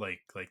yeah,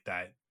 like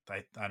that.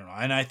 I don't know,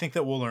 and I think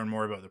that we'll learn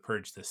more about the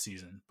Purge this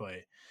season, but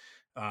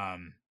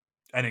and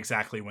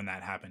exactly when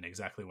that happened,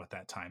 exactly what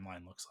that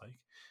timeline looks like,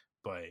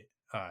 but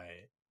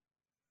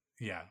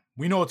yeah,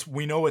 we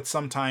know it's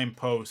sometime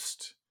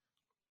post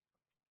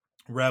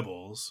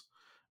Rebels,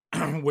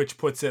 which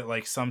puts it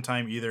like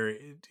sometime either,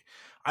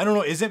 I don't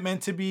know, is it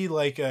meant to be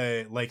like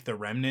the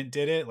Remnant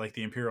did it, like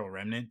the Imperial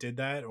Remnant did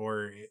that,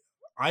 or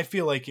I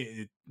feel like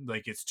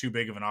it's too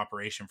big of an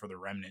operation for the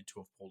Remnant to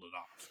have pulled it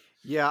off.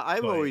 Yeah,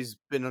 I've But always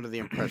been under the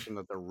impression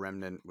that the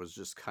Remnant was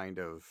just kind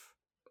of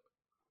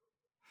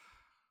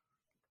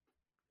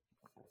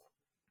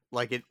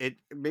like it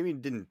maybe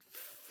didn't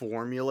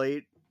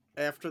formulate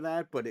after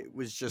that, but it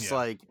was just yeah,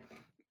 like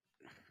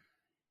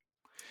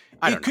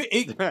I don't know.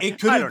 it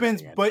could I have don't know been,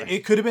 the answer. but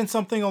it could have been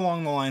something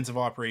along the lines of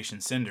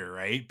Operation Cinder,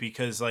 right?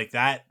 Because like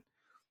that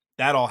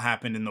all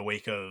happened in the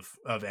wake of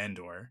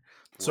Endor,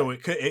 so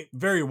Right. it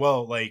very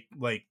well like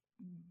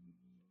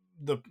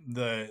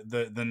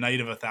the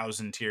Night of a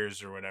Thousand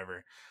Tears or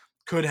whatever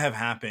could have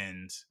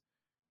happened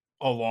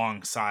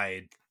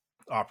alongside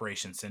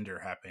Operation Cinder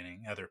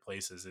happening other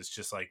places. It's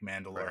just like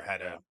Mandalore Right.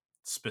 had Yeah. a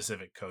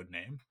specific code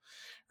name,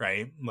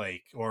 right?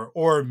 Like or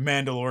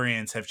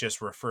Mandalorians have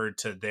just referred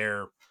to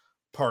their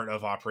part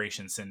of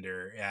Operation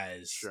Cinder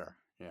as Sure.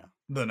 Yeah.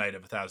 the Night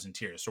of a Thousand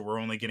Tears. So we're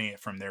only getting it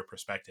from their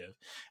perspective.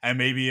 And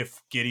maybe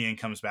if Gideon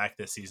comes back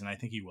this season, I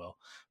think he will,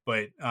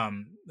 but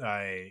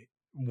I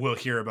will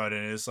hear about it.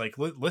 And it's like,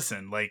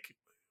 listen, like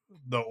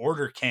the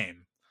order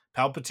came,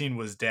 Palpatine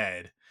was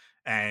dead,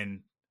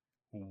 and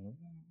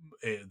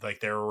like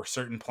there were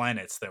certain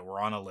planets that were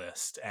on a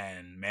list,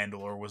 and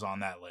Mandalore was on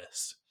that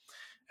list,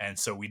 and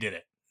so we did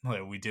it.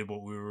 Like, we did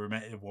what we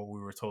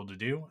were told to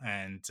do,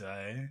 and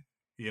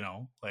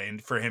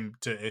and for him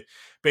to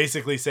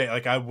basically say,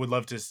 like, I would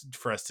love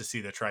for us to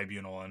see the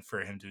tribunal, and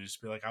for him to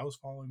just be like, I was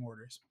following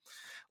orders.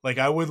 Like,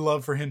 I would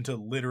love for him to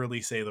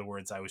literally say the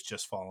words, I was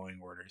just following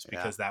orders,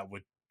 because that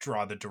would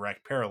draw the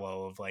direct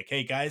parallel of like,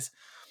 hey guys,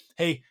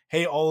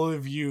 hey all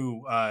of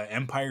you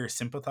Empire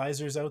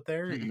sympathizers out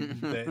there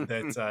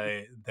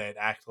that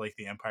act like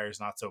the Empire is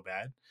not so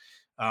bad.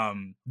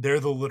 They're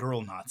the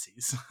literal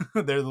Nazis.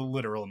 They're the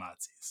literal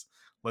Nazis.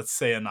 Let's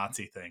say a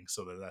Nazi thing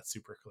so that that's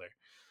super clear.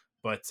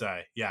 But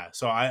yeah,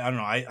 so I don't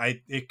know.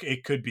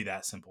 It could be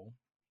that simple,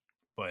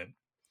 but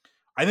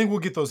I think we'll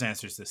get those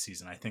answers this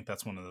season. I think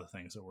that's one of the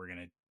things that we're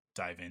gonna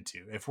dive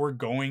into. If we're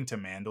going to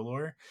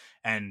Mandalore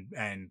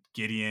and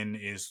Gideon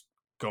is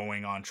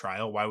going on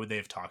trial, why would they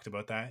have talked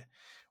about that?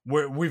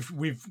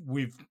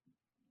 We've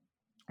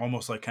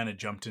almost like kind of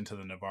jumped into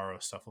the Navarro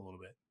stuff a little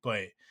bit,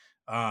 but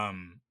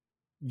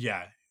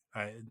yeah,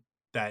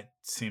 that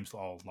seems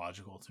all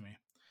logical to me.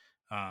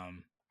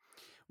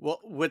 Well,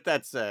 with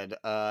that said,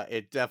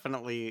 it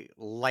definitely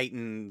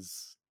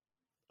lightens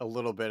a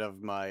little bit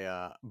of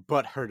my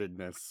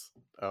butthurtedness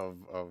of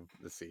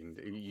the scene.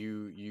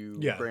 You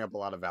Yeah, bring up a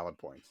lot of valid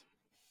points.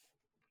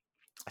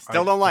 I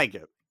still don't like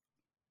it,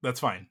 that's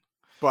fine.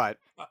 but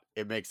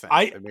it makes sense.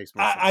 It makes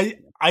more sense.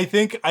 I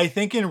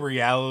think in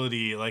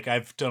reality, like,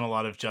 I've done a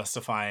lot of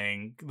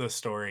justifying the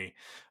story,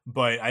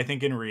 but I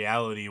think in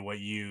reality, what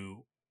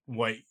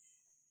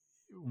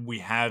we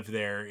have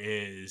there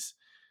is,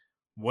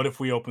 what if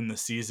we open the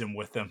season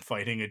with them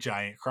fighting a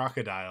giant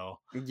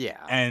crocodile,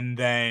 Yeah. and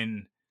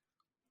then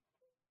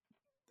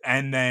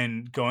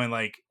going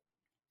like,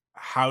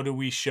 how do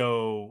we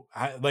show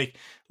like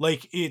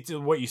it's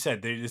what you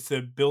said, it's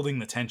the building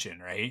the tension,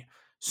 right?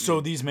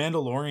 So these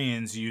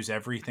Mandalorians use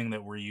everything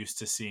that we're used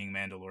to seeing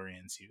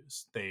Mandalorians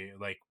use. They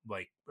like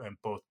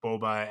both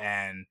Boba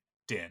and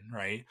Din,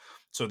 right?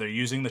 So they're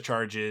using the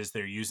charges,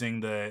 they're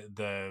using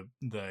the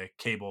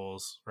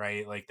cables,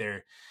 right? Like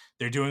they're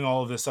doing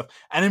all of this stuff.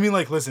 And I mean,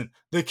 like, listen,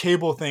 the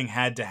cable thing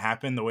had to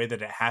happen the way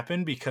that it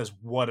happened, because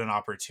what an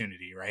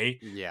opportunity, right?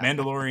 Yeah.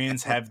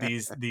 Mandalorians have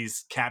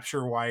these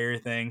capture wire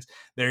things.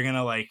 They're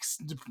gonna like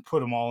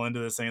put them all into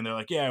this thing, and they're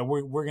like, yeah,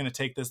 we're gonna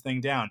take this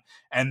thing down.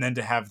 And then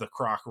to have the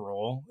croc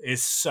roll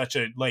is such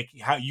a, like,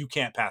 how you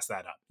can't pass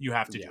that up. You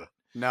have to do it.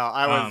 No,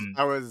 I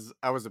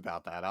was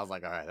about that. I was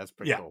like, all right, that's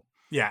pretty cool.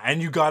 Yeah,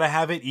 and you got to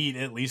have it eat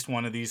at least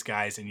one of these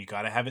guys, and you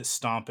got to have it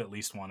stomp at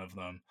least one of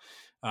them.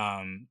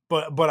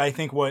 But I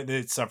think what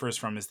it suffers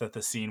from is that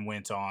the scene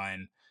went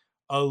on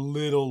a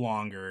little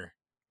longer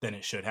than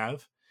it should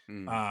have.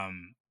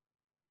 And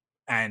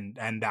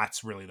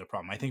that's really the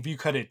problem. I think if you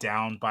cut it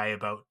down by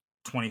about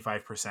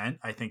 25%,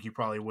 I think you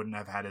probably wouldn't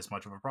have had as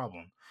much of a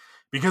problem,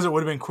 because it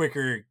would have been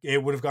quicker.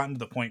 It would have gotten to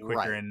the point quicker,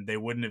 Right. and they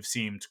wouldn't have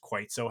seemed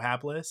quite so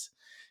hapless.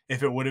 If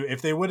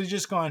they would have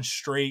just gone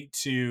straight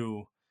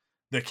to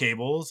the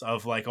cables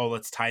of like, oh,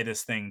 let's tie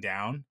this thing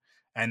down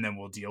and then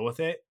we'll deal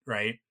with it,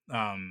 right?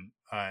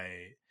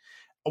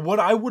 What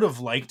I would have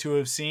liked to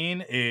have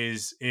seen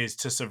is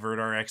to subvert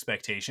our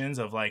expectations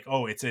of like,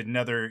 oh, it's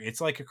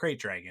like a crate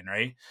dragon,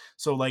 right?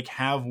 So like,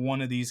 have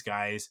one of these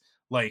guys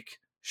like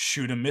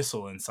shoot a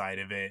missile inside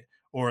of it,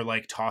 or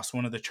like toss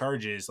one of the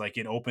charges, like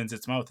it opens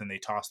its mouth and they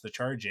toss the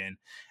charge in,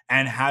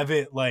 and have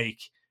it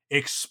like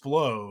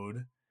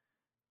explode,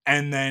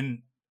 and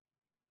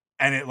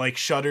it like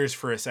shudders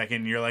for a second,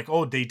 and you're like,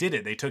 oh, they did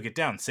it, they took it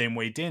down, same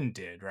way Din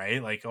did,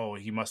 right? Like, oh,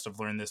 he must have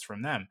learned this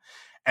from them.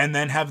 And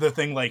then have the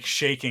thing like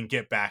shake and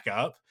get back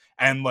up,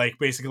 and like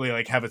basically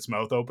like have its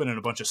mouth open and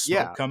a bunch of smoke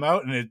Yeah. come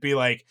out, and it'd be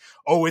like,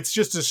 oh, it's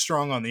just as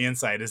strong on the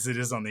inside as it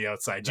is on the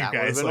outside. You That would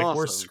have guys, been like,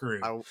 we're awesome.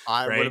 screwed. I would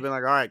Right? have been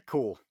like, all right,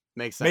 cool.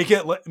 Makes sense.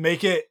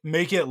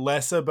 Make it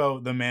less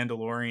about the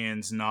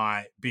Mandalorians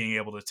not being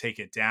able to take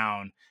it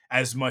down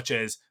as much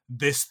as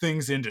this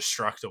thing's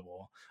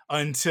indestructible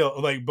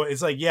until like, but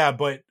it's like, yeah,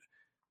 but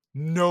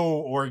no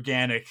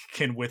organic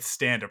can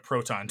withstand a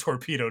proton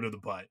torpedo to the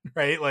butt,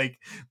 right? Like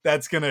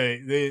that's gonna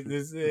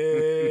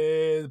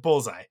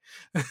bullseye.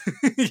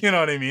 You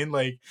know what I mean?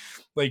 Like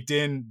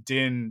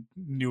Din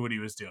knew what he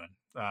was doing,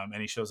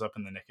 and he shows up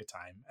in the nick of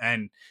time,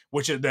 and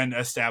which it then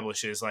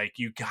establishes like,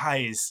 you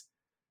guys,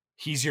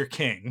 he's your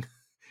king.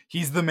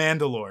 He's the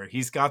Mandalore.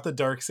 He's got the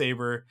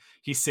Darksaber.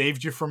 He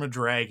saved you from a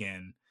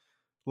dragon.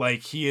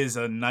 Like, he is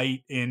a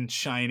knight in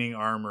shining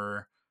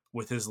armor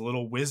with his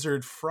little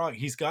wizard frog.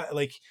 He's got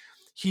like,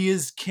 he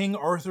is King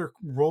Arthur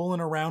rolling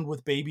around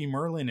with baby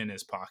Merlin in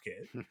his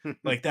pocket.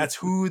 Like, that's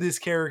who this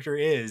character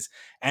is.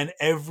 And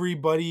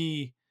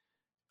everybody,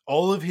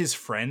 all of his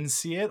friends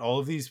see it. All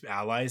of these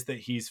allies that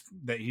he's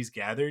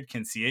gathered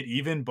can see it.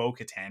 Even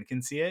Bo-Katan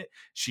can see it.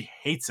 She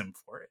hates him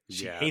for it.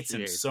 She hates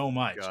him so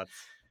much. Guts.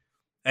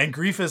 And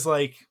Greef is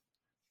like,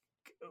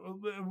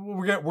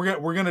 we're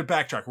gonna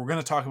backtrack. We're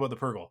gonna talk about the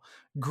Purrgil.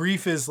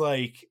 Greef is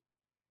like,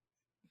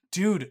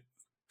 dude,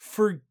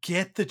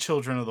 forget the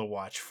Children of the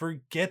Watch.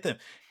 Forget them.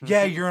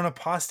 Yeah, you're an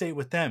apostate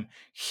with them.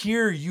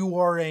 Here, you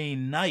are a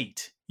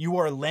knight. You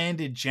are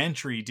landed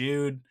gentry,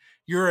 dude.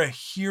 You're a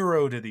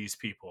hero to these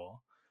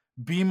people.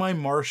 Be my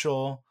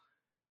marshal.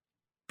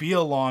 Be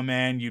a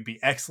lawman. You'd be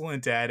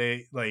excellent at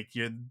it. Like,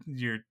 he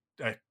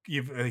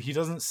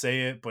doesn't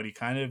say it, but he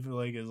kind of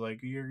like is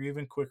like, you're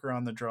even quicker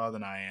on the draw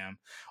than I am.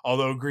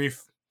 Although Greef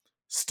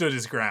stood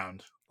his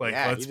ground. Like,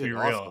 yeah, let's be real.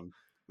 Awesome.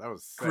 That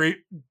was sick.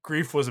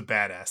 Greef was a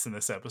badass in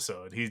this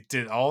episode. He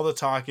did all the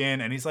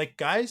talking, and he's like,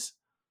 guys,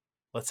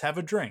 let's have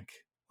a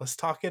drink. Let's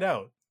talk it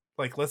out.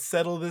 Like, let's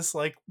settle this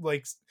like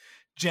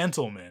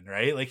gentlemen,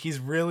 right? Like, he's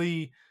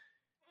really,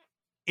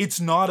 it's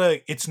not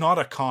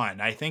a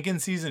con. I think in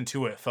season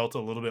 2 it felt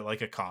a little bit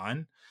like a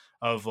con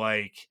of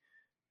like,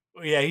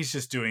 yeah, he's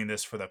just doing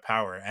this for the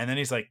power. And then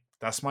he's like,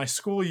 that's my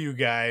school, you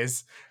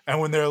guys. And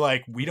when they're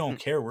like, we don't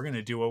care, we're going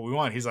to do what we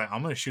want, he's like,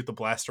 I'm going to shoot the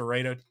blaster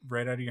right out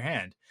of your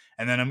hand.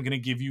 And then I'm going to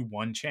give you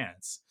one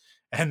chance.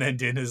 And then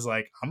Din is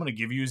like, I'm going to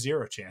give you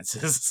 0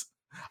 chances.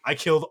 I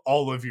killed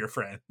all of your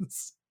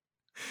friends.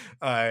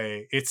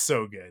 It's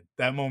so good.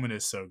 That moment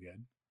is so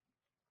good.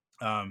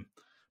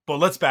 But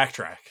let's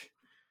backtrack.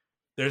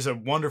 There's a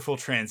wonderful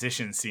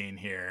transition scene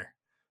here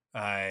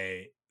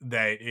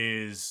that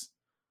is,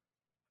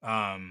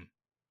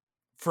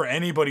 for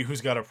anybody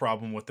who's got a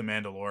problem with The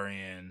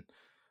Mandalorian,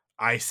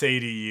 I say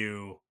to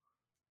you,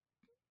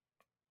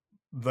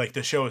 like,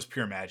 the show is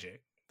pure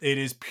magic. It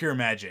is pure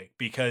magic,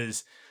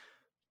 because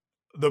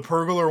the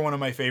Purrgil are one of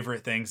my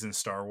favorite things in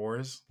Star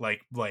Wars.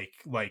 Like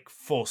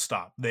full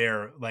stop.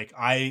 They're like,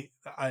 I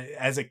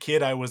as a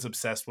kid, I was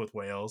obsessed with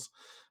whales.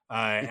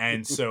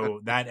 And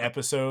so that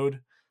episode,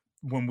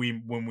 when we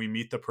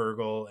meet the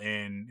Purrgil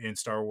in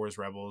Star Wars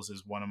Rebels,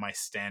 is one of my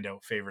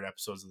standout favorite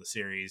episodes of the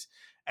series.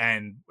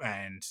 And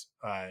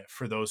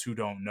for those who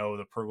don't know,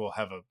 the Purrgil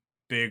have a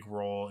big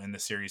role in the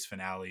series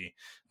finale,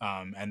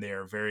 and they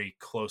are very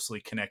closely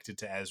connected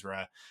to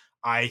Ezra.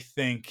 I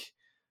think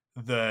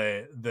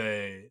the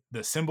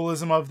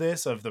symbolism of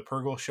this, of the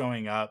Purrgil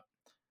showing up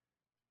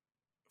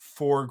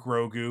for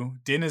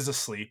Grogu, Din is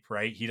asleep,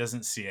 right? He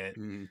doesn't see it.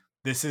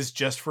 This is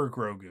just for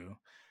Grogu.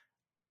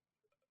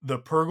 The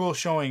Purrgil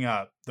showing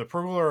up, the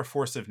Purrgil are a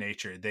force of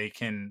nature. They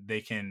can,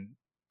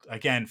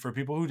 again, for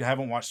people who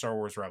haven't watched Star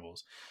Wars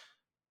Rebels,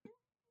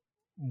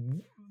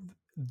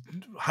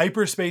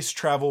 hyperspace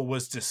travel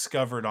was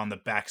discovered on the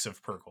backs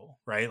of Purrgil,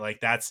 right?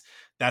 Like that's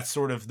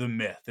sort of the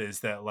myth, is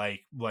that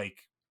like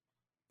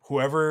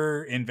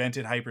whoever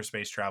invented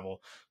hyperspace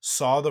travel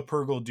saw the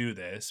Purrgil do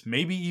this,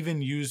 maybe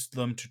even used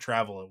them to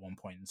travel at one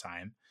point in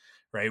time,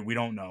 right? We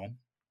don't know.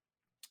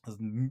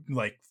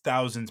 Like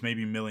thousands,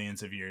 maybe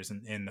millions of years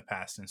in the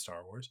past in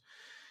Star Wars.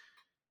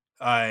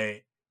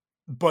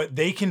 But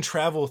they can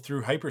travel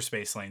through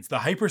hyperspace lanes. The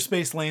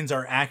hyperspace lanes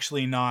are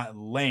actually not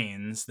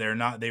lanes.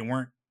 They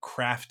weren't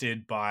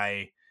crafted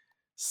by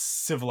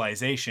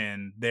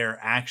civilization. They're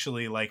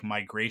actually like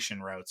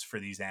migration routes for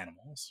these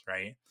animals,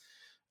 right?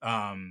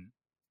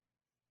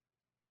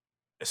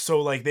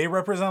 So like they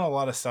represent a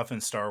lot of stuff in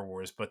Star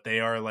Wars, but they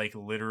are like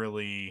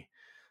literally,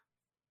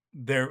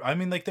 they're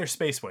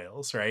space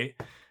whales, right?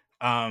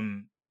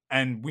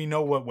 And we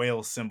know what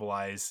whales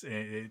symbolize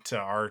to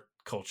our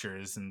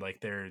cultures, and like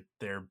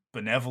they're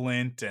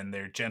benevolent and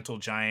they're gentle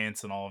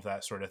giants and all of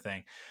that sort of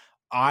thing.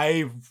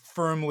 I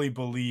firmly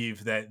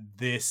believe that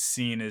this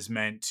scene is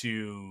meant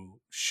to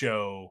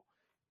show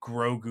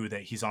Grogu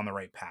that he's on the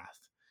right path,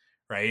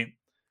 right?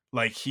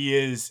 Like he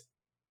is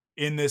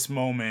in this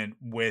moment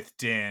with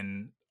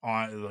Din,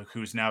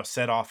 who's now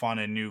set off on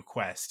a new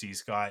quest.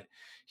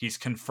 He's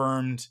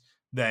confirmed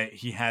that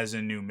he has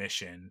a new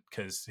mission,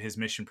 because his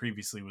mission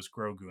previously was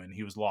Grogu and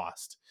he was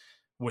lost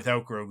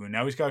without Grogu.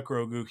 Now he's got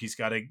Grogu. He's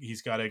got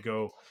to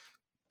go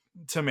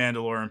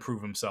Mandalore and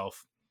prove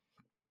himself,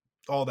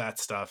 all that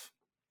stuff.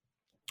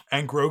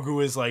 And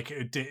Grogu is like,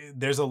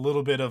 there's a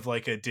little bit of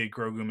like a did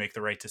Grogu make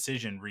the right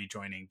decision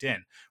rejoining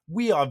Din?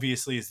 We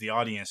obviously, as the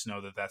audience,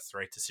 know that that's the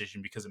right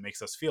decision because it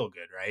makes us feel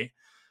good, right?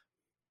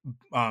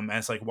 And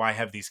it's like, why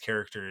have these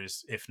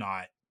characters if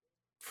not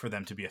for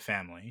them to be a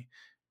family?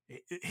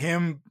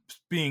 Him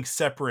being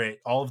separate,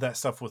 all of that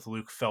stuff with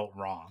Luke felt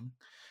wrong,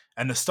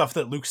 and the stuff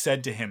that Luke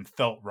said to him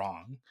felt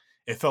wrong.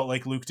 It felt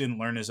like Luke didn't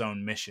learn his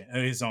own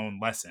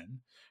lesson,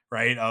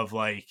 right? Of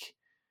like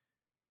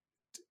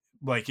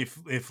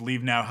if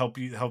leave now, help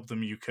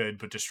them you could,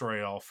 but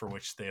destroy all for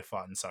which they have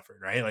fought and suffered,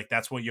 right? Like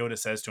that's what Yoda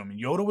says to him, and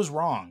Yoda was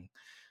wrong.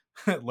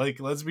 Like,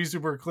 let's be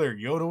super clear,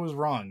 Yoda was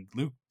wrong.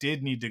 Luke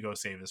did need to go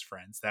save his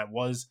friends. That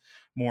was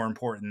more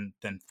important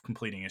than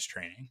completing his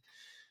training.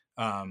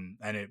 And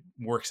it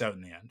works out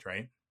in the end,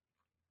 right?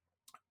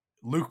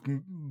 Luke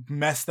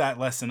messed that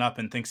lesson up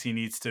and thinks he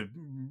needs to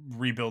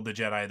rebuild the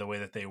Jedi the way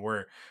that they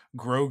were.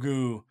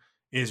 Grogu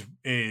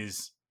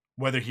is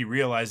whether he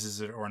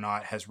realizes it or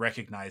not, has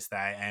recognized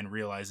that and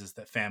realizes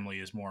that family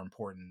is more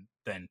important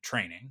than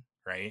training,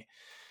 right?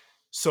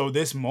 So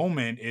this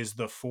moment is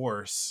the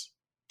Force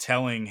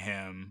telling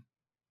him,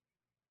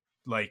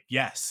 like,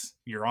 yes,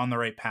 you're on the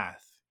right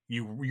path.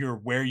 You're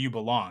where you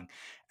belong.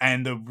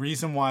 And the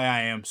reason why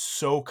I am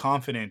so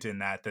confident in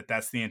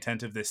that's the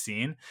intent of this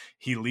scene.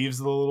 He leaves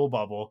the little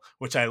bubble,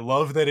 which I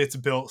love that it's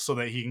built so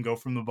that he can go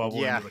from the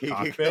bubble into the he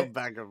cockpit. can go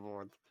back and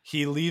forth.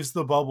 He leaves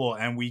the bubble,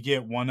 and we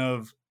get one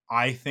of,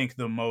 I think,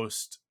 the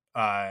most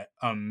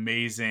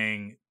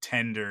amazing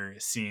tender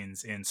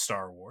scenes in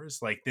Star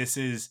Wars. Like,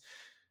 it's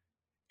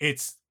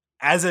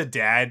as a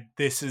dad,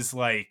 this is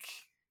like,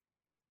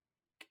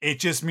 it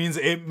just means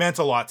it meant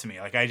a lot to me.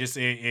 Like,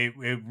 it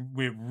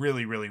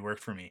really, really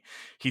worked for me.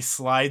 He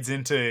slides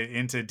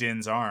into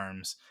Din's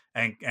arms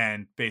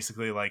and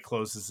basically like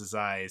closes his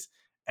eyes,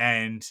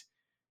 and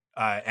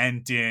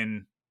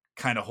Din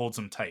kind of holds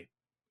him tight.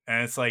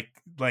 And it's like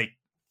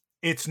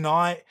it's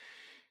not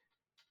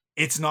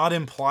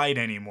implied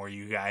anymore,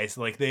 you guys.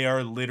 Like, they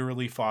are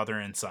literally father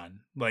and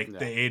son. Like,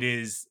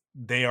 yeah.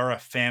 They are a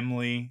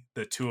family,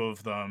 the two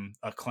of them,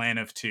 a clan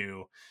of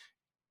two.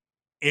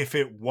 If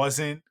it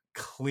wasn't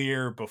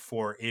clear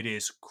before, it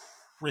is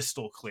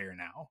crystal clear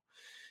now.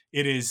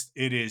 It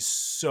is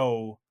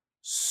so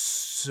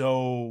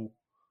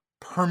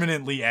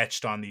permanently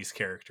etched on these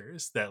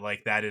characters that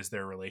like that is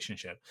their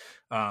relationship.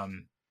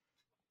 And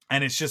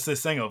it's just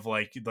this thing of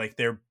like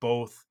they're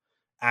both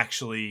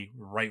actually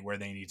right where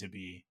they need to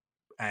be,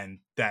 and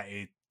that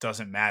it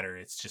doesn't matter.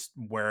 It's just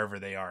wherever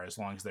they are, as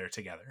long as they're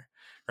together,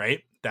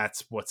 right?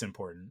 That's what's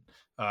important.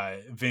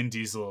 Vin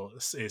Diesel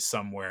is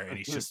somewhere, and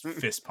he's just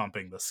fist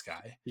pumping the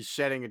sky. He's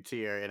shedding a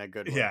tear in a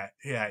good way.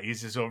 Yeah.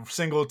 He's just a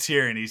single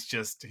tear, and he's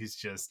just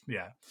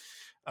yeah.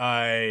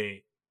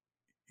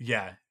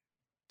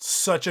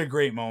 Such a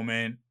great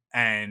moment,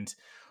 and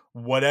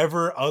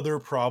whatever other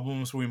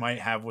problems we might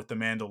have with The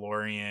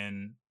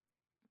Mandalorian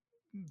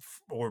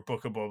or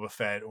Book of Boba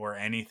Fett or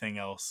anything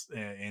else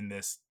in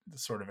this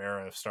sort of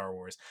era of Star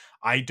Wars,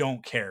 I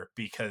don't care,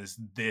 because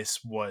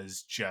this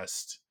was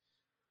just,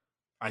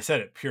 I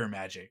said it, pure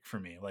magic for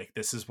me. Like,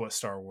 this is what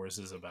Star Wars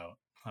is about.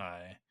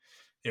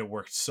 It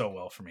worked so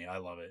well for me. I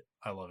love it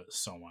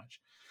so much.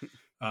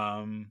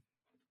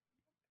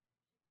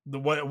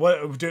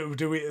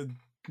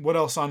 What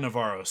else on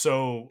Navarro?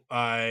 So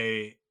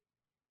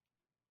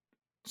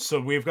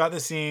we've got the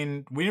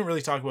scene. We didn't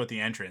really talk about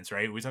the entrance,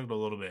 right? We talked about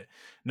a little bit.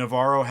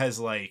 Navarro has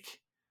like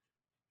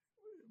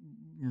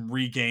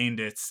regained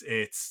its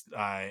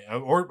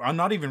or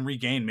not even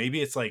regained.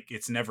 Maybe it's like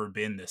it's never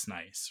been this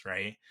nice,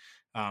 right?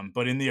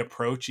 But in the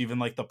approach, even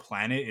like the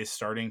planet is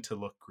starting to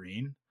look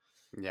green.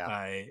 Yeah.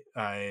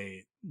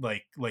 I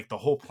like the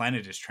whole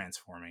planet is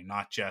transforming,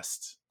 not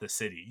just the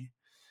city.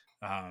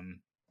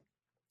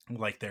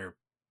 Like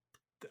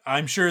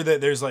I'm sure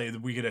that there's like,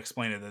 we could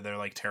explain it that they're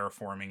like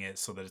terraforming it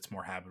so that it's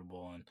more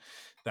habitable and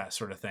that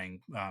sort of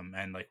thing.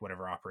 And like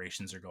whatever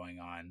operations are going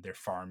on, they're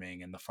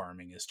farming, and the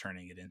farming is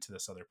turning it into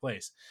this other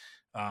place.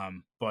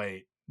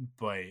 But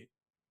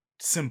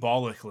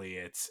symbolically,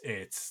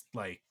 it's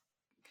like,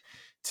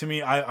 to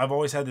me, I've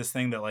always had this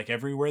thing that like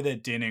everywhere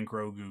that Din and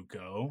Grogu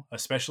go,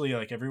 especially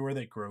like everywhere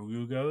that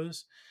Grogu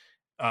goes,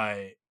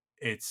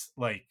 it's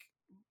like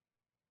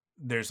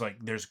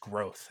there's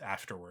growth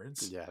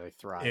afterwards. Yeah, they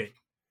thrive.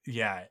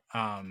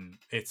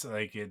 It's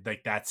like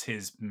that's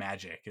his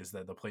magic, is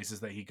that the places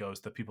that he goes,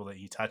 the people that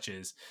he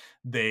touches,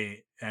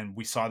 and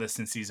we saw this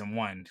in season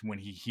 1 when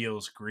he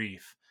heals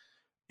Greef,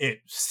 it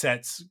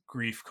sets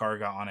Greef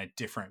Karga on a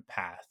different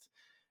path,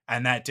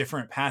 and that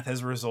different path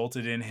has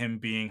resulted in him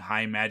being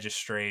High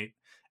Magistrate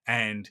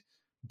and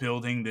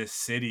building this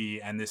city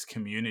and this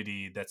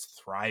community that's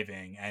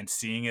thriving, and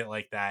seeing it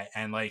like that.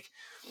 And like,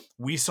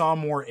 we saw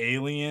more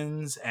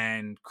aliens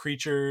and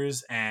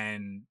creatures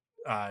and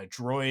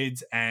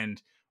droids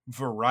and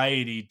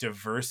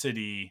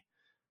diversity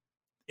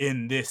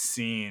in this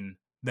scene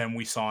than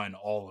we saw in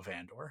all of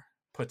Andor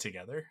put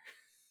together.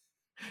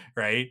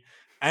 right?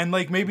 And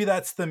like maybe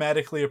that's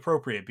thematically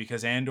appropriate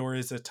because Andor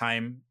is a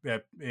time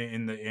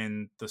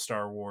in the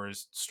Star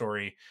Wars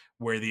story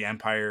where the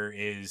Empire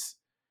is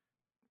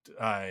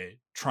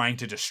trying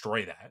to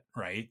destroy that,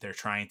 right? They're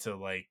trying to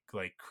like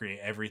create,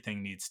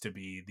 everything needs to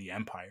be the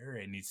Empire.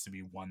 It needs to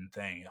be one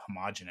thing,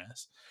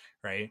 homogenous,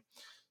 right?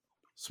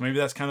 So maybe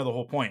that's kind of the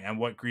whole point. And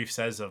what Grief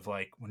says of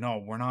like, no,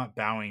 we're not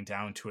bowing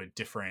down to a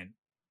different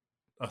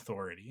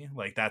authority.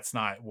 Like that's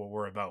not what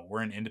we're about.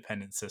 We're an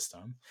independent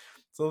system.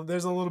 So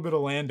there's a little bit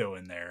of Lando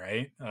in there,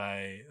 right?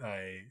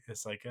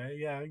 It's like,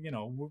 yeah, you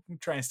know, we're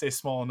trying to stay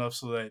small enough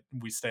so that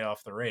we stay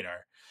off the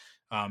radar.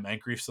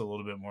 And Grief's a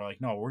little bit more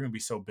like, no, we're going to be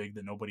so big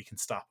that nobody can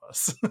stop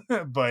us.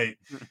 But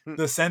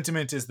the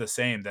sentiment is the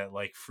same, that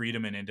like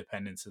freedom and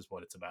independence is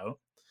what it's about.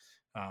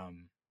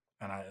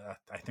 And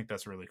I think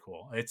that's really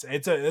cool.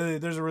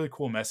 There's a really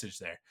cool message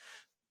there.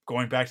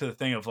 Going back to the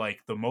thing of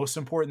like, the most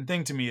important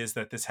thing to me is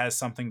that this has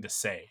something to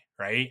say,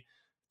 right?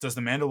 Does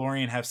the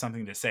Mandalorian have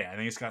something to say? I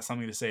think it's got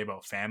something to say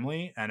about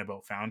family and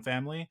about found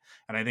family.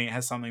 And I think it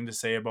has something to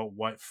say about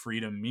what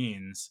freedom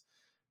means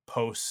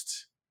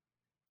post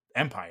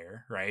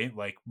Empire, right?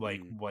 Like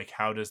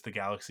how does the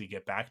galaxy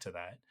get back to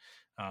that?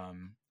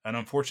 And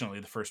unfortunately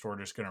the First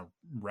Order is going to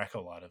wreck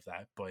a lot of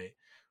that, but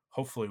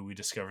hopefully we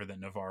discover that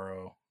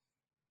Navarro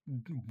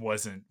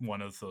wasn't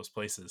one of those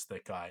places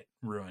that got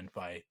ruined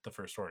by the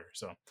First Order.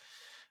 So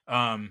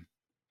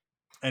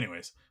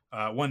anyways,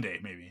 one day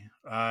maybe.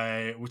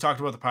 We talked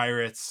about the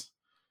pirates,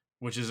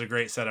 which is a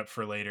great setup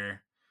for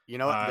later. You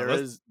know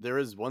what? There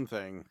is one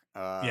thing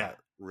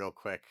real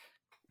quick.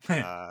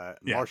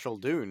 Marshall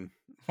Dune.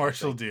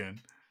 Marshall Dune.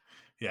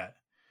 Yeah.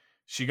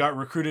 She got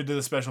recruited to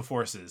the Special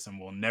Forces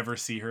and we'll never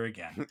see her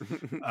again.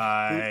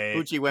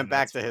 Poochie went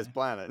back to his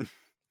planet.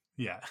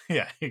 Yeah,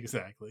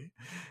 exactly.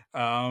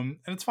 And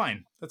it's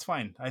fine. That's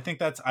fine. I think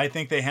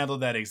they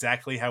handled that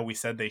exactly how we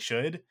said they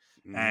should,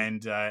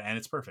 and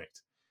it's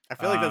perfect. I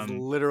feel like that's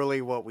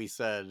literally what we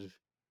said.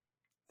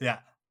 Yeah,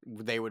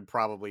 they would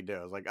probably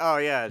do. It's like, oh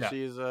yeah,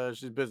 she's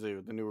busy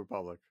with the New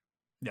Republic.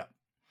 Yeah.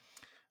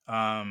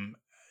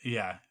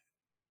 Yeah.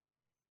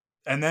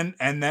 And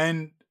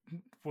then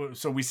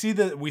so we see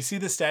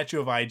the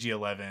statue of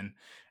IG-11,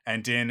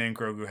 and Din and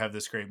Grogu have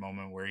this great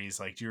moment where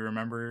he's like, do you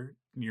remember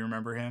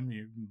him?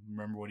 You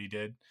remember what he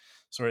did,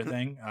 sort of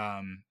thing.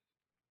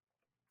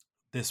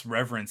 This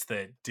reverence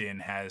that Din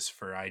has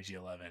for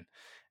IG-11.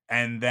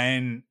 And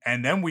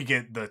then we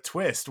get the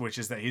twist, which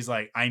is that he's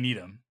like, I need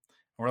him.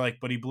 And we're like,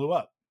 but he blew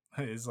up.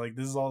 It's like,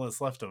 this is all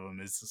that's left of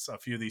him, is a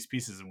few of these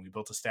pieces, and we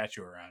built a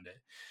statue around it.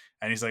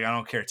 And he's like, I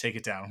don't care, take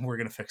it down. We're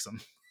gonna fix him.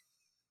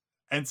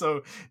 And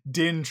so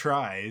Din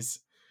tries,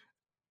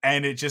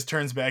 and it just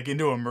turns back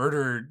into a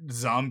murder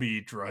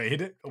zombie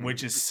droid,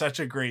 which is such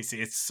a great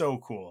scene. It's so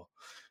cool.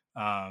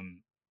 I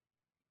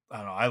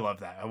don't know. I love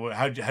that.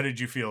 How did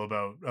you feel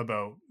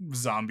about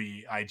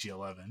zombie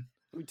IG-11?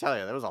 Let me tell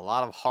you, there was a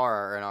lot of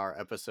horror in our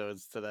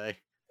episodes today.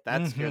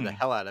 That scared the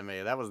hell out of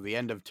me. That was the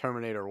end of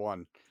Terminator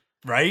 1.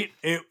 Right?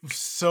 It was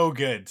so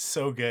good.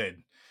 So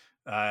good.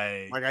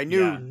 I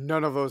knew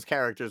none of those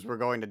characters were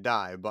going to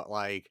die, but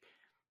like,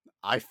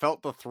 I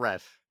felt the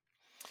threat.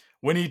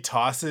 When he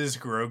tosses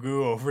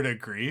Grogu over to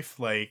Grief,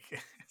 like,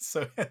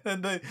 so,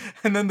 and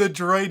then the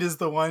droid is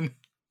the one.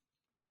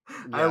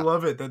 Yeah. I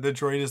love it that the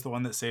droid is the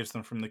one that saves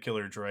them from the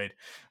killer droid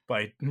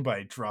by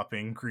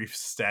dropping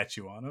Grief's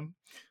statue on him.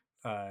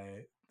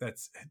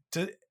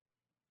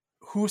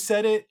 Who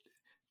said it?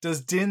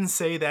 Does Din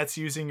say that's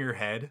using your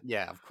head?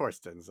 Yeah, of course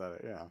Din said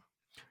it, yeah.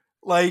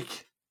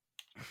 Like,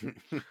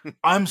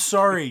 I'm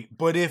sorry,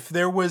 but if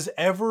there was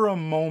ever a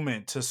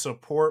moment to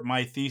support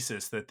my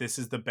thesis that this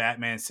is the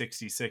Batman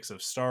 66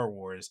 of Star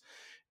Wars,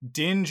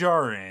 Din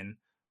Djarin,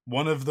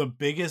 one of the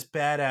biggest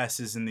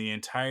badasses in the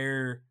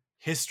entire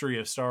history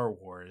of Star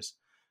Wars,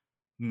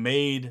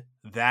 made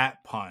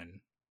that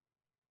pun.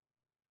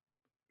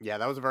 Yeah,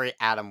 that was a very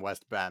Adam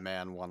West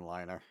Batman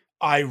one-liner.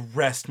 I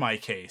rest my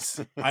case.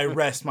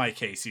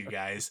 You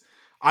guys.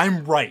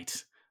 I'm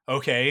right.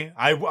 Okay,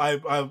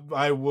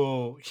 I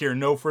will hear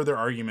no further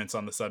arguments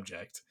on the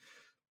subject.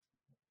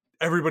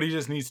 Everybody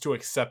just needs to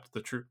accept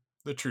the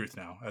truth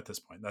now at this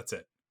point. That's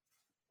it.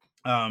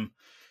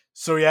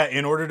 So yeah,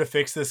 in order to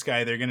fix this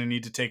guy, they're going to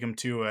need to take him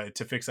to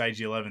fix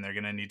IG-11. They're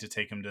going to need to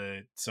take him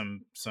to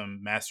some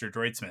master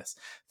droidsmiths.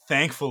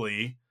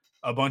 Thankfully,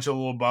 a bunch of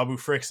little Babu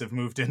Fricks have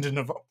moved into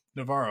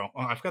Navarro.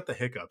 Oh, I've got the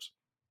hiccups.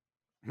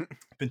 I've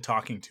been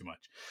talking too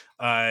much.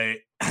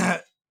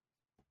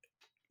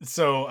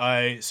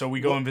 So we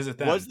go and visit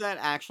them. Was that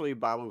actually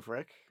Babu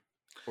Frick,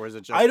 or is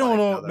it just? I don't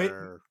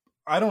know.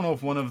 I don't know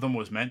if one of them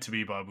was meant to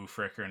be Babu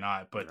Frick or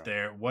not. But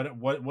they're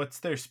what's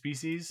their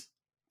species?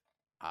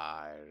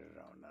 I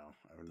don't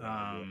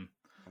know.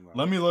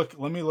 Let me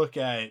look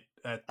at.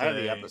 I have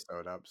the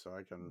episode up, so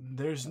I can.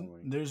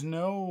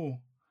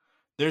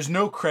 There's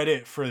no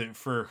credit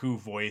for who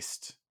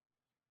voiced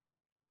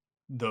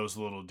those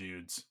little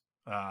dudes.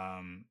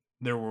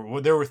 There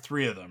were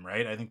 3 of them,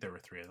 right? I think there were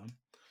 3 of them.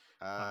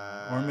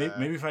 Or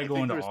maybe if I go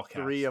into all caps.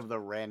 3 of the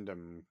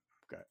random.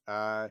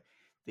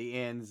 The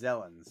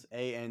Anzellans.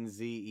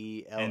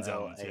 Anzellans,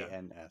 Anzellans.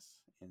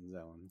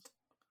 Anzellans.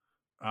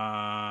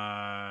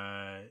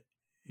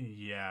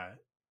 yeah.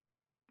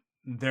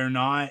 They're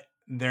not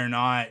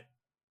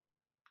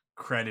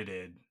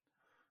credited.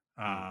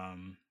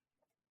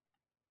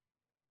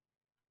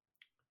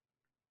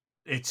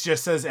 It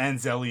just says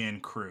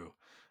Anzellian crew.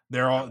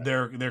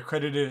 They're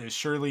credited as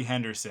Shirley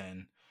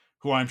Henderson,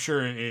 who I'm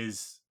sure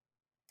is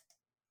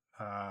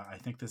I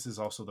think this is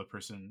also the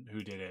person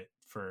who did it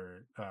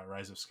for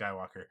Rise of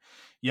Skywalker.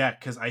 Yeah,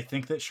 because I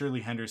think that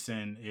Shirley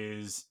Henderson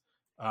is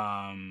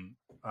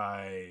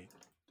I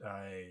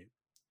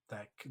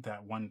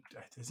that one,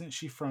 isn't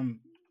she from,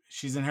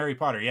 she's in Harry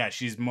Potter. Yeah,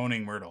 she's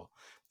Moaning Myrtle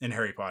in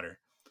Harry Potter.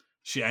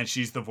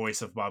 She's the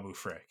voice of Babu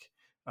Frick.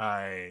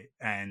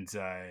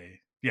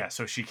 Yeah,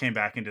 so she came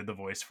back and did the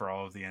voice for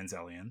all of the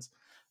Anzellians.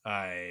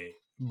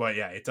 But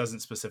yeah, it doesn't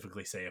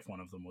specifically say if one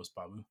of them was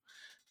Babu.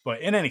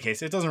 But in any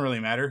case, it doesn't really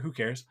matter. Who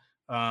cares?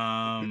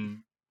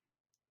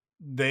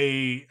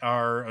 They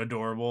are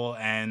adorable,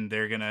 and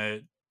they're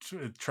gonna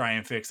try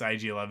and fix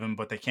IG-11,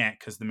 but they can't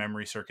because the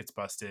memory circuit's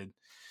busted,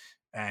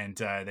 and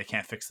they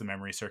can't fix the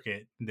memory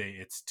circuit.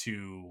 It's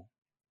too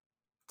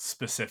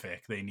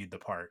specific. They need the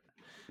part.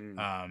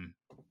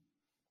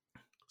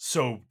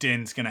 So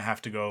Din's gonna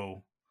have to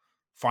go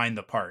find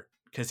the part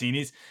because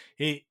he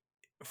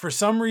for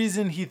some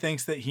reason he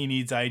thinks that he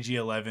needs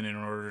IG-11 in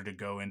order to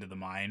go into the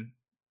mine.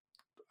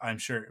 I'm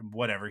sure,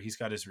 whatever, he's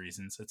got his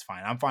reasons. It's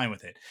fine. I'm fine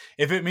with it.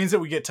 If it means that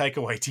we get Taika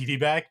Waititi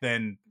back,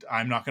 then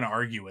I'm not going to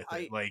argue with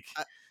it.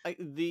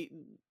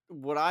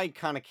 What I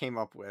kind of came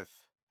up with,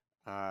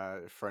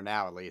 for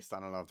now at least, I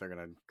don't know if they're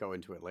going to go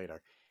into it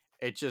later.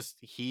 It just,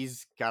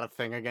 he's got a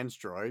thing against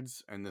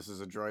droids, and this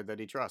is a droid that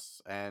he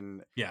trusts.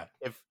 And yeah,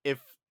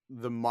 if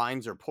the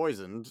mines are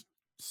poisoned,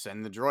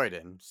 send the droid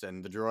in.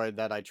 Send the droid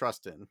that I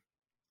trust in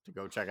to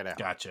go check it out.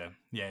 Gotcha.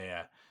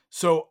 Yeah.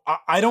 So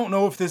I don't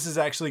know if this is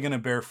actually going to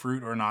bear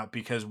fruit or not,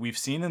 because we've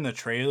seen in the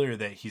trailer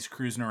that he's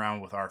cruising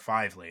around with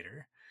R5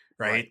 later,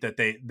 right? That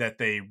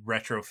they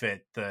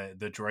retrofit the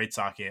droid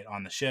socket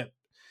on the ship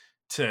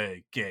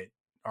to get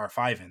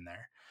R5 in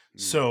there.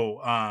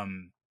 So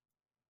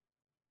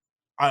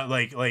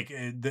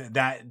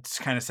that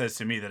kind of says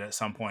to me that at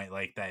some point,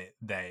 like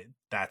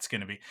that's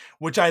going to be,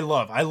 which I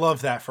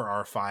love that for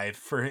R5,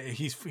 for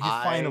he's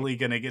finally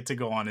going to get to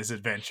go on his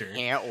adventure.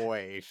 Can't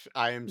wait.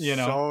 I am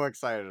so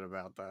excited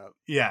about that.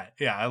 Yeah,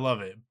 I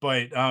love it.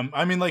 But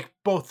I mean, like,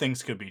 both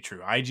things could be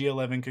true.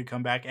 IG-11 could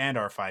come back and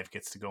R5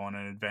 gets to go on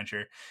an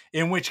adventure,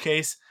 in which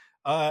case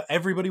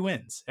everybody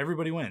wins.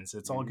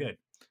 It's all good.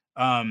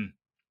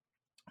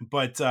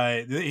 But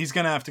he's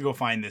going to have to go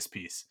find this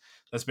piece.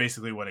 That's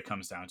basically what it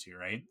comes down to,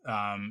 right?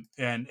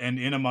 And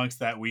in amongst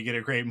that, we get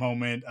a great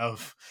moment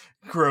of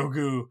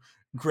Grogu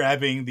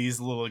grabbing these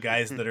little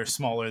guys that are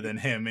smaller than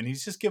him, and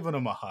he's just giving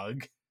them a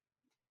hug.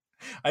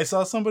 I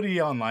saw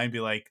somebody online be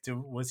like,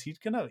 was he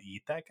going to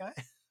eat that guy?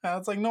 I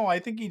was like, no, I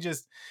think he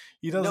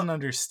doesn't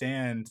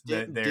understand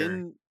that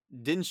they're...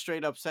 Din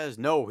straight up says,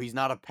 no, he's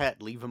not a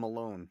pet. Leave him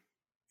alone.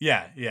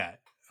 Yeah.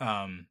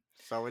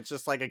 So it's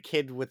just like a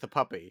kid with a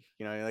puppy,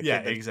 like a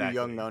kid that's too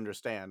young to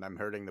understand. I'm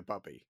hurting the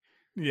puppy.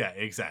 Yeah,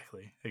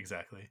 exactly.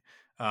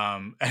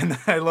 And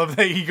I love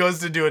that he goes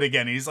to do it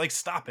again. He's like,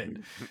 stop it.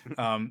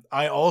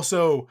 I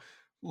also,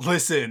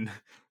 listen,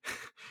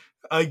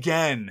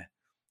 again,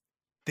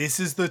 this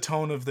is the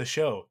tone of the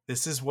show.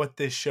 This is what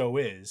this show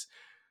is.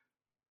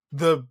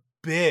 The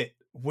bit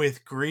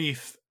with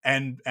Greef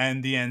and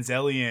the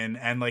Anzellian,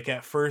 and like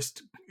at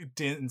first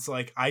Din's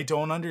like, I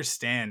don't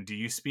understand. Do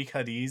you speak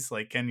Hadith?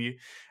 Like, can you?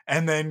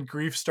 And then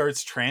Greef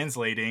starts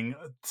translating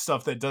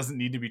stuff that doesn't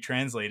need to be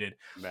translated.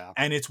 Yeah.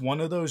 And it's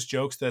one of those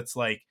jokes that's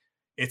like,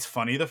 it's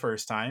funny the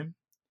first time,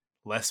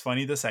 less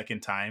funny the second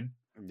time,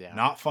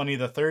 not funny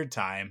the third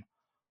time,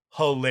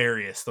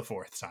 hilarious the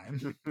fourth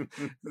time.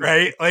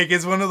 Right? Like,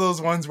 it's one of those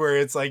ones where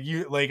it's like,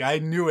 I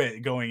knew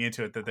it going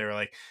into it that they were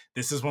like,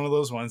 this is one of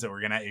those ones that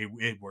we're gonna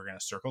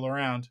circle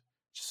around.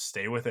 Just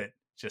stay with it.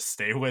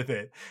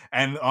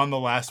 And on the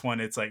last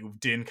one, it's like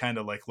Din kind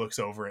of like looks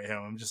over at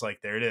him. I'm just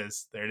like, there it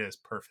is.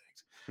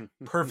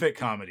 Perfect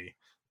comedy.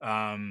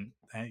 And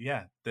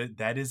yeah,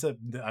 that is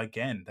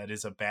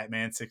a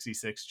Batman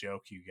 66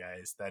 joke, you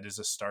guys. That is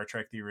a Star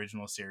Trek the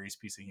Original Series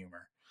piece of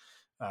humor.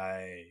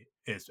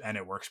 And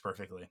it works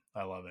perfectly.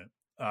 I love it.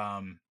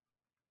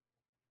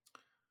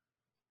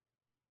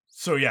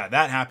 So yeah,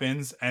 that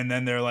happens, and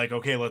then they're like,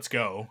 okay, let's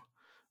go.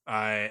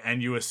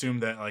 And you assume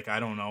that, like, I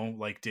don't know,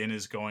 like Din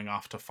is going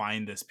off to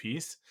find this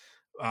piece.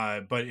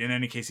 But in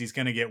any case, he's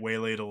going to get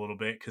waylaid a little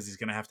bit because he's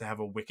going to have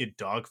a wicked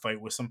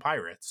dogfight with some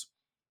pirates.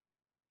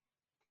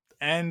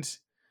 And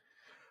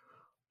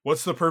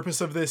what's the purpose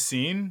of this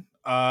scene?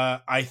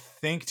 I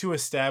think to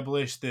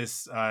establish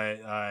this,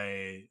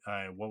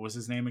 what was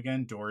his name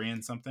again?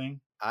 Dorian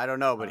something? I don't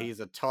know, but he's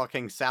a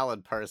talking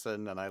salad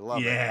person, and I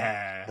love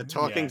it. The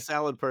talking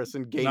salad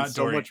person gained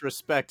so much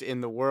respect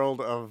in the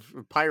world of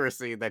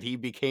piracy that he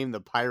became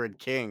the pirate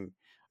king.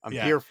 I'm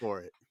here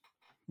for it.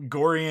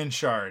 Gorian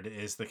Shard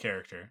is the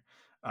character.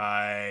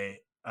 So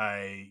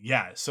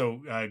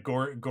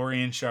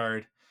Gorian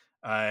Shard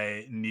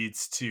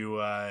needs to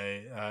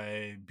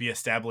be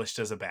established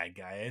as a bad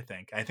guy.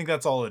 I think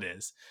that's all it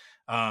is.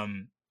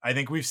 I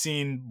think we've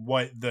seen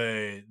what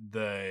the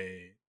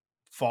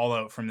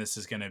fallout from this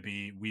is going to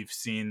be. We've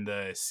seen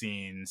the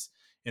scenes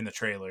in the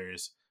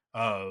trailers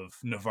of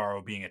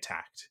Navarro being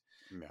attacked.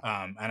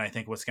 Yeah. And I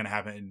think what's going to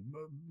happen,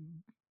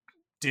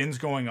 Din's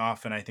going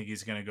off, and I think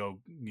he's going to go,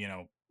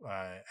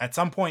 at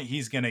some point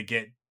he's going to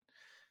get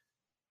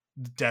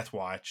Death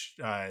Watch,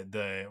 I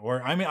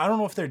don't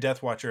know if they're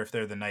Death Watch or if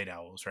they're the Night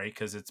Owls, right?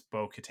 Because it's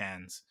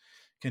Bo-Katan's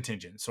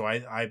contingent. So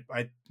I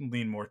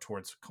lean more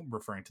towards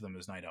referring to them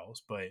as Night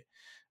Owls. But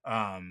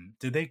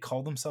did they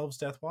call themselves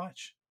Death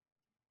Watch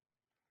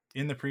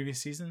in the previous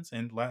seasons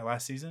and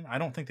last season? I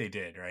don't think they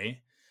did, right?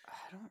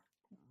 I don't.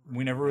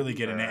 We never really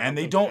get a name, and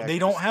they think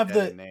don't have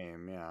the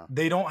name. Yeah,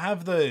 they don't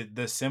have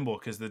the symbol,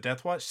 because the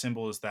Death Watch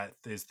symbol is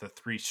the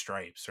 3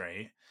 stripes,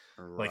 right?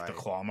 Like the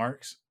claw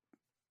marks.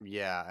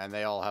 Yeah, and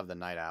they all have the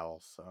Night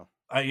Owls. So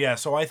yeah,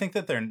 so I think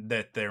that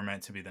they're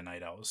meant to be the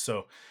Night Owls.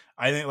 So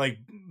I think like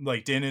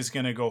Din is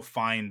gonna go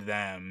find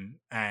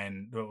them,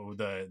 and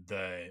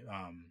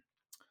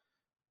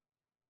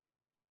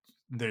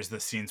there's the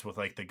scenes with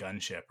like the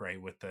gunship,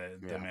 right, with the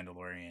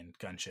Mandalorian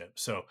gunship.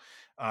 So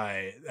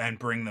and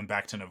bring them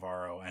back to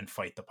Navarro and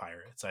fight the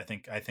pirates. I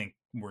think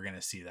we're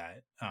gonna see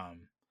that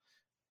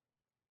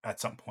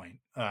at some point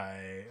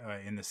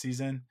in the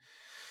season.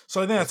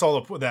 So I think that's all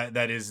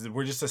that is.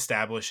 We're just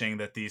establishing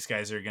that these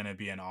guys are going to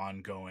be an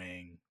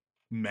ongoing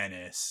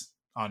menace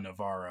on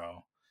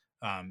Navarro,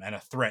 and a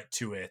threat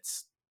to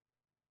its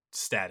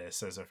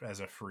status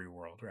as a free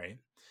world, right?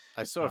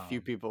 I saw a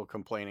few people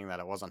complaining that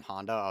it wasn't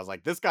Hondo. I was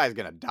like, this guy's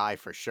gonna die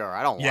for sure.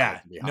 I don't want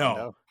it to be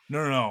Hondo.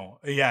 No.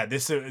 Yeah,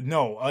 this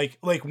no.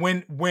 Like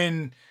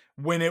when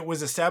it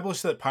was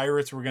established that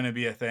pirates were going to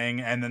be a thing,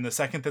 and then the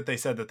second that they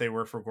said that they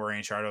were for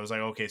Gorian Shard, I was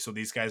like, okay, so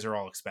these guys are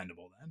all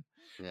expendable then.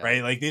 Yeah.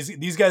 Right? Like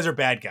these guys are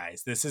bad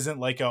guys. This isn't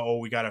like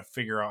we got to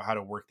figure out how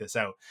to work this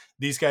out.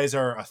 These guys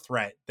are a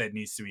threat that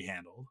needs to be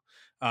handled.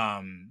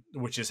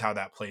 Which is how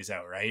that plays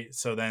out, right?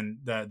 So then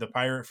the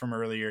pirate from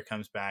earlier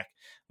comes back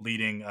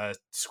leading a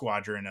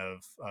squadron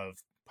of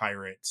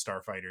pirate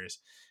starfighters,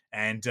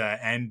 and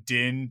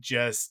Din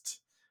just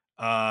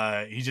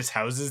he just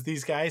houses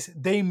these guys.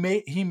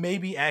 He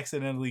maybe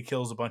accidentally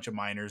kills a bunch of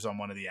miners on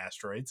one of the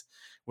asteroids,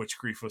 which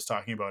Grief was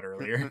talking about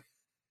earlier.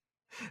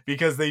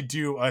 Because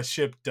a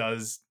ship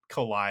does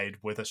collide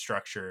with a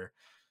structure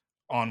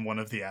on one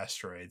of the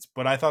asteroids.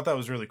 But I thought that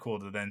was really cool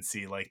to then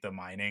see like the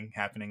mining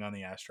happening on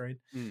the asteroid.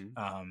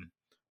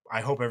 I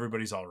hope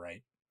everybody's all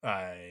right.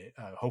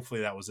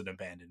 Hopefully that was an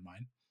abandoned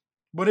mine.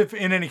 But if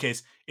in any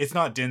case, it's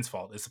not Din's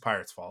fault, it's the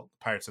pirates' fault.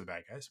 The pirates are the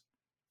bad guys.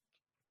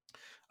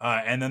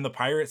 And then the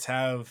pirates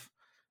have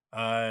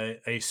what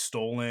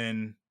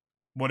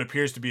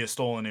appears to be a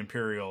stolen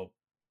Imperial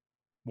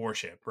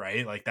warship,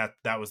 right? Like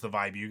that was the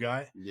vibe you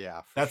got.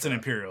 Yeah, that's an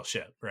Imperial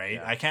ship, right?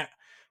 Yeah. I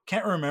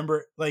can't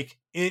remember like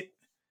it.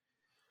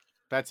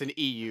 That's an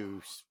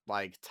EU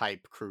like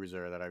type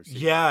cruiser that I've seen.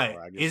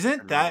 Yeah,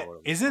 isn't that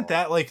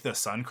like the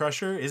Sun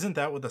Crusher? Isn't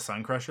that what the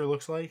Sun Crusher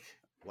looks like?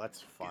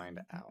 Let's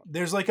find out.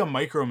 There's like a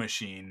micro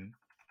machine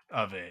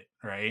of it,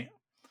 right?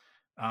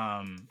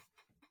 Sun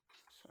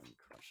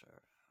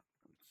Crusher.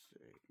 Let's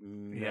see.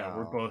 No. Yeah,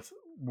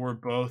 we're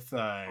both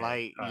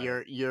like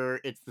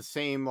you're it's the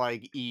same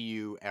like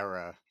EU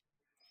era.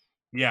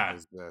 Yeah.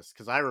 As this,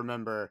 because I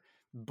remember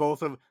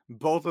both of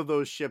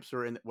those ships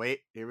were in.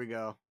 Wait, here we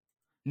go.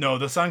 No,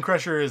 the Sun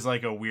Crusher is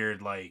like a weird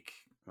like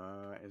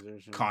is there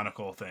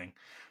conical thing,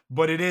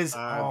 but it is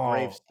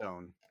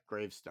Gravestone.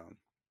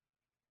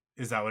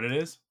 Is that what it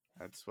is?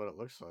 That's what it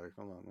looks like.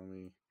 Hold on, let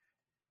me.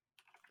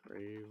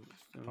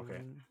 Gravestone.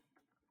 Okay.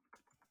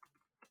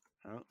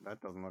 Oh, that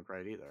doesn't look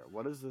right either.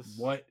 What is this?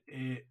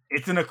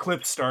 It's an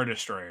Eclipse Star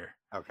Destroyer.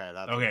 Okay,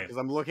 that's okay. Because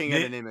I'm looking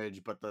at an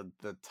image, but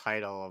the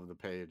title of the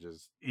page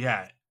is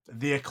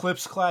the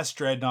Eclipse class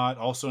dreadnought,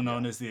 also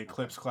known as the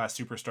Eclipse class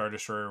Super Star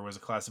Destroyer, was a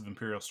class of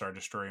Imperial Star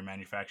Destroyer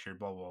manufactured.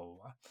 Blah blah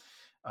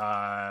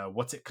blah.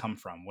 What's it come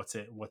from? What's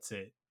it?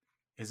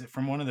 Is it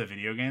from one of the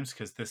video games?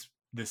 Because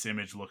this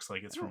image looks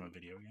like it's from a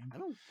video game. I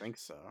don't think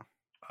so.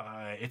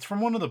 It's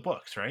from one of the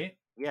books, right?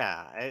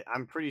 Yeah,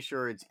 I'm pretty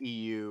sure it's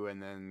EU,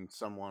 and then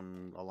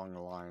someone along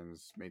the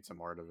lines made some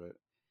art of it.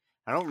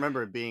 I don't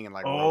remember it being in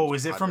like. Oh,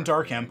 is it from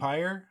Dark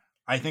Empire?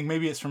 I think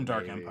maybe it's from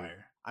Dark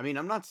Empire. I mean,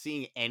 I'm not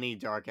seeing any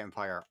Dark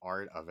Empire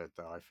art of it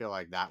though. I feel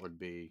like that would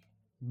be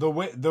the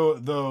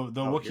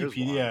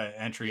Wikipedia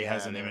entry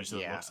has an image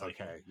that looks like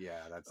it. Yeah,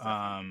 that's the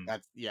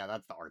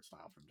art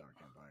style from Dark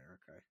Empire.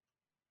 Okay.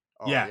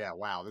 Oh, yeah.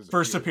 Wow. This is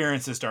first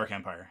appearance is Dark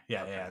Empire.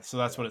 Yeah. So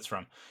that's what it's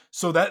from.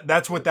 So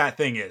that's what that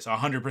thing is.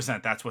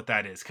 100%. That's what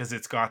that is, because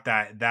it's got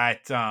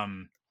that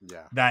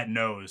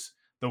nose,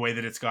 the way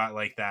that it's got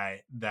like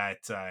that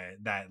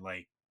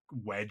like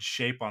wedge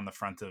shape on the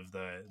front of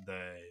the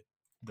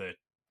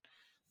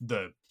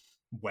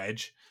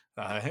wedge.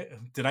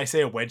 Did I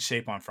say a wedge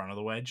shape on front of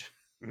the wedge?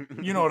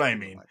 You know what I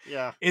mean?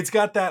 Yeah. It's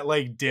got that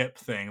like dip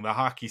thing, the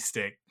hockey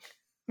stick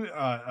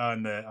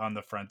on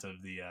the front of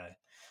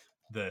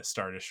the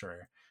Star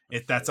Destroyer.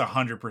 That's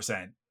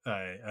 100%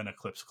 an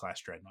Eclipse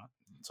class dreadnought.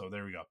 So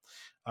there we go.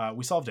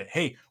 We solved it.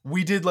 Hey,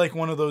 we did like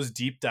one of those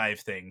deep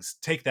dive things.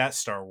 Take that,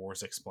 Star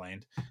Wars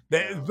Explained.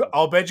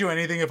 I'll bet you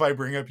anything if I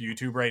bring up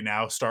YouTube right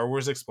now, Star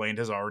Wars Explained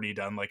has already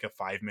done like a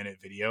 5-minute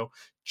video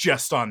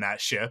just on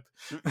that ship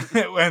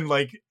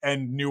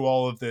and knew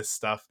all of this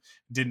stuff.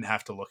 Didn't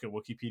have to look at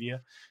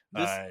Wikipedia.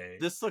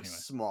 This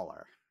looks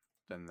smaller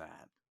than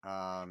that.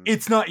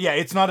 It's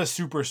not a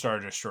Super Star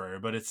Destroyer,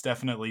 but it's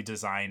definitely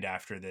designed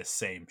after this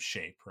same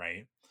shape,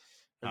 right?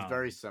 It's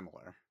very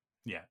similar.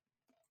 Yeah.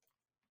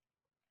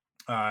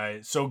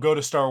 So go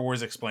to Star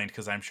Wars Explained,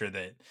 because I'm sure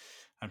that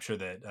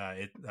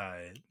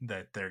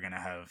that they're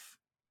gonna have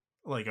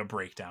like a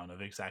breakdown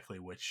of exactly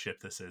which ship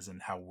this is and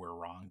how we're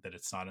wrong that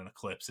it's not an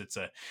Eclipse.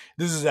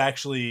 This is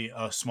actually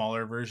a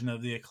smaller version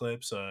of the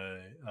Eclipse. I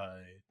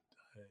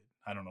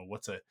don't know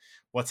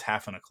what's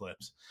half an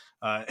Eclipse.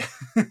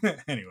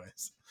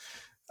 Anyways,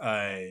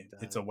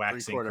 it's a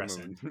waxing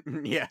crescent.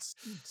 Yes.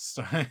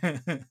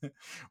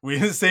 We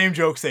the same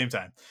joke, same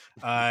time.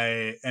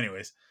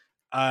 Anyways,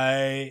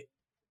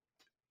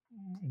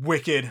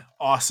 wicked,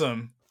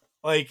 awesome.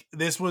 Like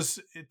this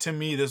was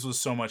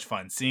so much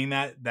fun seeing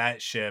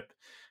that ship.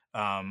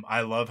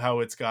 I love how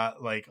it's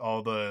got like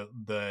all the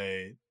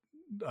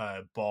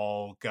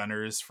ball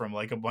gunners from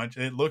like a bunch.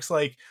 It looks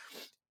like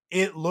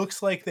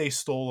they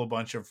stole a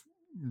bunch of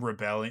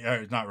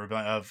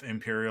of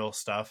Imperial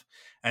stuff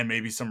and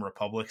maybe some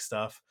Republic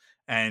stuff,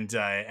 and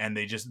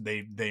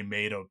they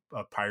made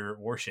a pirate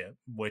warship,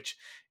 which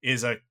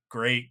is a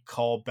great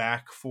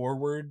callback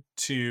forward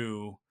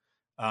to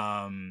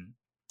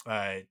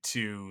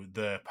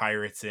the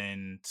pirates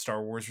in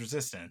Star Wars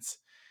Resistance,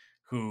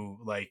 who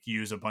like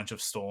use a bunch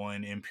of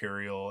stolen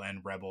Imperial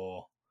and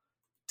Rebel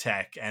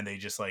tech, and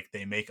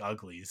they make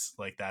uglies.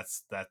 Like that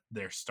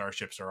their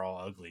starships are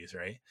all uglies,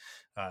 right?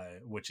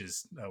 Which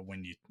is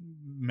when you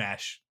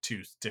mash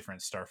two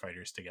different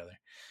starfighters together.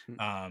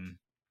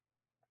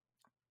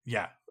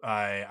 Yeah,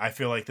 I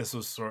feel like this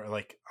was sort of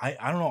like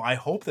I don't know. I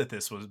hope that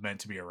this was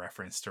meant to be a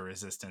reference to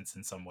Resistance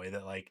in some way,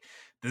 that like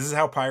this is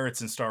how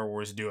pirates in Star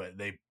Wars do it.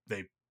 They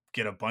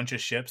get a bunch of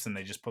ships and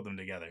they just put them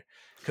together,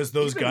 because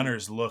those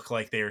gunners look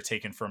like they are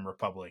taken from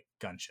Republic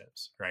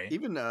gunships, right?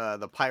 Even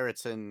the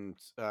pirates in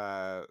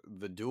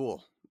the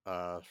Duel,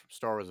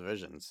 Star Wars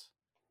Visions.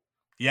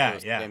 Yeah.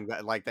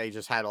 Like they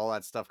just had all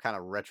that stuff kind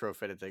of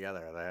retrofitted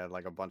together. They had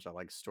like a bunch of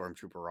like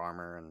stormtrooper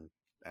armor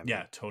and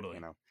yeah, totally,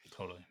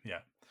 totally, yeah.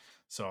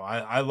 So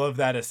I love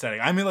that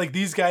aesthetic. I mean, like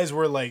these guys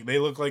were like, they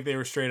look like they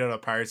were straight out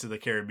of Pirates of the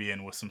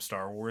Caribbean with some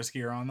Star Wars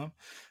gear on them.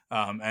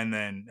 And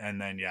then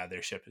yeah,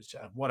 their ship is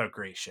just, what a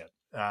great ship.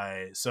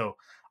 So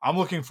I'm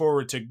looking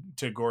forward to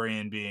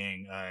Gorian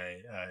being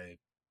a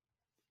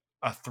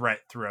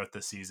threat throughout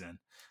the season.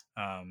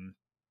 Yeah,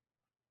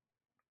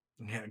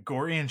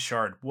 Gorian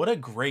Shard, what a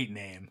great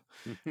name,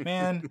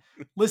 man.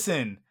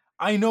 Listen,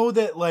 I know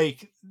that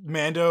like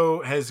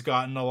Mando has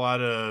gotten a lot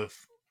of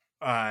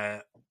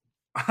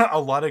a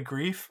lot of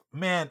grief,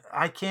 man.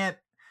 I can't.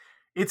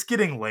 It's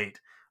getting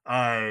late.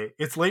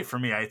 It's late for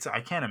me. I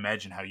can't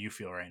imagine how you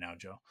feel right now,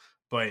 Joe.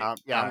 But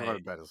yeah, I'm going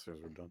to bed as soon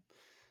as we're done.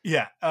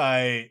 Yeah,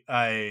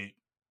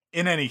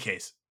 in any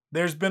case,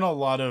 there's been a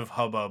lot of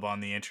hubbub on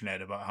the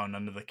internet about how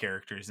none of the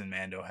characters in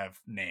Mando have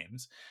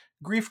names.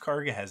 Greef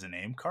Karga has a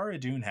name. Cara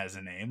Dune has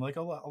a name. Like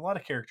a lot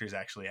of characters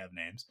actually have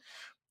names.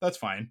 That's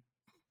fine.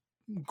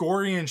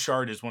 Gorian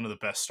Shard is one of the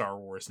best Star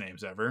Wars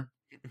names ever.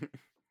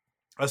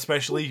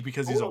 Especially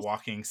because he's a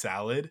walking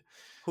salad.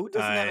 Who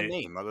doesn't have a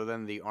name other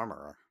than the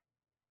armorer?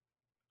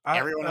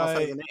 Everyone else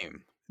has a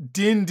name.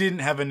 Din didn't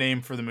have a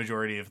name for the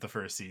majority of the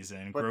first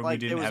season. But, Grogu like,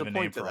 didn't have a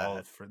name to for all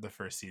that. for the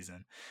first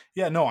season.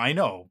 Yeah, no, I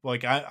know.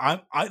 Like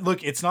I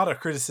look, it's not a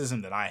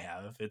criticism that I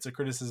have. It's a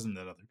criticism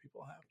that other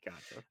people have.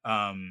 Gotcha.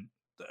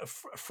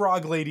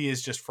 Frog Lady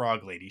is just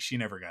Frog Lady. She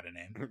never got a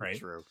name, right?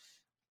 True.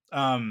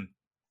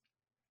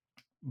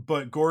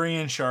 But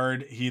Gorian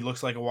Shard, he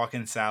looks like a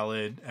walking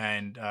salad,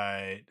 and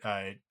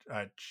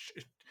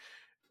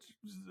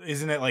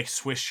isn't it like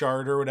Swiss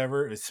Shard or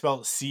whatever? It's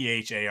spelled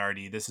Chard.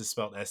 This is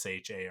spelled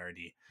Shard.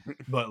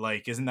 But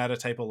like, isn't that a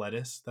type of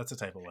lettuce? That's a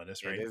type of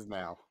lettuce, right? It is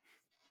now.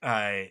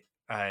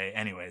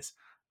 Anyways,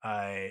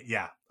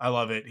 yeah, I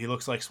love it. He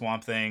looks like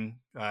Swamp Thing.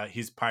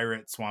 He's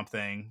pirate Swamp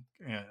Thing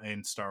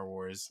in Star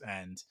Wars,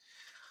 and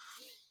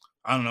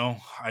I don't know.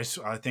 I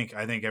think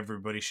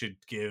everybody should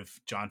give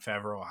Jon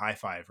Favreau a high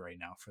five right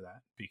now for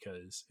that,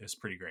 because it's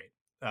pretty great.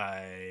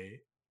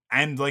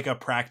 And like a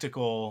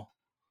practical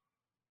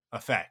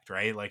effect,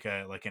 right? Like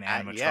an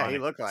animatronic. Yeah, he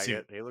looked like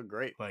suit. it. He looked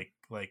great. Like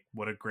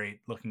what a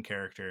great looking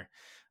character.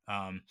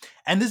 And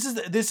this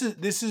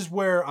is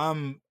where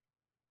I'm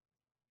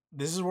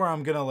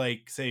gonna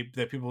like say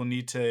that people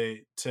need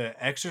to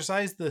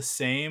exercise the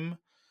same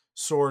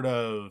sort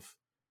of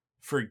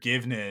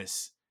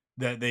forgiveness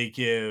that they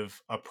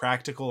give a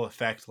practical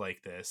effect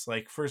like this.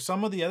 Like for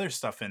some of the other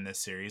stuff in this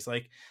series,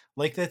 like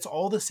that's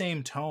all the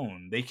same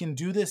tone. They can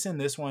do this in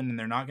this one, and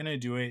they're not going to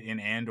do it in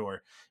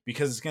Andor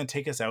because it's going to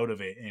take us out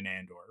of it in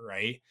Andor,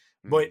 right?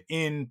 Mm-hmm. But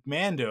in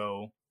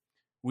Mando,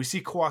 we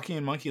see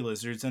Kowakian monkey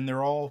lizards, and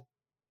they're all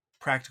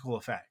practical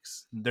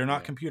effects. They're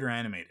not Yeah. computer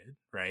animated,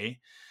 right?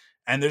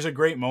 And there's a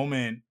great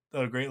moment,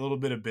 a great little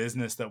bit of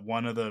business that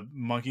one of the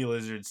monkey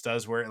lizards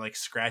does where it like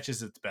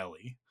scratches its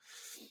belly.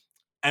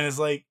 And it's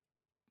like,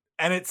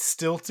 and it's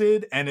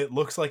stilted and it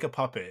looks like a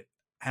puppet.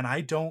 And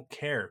I don't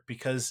care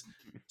because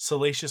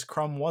Salacious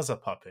Crumb was a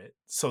puppet.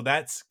 So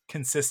that's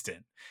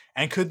consistent.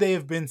 And could they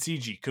have been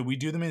CG? Could we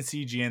do them in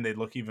CG and they'd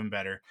look even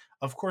better?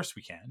 Of course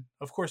we can.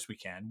 Of course we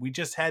can. We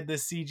just had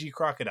this CG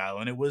crocodile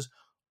and it was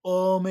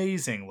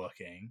amazing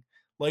looking.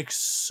 Like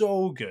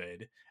so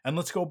good. And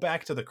let's go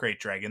back to the Crate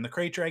Dragon. The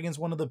Crate Dragon is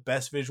one of the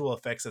best visual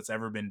effects that's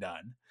ever been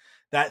done.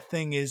 That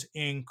thing is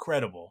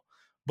incredible.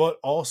 But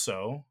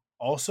also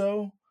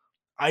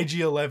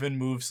IG-11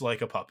 moves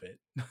like a puppet,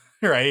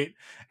 right?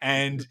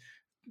 And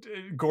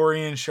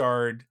Gorian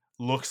Shard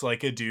looks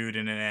like a dude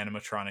in an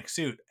animatronic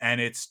suit,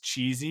 and it's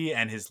cheesy,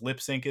 and his lip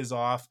sync is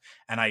off,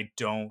 and I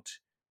don't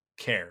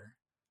care.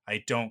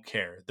 I don't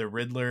care. The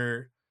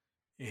Riddler,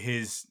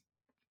 his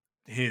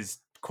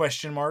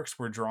question marks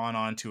were drawn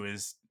onto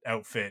his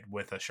outfit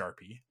with a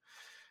Sharpie.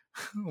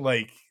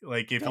 like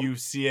if you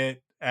see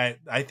it at,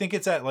 I think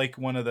it's at like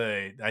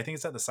I think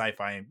it's at the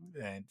Sci-Fi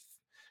and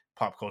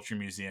Pop Culture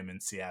Museum in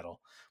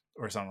Seattle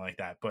or something like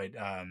that. But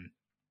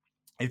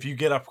if you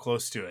get up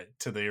close to it,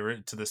 to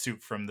the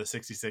suit from the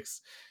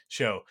 66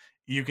 show,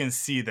 you can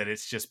see that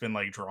it's just been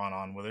like drawn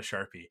on with a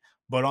Sharpie.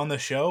 But on the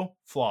show,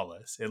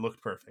 flawless. It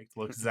looked perfect. It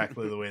looked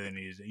exactly the way they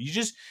needed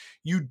it.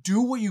 You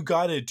do what you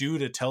got to do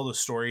to tell the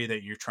story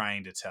that you're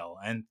trying to tell.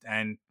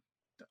 And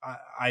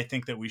I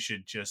think that we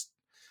should just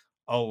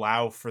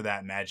allow for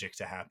that magic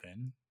to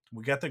happen.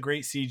 We got the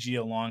great CG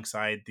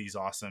alongside these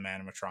awesome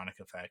animatronic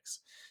effects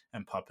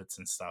and puppets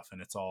and stuff.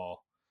 And it's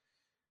all,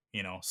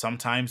 you know,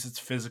 sometimes it's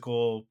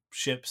physical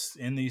ships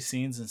in these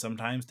scenes and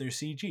sometimes they're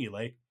CG.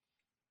 Like,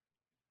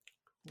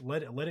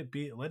 let it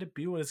be what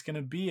it's going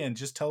to be and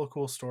just tell a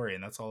cool story.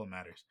 And that's all that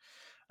matters.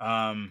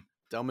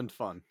 Dumb and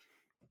fun.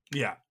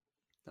 Yeah.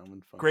 Dumb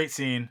and fun. Great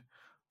scene.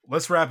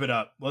 Let's wrap it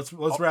up. Let's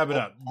wrap it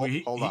up.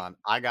 Hold on.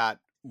 I got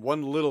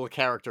one little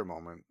character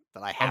moment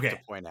that I have to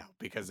point out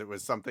because it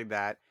was something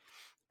that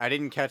I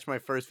didn't catch my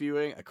first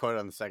viewing. I caught it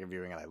on the second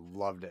viewing and I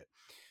loved it.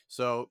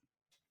 So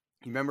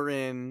you remember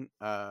in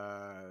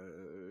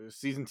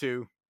season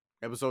 2,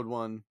 episode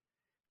 1,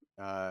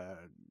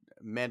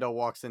 Mando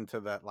walks into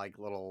that like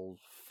little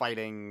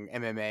fighting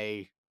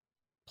MMA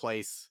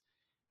place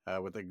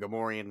with the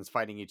Gamorreans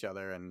fighting each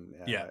other and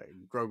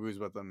Grogu's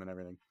with them and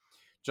everything.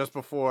 Just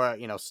before,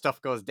 you know,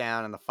 stuff goes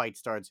down and the fight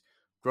starts,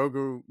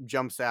 Grogu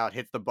jumps out,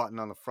 hits the button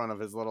on the front of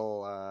his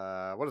little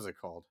what is it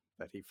called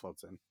that he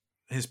floats in?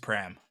 His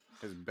pram.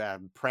 His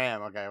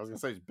pram. Okay, I was gonna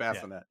say his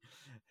bassinet.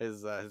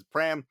 His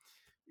pram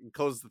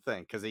closes the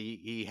thing because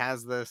he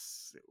has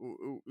this.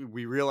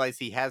 We realize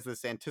he has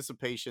this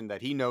anticipation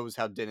that he knows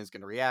how Din is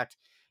going to react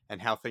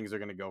and how things are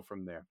going to go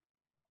from there.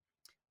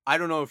 I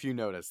don't know if you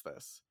noticed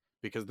this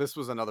because this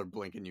was another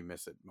blink and you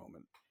miss it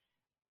moment.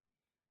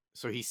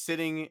 So he's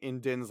sitting in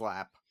Din's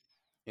lap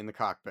in the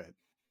cockpit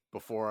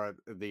before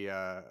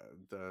the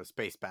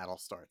space battle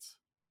starts.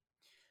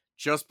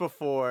 Just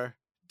before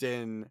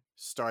Din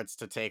starts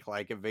to take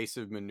like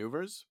evasive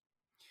maneuvers,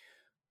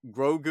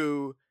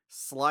 Grogu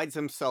slides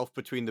himself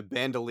between the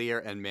bandolier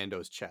and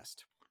Mando's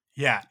chest.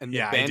 Yeah, and the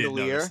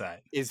bandolier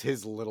is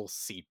his little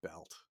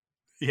seatbelt.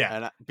 Yeah,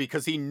 and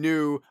because he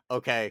knew,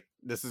 okay,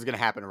 this is gonna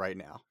happen right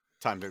now.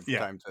 Time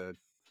to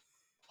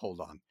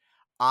hold on.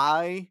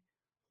 I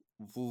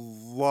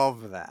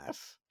love that.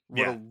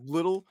 What a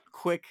little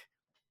quick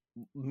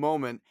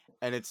moment.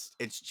 And it's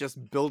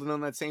just building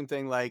on that same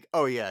thing. Like,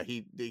 oh yeah,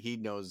 he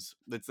knows.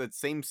 It's that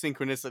same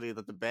synchronicity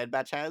that the Bad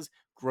Batch has,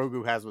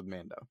 Grogu has with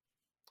Mando.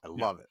 I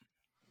love it.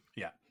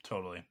 Yeah,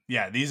 totally.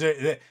 Yeah, these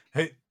are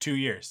 2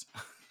 years.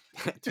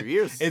 2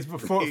 years. It's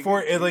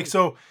before like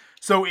so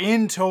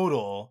in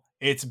total,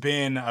 it's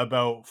been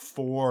about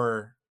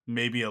 4,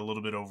 maybe a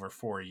little bit over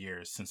 4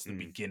 years since the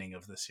beginning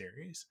of the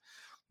series.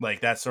 Like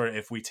that's sort of,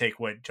 if we take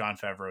what Jon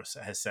Favreau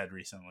has said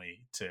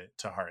recently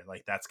to heart,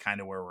 like that's kind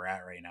of where we're at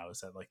right now, is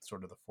that like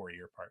sort of the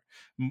 4-year part,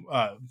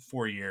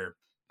 4-year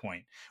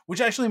point,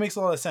 which actually makes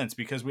a lot of sense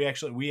because we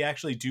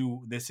actually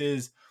do, this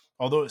is,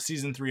 although it's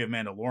season 3 of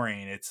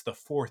Mandalorian, it's the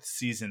 4th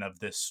season of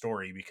this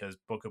story because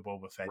Book of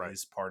Boba Fett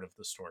is part of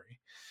the story.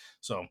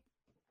 So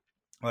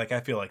like, I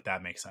feel like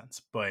that makes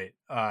sense. But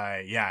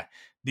yeah,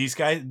 these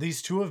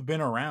two have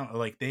been around,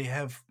 like they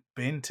have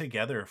been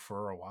together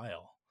for a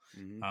while.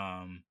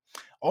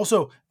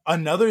 Also,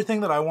 another thing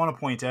that I want to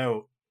point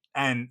out,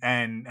 and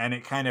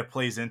it kind of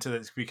plays into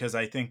this because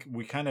I think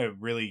we kind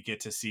of really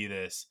get to see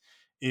this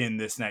in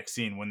this next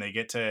scene when they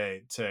get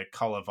to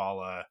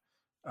Kalevala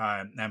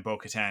and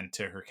Bo-Katan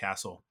to her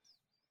castle.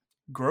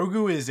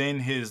 Grogu is in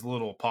his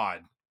little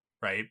pod,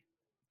 right?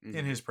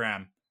 In his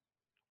pram.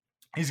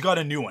 He's got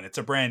a new one. It's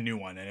a brand new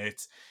one, and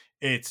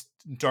it's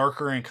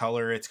darker in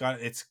color. It's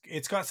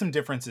got some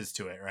differences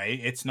to it, right?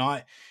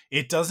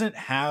 It doesn't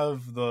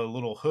have the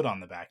little hood on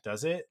the back,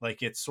 does it?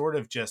 Like it's sort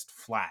of just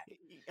flat.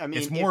 I mean,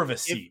 it's more of a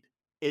seat.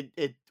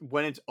 It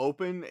when it's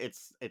open,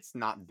 it's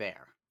not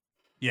there.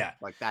 Yeah.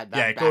 Like that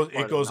Yeah, back it part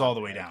is goes not all the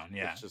way there. down.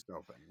 Yeah. It's just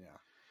open.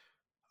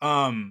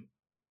 Yeah.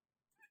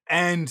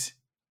 And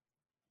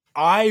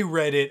I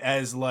read it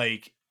as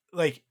like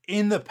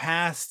in the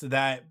past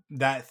that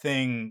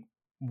thing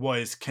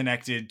was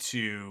connected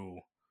to,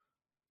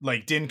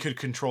 like, Din could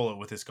control it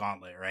with his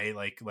gauntlet, right?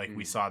 Like we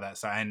Mm. saw that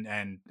sign,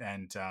 and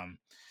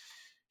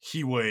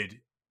he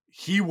would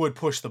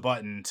push the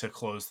button to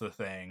close the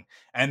thing.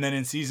 And then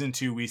in season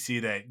 2 we see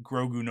that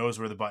Grogu knows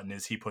where the button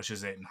is, he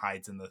pushes it and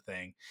hides in the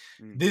thing.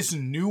 Mm. This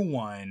new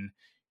one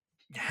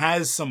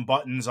has some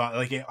buttons on,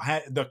 like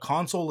the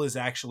console is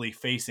actually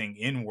facing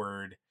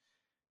inward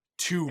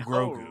to Oh,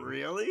 Grogu.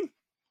 really?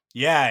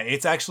 Yeah,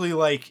 it's actually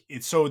like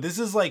so this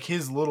is like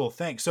his little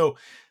thing. So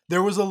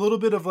there was a little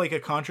bit of like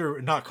a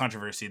not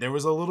controversy. There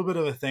was a little bit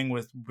of a thing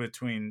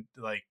between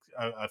like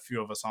a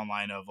few of us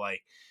online of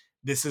like,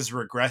 this is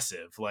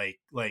regressive. Like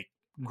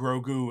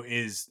Grogu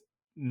is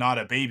not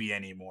a baby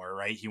anymore,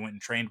 right? He went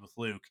and trained with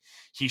Luke.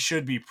 He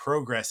should be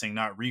progressing,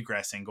 not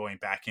regressing, going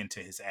back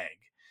into his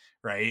egg,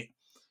 right?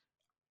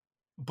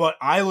 But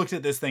I looked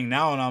at this thing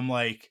now and I'm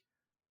like,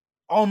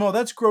 oh no,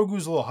 that's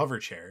Grogu's little hover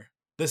chair.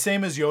 The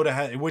same as Yoda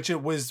had, which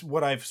it was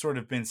what I've sort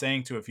of been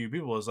saying to a few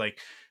people is like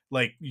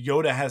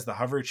Yoda has the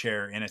hover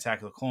chair in Attack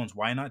of the Clones.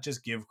 Why not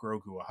just give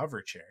Grogu a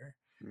hover chair,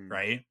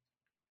 right?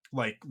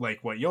 Like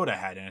what Yoda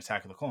had in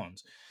Attack of the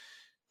Clones.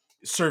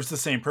 It serves the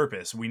same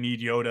purpose. We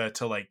need Yoda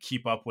to like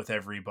keep up with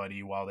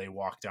everybody while they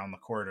walk down the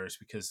corridors,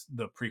 because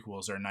the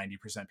prequels are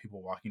 90%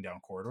 people walking down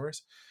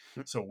corridors.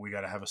 So we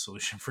got to have a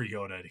solution for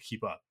Yoda to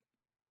keep up,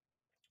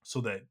 so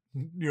that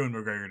Ewan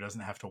McGregor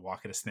doesn't have to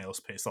walk at a snail's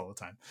pace all the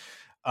time.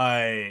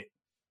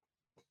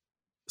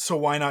 So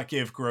why not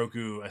give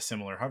Grogu a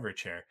similar hover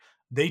chair?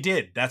 They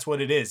did. That's what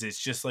it is. It's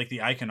just like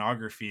the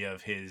iconography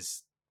of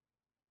his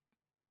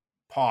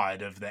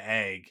pod, of the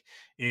egg,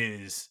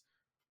 is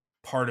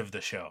part of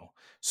the show.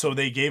 So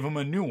they gave him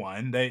a new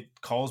one that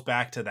calls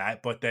back to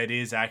that, but that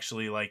is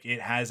actually like,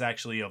 it has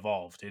actually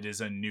evolved. It is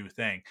a new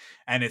thing.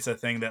 And it's a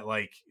thing that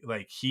like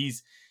he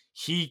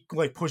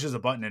like pushes a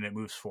button and it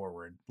moves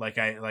forward.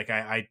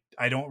 I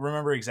don't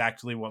remember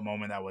exactly what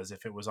moment that was,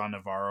 if it was on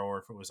Navarro or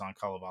if it was on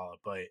Kalevala,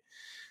 but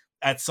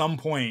at some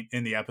point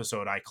in the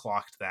episode I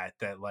clocked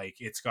that like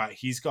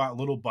he's got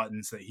little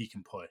buttons that he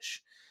can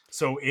push.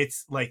 So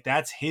it's like,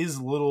 that's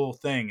his little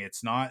thing.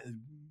 It's not,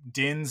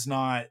 Din's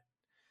not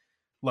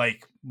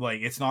like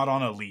it's not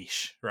on a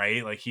leash,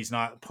 right? Like he's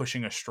not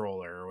pushing a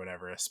stroller or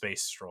whatever, a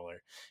space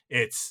stroller.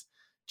 It's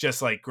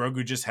just like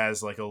Grogu just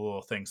has like a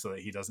little thing so that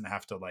he doesn't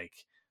have to like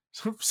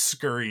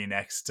scurry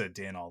next to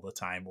Din all the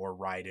time or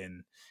ride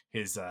in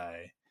his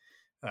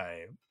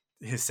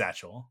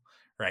satchel,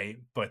 right?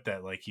 But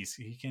that like he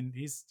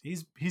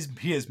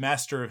is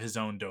master of his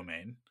own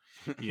domain.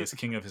 He is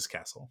king of his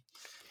castle.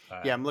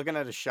 Yeah, I'm looking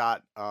at a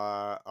shot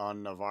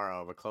on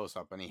Navarro of a close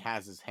up, and he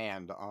has his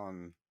hand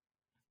on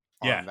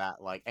that.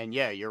 Like, and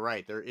yeah, you're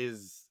right. There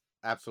is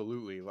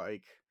absolutely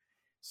like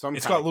some.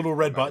 It's kind got of little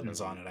red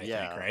buttons mechanism. on it,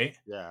 I think, right?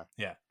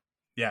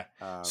 Yeah.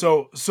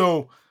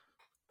 So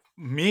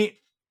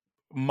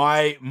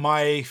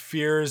my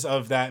fears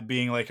of that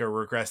being like a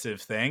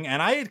regressive thing,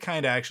 and I had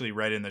kind of actually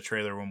read in the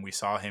trailer when we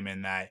saw him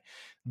in that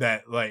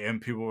like, and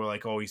people were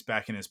like, oh, he's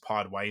back in his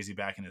pod, why is he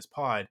back in his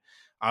pod?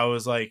 I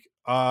was like,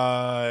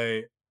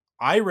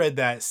 I read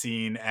that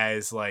scene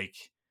as like,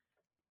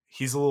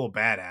 he's a little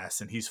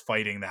badass and he's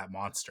fighting that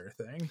monster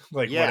thing,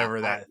 like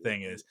whatever that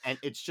thing is, and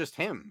it's just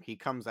him. He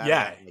comes out of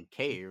yeah, that like,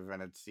 cave,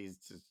 and he's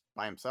just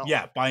by himself.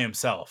 yeah, by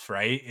himself,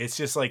 right? It's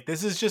just like,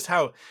 this is just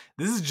how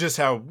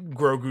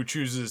Grogu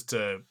chooses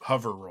to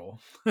hover roll,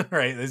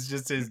 right? It's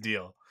just his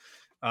deal.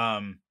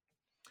 So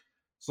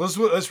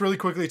let's really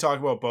quickly talk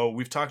about Bo.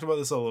 We've talked about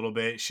this a little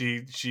bit.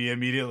 She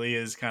immediately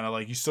is kind of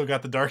like, you still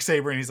got the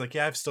Darksaber? And he's like,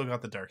 yeah, I've still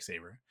got the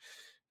Darksaber.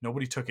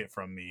 Nobody took it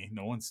from me.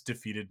 No one's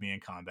defeated me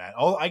in combat.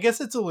 I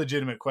guess it's a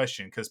legitimate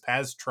question, because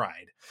Paz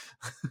tried.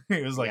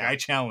 He was like, I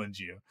challenge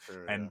you.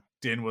 Sure, and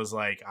Din was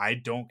like, I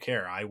don't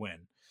care. I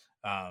win.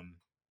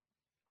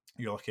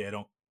 You're lucky I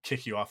don't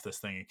kick you off this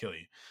thing and kill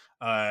you.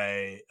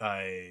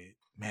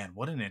 Man,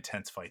 what an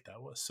intense fight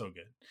that was. So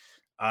good.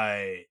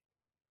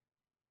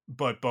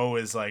 But Bo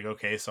is like,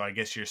 okay, so I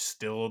guess you're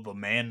still the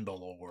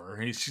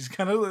Mandalore.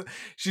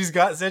 She's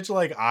got such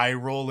like eye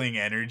rolling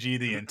energy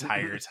the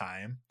entire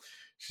time.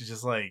 She's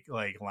just like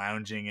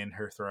lounging in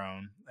her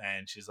throne,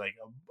 and she's like,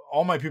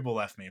 all my people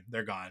left me.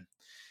 They're gone.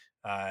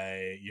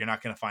 You're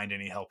not going to find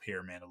any help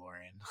here,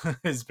 Mandalorian,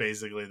 is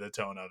basically the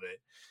tone of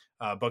it.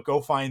 But go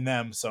find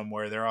them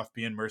somewhere. They're off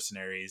being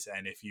mercenaries.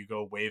 And if you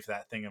go wave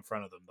that thing in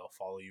front of them, they'll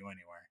follow you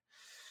anywhere.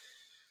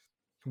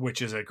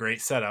 Which is a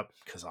great setup,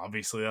 because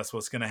obviously that's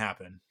what's going to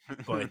happen.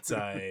 But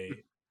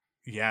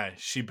yeah,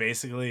 she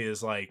basically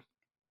is like,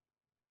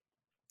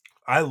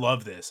 I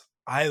love this.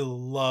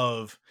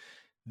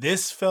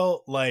 This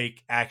felt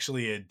like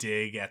actually a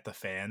dig at the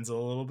fans a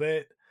little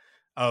bit,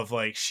 of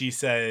like, she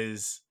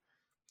says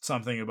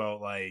something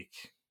about like,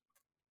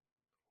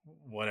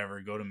 whatever,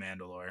 go to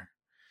Mandalore.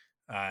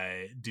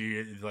 Do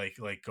you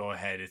like go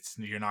ahead.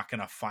 You're not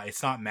gonna find,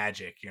 it's not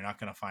magic. You're not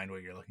gonna find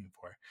what you're looking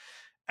for.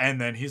 And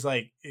then he's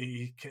like,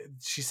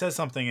 she says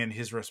something, and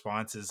his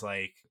response is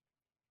like,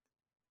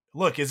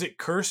 look, is it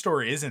cursed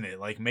or isn't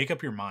it? Like, make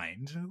up your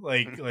mind.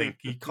 Like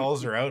he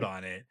calls her out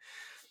on it.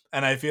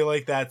 And I feel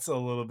like that's a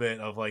little bit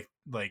of like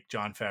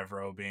Jon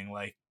Favreau being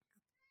like,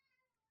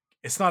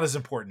 it's not as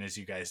important as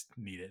you guys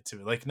need it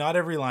to. Like, not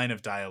every line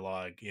of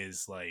dialogue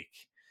is like,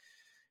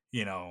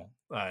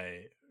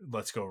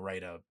 let's go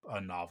write a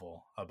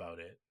novel about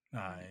it.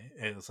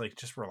 It's like,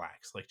 just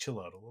relax, like chill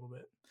out a little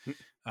bit.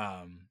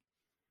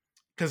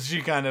 Because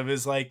she kind of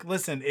is like,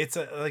 listen, it's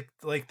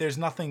like there's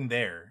nothing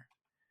there.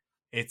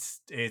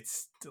 It's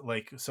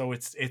like, so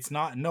it's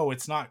not, no,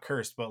 it's not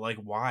cursed, but like,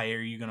 why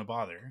are you gonna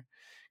bother?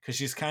 Because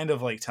she's kind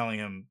of like telling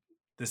him,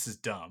 this is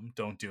dumb,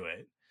 don't do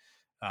it.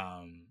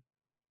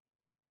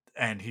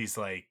 And he's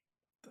like,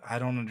 I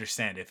don't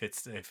understand. If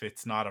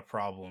it's not a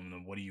problem,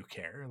 then what do you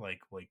care?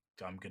 Like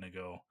I'm gonna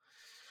go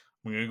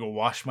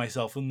wash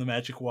myself in the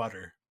magic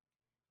water.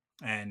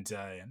 And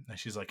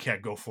she's like, yeah,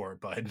 go for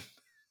it, bud.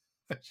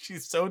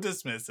 She's so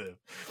dismissive,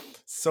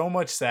 so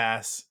much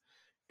sass.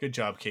 Good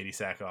job, Katie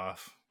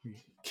Sackhoff,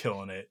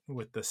 killing it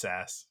with the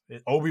sass.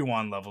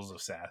 Obi-Wan levels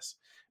of sass,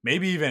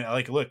 maybe even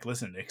like,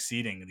 listen,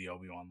 exceeding the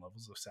Obi-Wan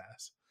levels of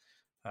sass.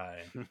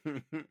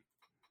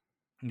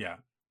 Yeah.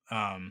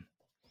 I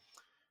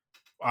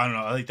don't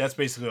know. Like, that's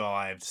basically all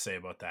I have to say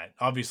about that.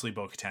 Obviously,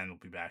 Bo-Katan will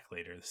be back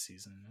later this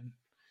season, and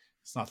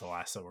it's not the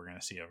last that we're going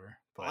to see of her.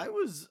 But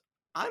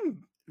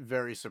I'm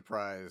very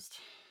surprised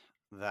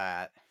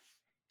that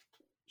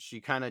she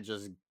kind of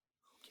just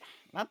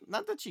not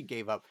that she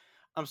gave up.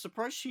 I'm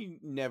surprised she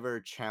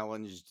never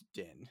challenged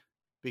Din,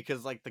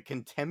 because like the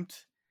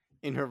contempt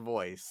in her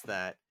voice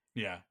that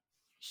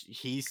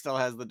he still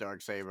has the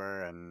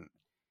Darksaber, and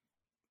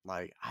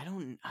like I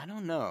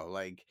don't know,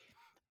 like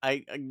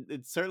I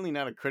it's certainly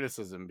not a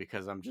criticism,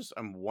 because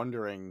I'm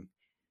wondering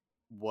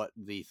what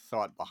the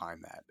thought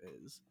behind that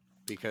is,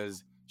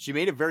 because she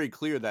made it very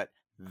clear that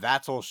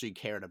that's all she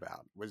cared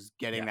about, was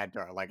getting that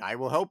dark. Like, I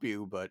will help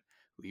you, but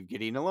leave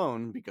Gideon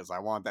alone because I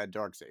want that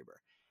Darksaber.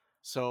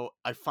 So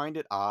I find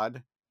it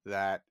odd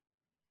that,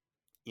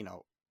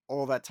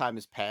 all that time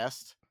has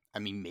passed. I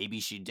mean, maybe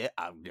she did,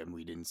 and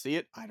we didn't see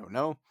it. I don't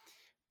know,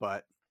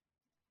 but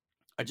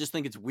I just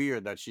think it's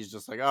weird that she's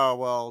just like, oh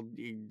well,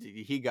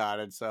 he got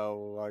it,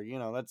 so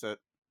that's it.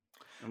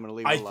 I'm gonna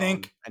leave it alone.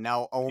 Think, and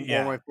now all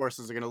my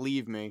forces are gonna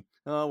leave me.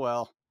 Oh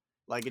well,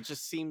 like, it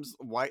just seems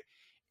why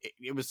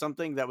it was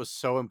something that was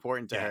so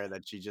important to her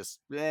that she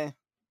just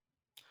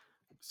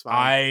it's fine.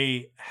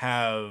 I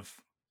have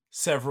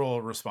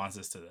several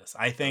responses to this.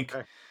 I think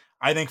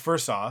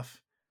first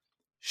off,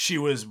 she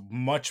was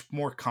much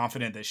more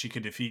confident that she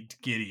could defeat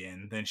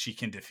Gideon than she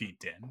can defeat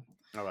Din.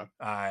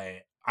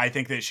 Okay. I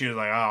think that she was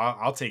like, oh,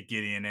 I'll take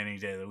Gideon any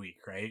day of the week,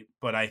 right?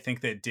 But I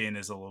think that Din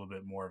is a little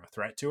bit more of a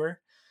threat to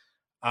her.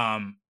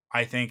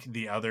 I think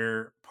the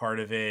other part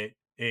of it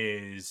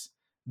is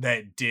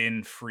that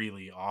Din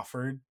freely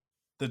offered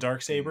the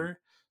Darksaber,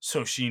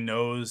 so she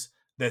knows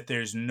that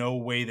there's no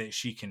way that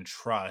she can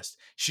trust.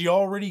 She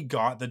already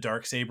got the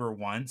Darksaber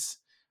once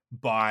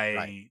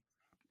by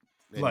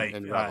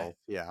in Rebel.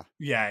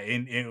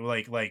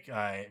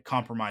 in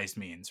compromised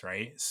means,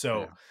 right?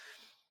 So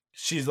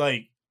she's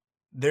like,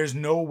 there's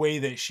no way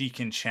that she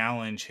can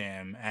challenge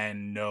him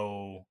and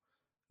know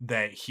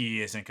that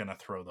he isn't going to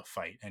throw the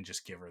fight and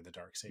just give her the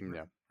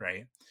Darksaber,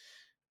 right?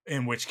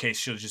 In which case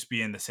she'll just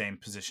be in the same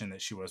position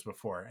that she was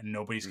before, and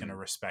nobody's going to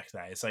respect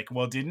that. It's like,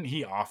 well, didn't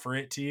he offer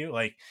it to you?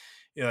 Like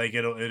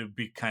it'll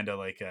be kind of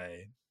like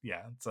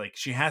it's like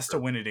she has to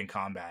win it in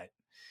combat,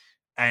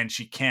 and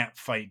she can't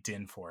fight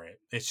Din for it.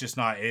 It's just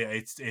not,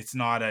 it's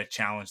not a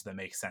challenge that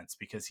makes sense,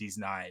 because he's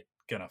not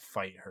going to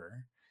fight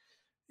her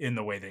in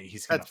the way that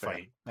he's going to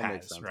fight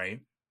Paz, right?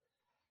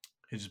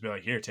 He'd just be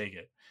like, here, take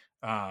it.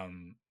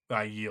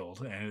 I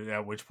yield. And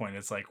at which point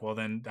it's like, well,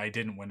 then I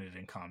didn't win it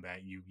in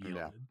combat. You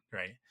yielded,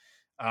 right?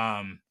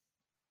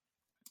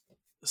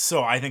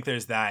 So I think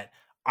there's that.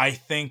 I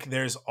think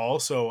there's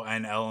also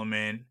an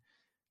element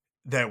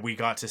that we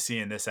got to see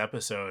in this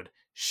episode.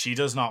 She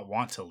does not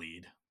want to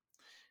lead.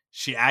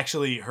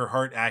 Her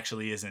heart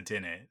actually isn't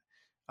in it.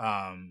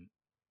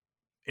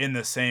 In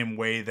the same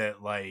way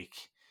that, like,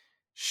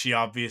 she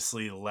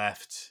obviously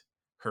left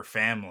her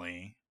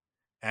family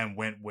and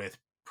went with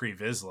Pre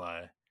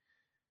Vizsla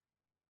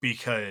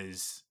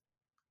because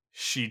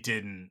she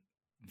didn't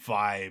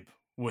vibe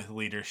with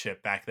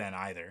leadership back then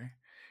either,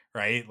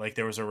 right? Like,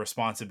 there was a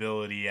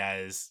responsibility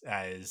as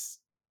a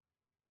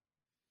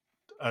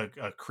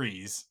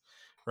Kryze,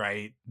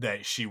 right,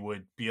 that she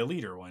would be a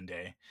leader one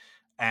day,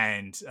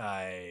 and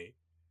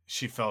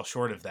she fell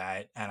short of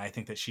that, and I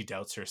think that she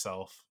doubts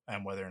herself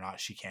and whether or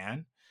not she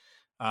can.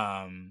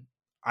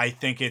 I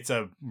think it's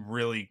a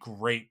really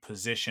great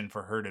position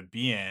for her to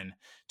be in,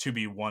 to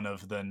be one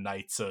of the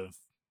knights of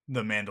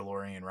the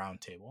Mandalorian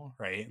Round Table,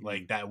 right?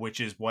 Like that, which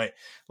is what,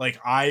 like,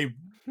 I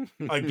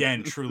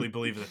again truly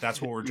believe that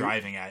that's what we're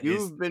driving at.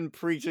 You've been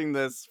preaching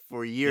this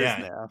for years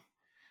now.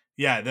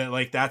 Yeah,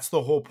 that's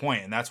the whole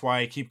point, and that's why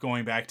I keep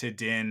going back to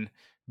Din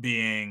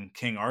being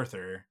King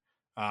Arthur,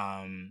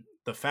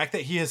 the fact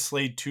that he has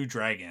slayed 2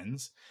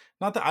 dragons,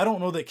 not that I don't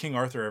know that King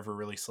Arthur ever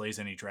really slays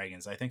any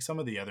dragons. I think some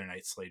of the other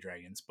knights slay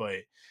dragons, but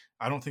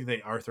I don't think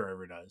that Arthur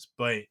ever does.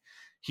 But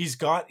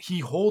he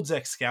holds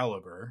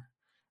Excalibur,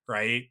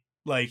 right?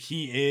 Like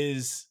he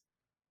is,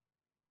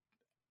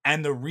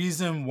 and the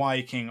reason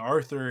why King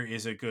Arthur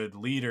is a good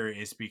leader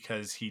is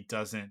because he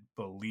doesn't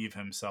believe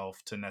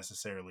himself to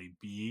necessarily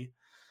be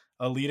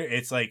a leader.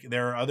 It's like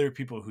there are other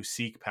people who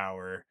seek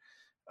power,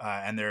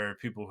 and there are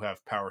people who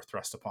have power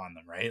thrust upon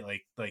them, right?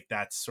 Like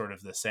that's sort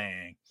of the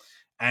saying.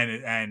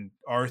 And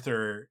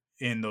Arthur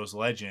in those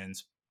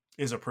legends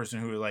is a person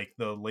who, like,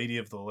 the Lady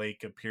of the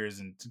Lake appears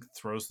and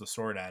throws the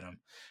sword at him,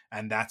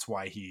 and that's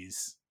why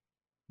he's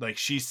like,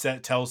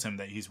 tells him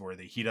that he's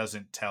worthy. He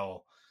doesn't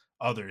tell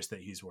others that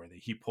he's worthy.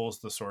 He pulls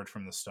the sword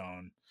from the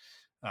stone,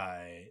 uh,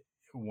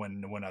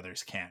 when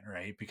others can't,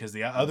 right? Because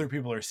the other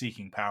people are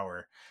seeking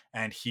power,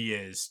 and he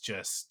is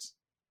just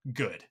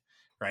good,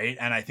 right?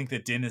 And I think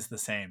that Din is the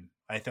same.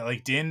 I felt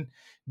like Din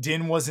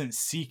wasn't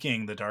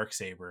seeking the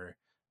Darksaber.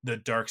 The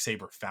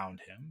Darksaber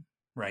found him,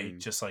 right?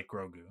 Just like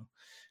Grogu.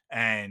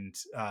 And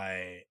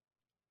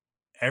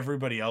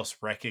everybody else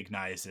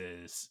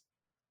recognizes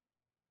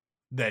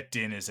that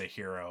Din is a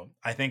hero.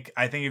 I think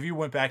if you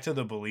went back to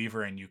The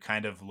Believer and you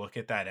kind of look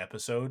at that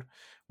episode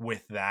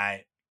with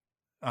that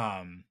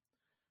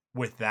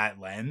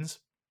lens,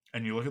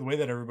 and you look at the way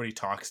that everybody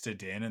talks to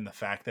Din, and the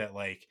fact that,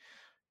 like,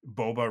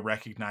 Boba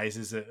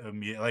recognizes it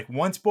immediately. Like,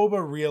 once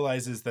Boba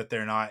realizes that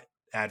they're not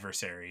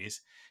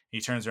adversaries, he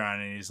turns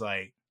around and he's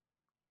like,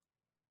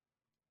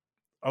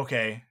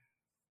 okay,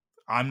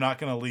 I'm not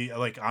gonna leave.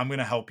 Like, I'm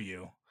gonna help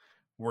you.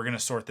 We're gonna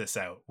sort this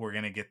out. We're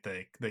gonna get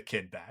the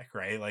kid back,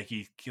 right? Like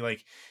he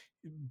like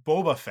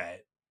Boba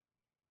Fett,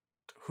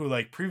 who,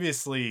 like,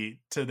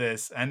 previously to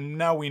this, and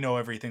now we know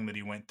everything that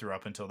he went through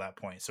up until that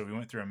point. So we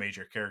went through a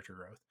major character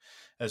growth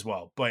as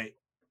well. But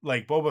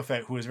like Boba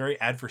Fett, who was very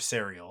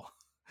adversarial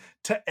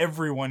to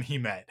everyone he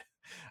met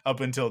up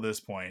until this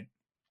point,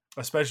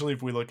 especially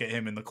if we look at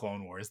him in the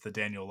Clone Wars, the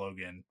Daniel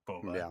Logan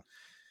Boba.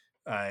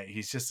 Yeah.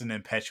 He's just an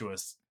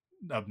impetuous,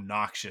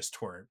 obnoxious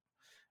twerp.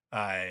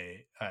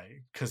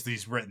 Because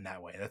he's written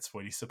that way. That's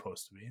what he's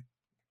supposed to be.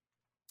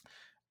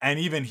 And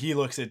even he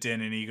looks at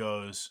Din and he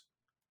goes,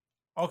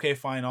 okay,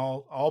 fine,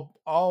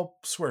 I'll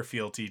swear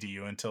fealty to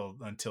you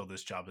until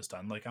this job is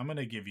done. Like, I'm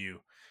gonna give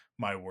you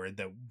my word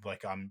that,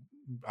 like,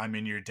 I'm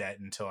in your debt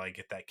until I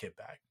get that kid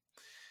back.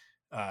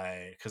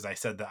 Because I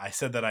said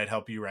that I'd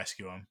help you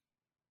rescue him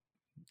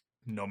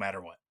no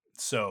matter what.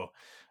 So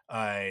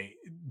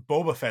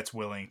Boba Fett's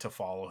willing to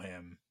follow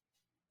him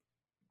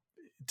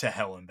to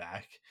hell and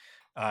back.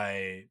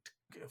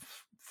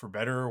 For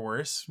better or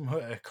worse,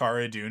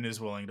 Cara Dune is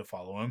willing to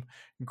follow him.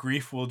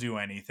 Greef will do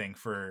anything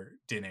for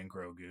Din and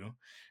Grogu,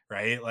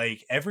 right?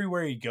 Like,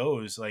 everywhere he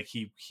goes, like,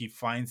 he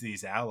finds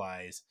these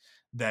allies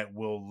that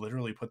will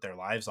literally put their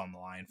lives on the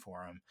line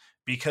for him,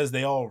 because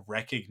they all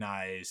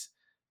recognize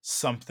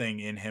something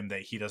in him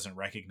that he doesn't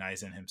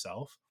recognize in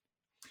himself.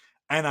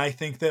 And I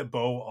think that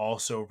Bo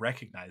also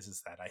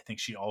recognizes that. I think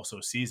she also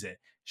sees it.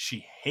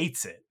 She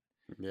hates it.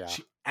 Yeah.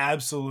 She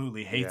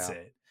absolutely hates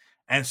it.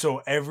 And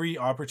so every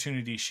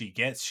opportunity she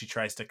gets, she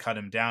tries to cut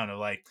him down. Or,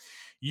 like,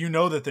 you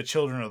know that the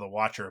children of the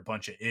Watch are a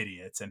bunch of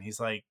idiots. And he's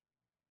like,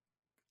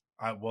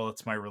 well,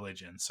 it's my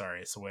religion.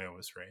 Sorry, it's the way I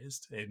was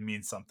raised. It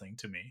means something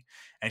to me.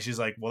 And she's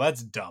like, well,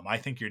 that's dumb. I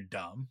think you're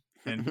dumb.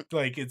 And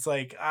like, it's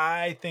like,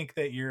 I think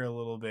that you're a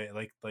little bit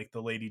like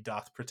the lady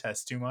doth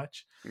protest too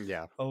much.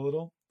 Yeah. A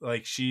little.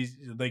 Like, she's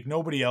like,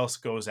 nobody else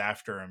goes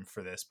after him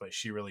for this, but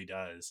she really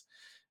does.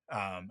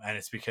 And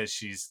it's because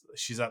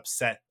she's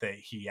upset that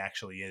he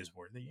actually is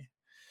worthy,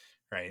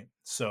 right?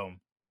 So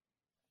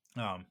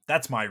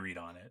that's my read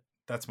on it.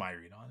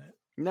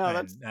 No,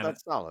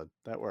 that's solid.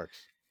 That works.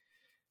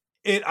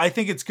 I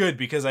think it's good,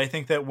 because I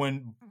think that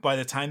by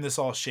the time this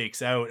all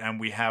shakes out and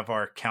we have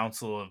our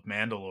Council of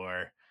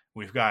Mandalore,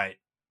 we've got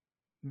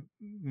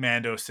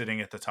Mando sitting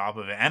at the top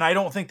of it. And I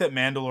don't think that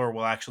Mandalore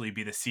will actually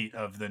be the seat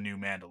of the new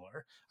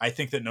Mandalore. I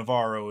think that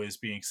Navarro is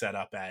being set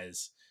up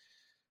as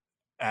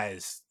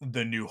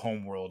the new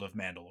homeworld of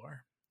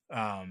Mandalore.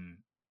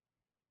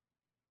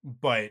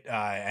 But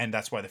and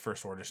that's why the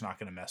First Order's not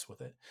going to mess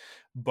with it.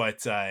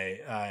 But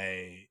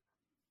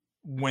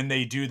when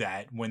they do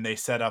that, when they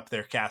set up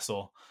their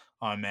castle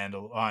on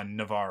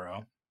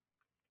Navarro,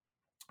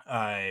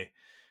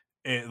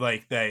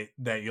 like that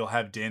you'll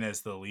have Din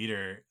as the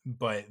leader,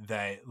 but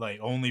that, like,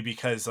 only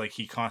because, like,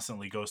 he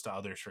constantly goes to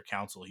others for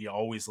counsel. He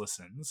always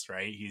listens,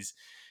 right?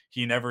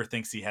 He never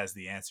thinks he has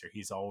the answer.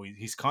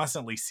 He's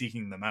constantly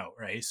seeking them out,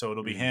 right? So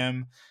it'll be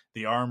him,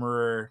 the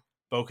Armorer,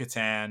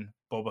 Bo-Katan,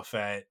 Boba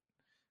Fett.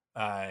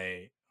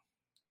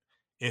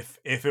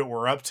 If it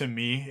were up to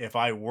me, if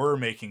I were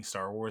making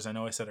Star Wars, I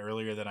know I said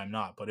earlier that I'm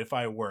not, but if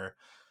I were,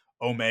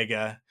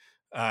 Omega,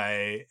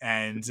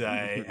 and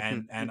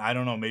I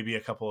don't know, maybe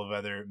a couple of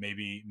other,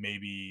 maybe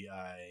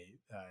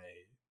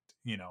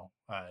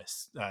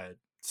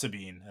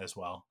Sabine as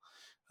well,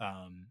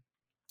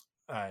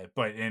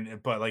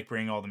 but like,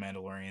 bring all the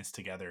Mandalorians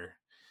together,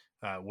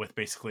 with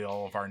basically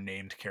all of our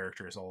named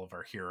characters, all of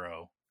our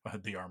hero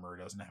The Armorer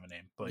doesn't have a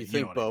name, but You you know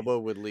think what I mean.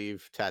 Boba would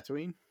leave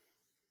Tatooine?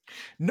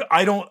 No,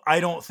 I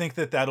don't think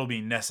that that'll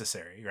be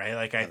necessary, right?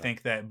 Like I Okay.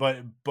 think that,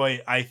 but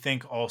I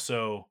think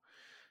also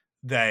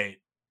that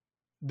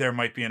there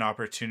might be an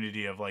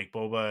opportunity of like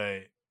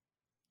Boba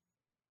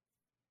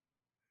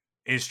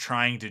is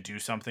trying to do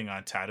something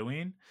on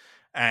Tatooine,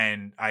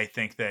 and I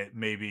think that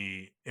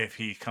maybe if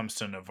he comes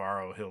to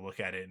Navarro, he'll look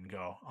at it and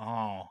go,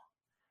 "Oh,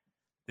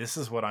 this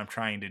is what I'm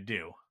trying to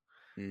do."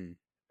 Mm.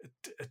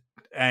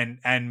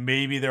 And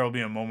maybe there will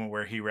be a moment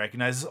where he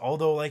recognizes,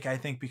 although like I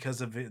think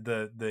because of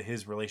the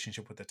his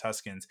relationship with the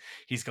Tuskens,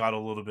 he's got a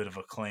little bit of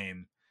a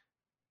claim.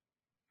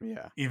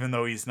 Yeah. Even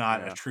though he's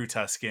not a Yeah. true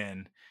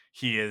Tusken,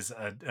 he is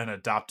an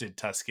adopted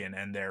Tusken,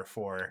 and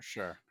therefore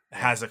Sure. Yeah.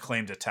 has a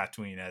claim to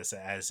Tatooine as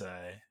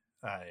a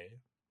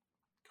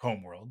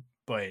homeworld.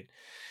 But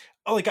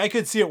like I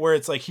could see it where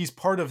it's like he's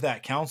part of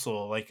that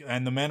council, like,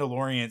 and the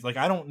Mandalorians. Like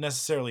I don't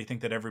necessarily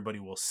think that everybody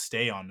will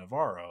stay on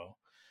Navarro.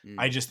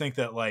 I Mm. just think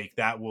that like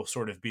that will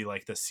sort of be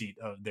like the seat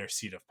of their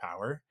seat of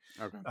power.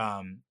 Okay.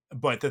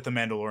 But that the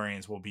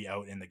Mandalorians will be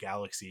out in the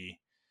galaxy.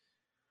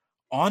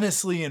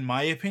 Honestly, in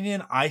my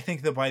opinion, I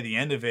think that by the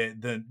end of it,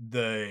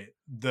 the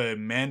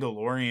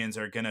Mandalorians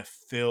are gonna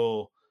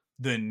fill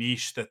the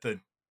niche that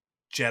the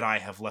Jedi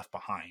have left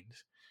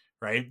behind.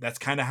 Right? That's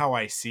kind of how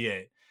I see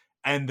it.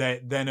 And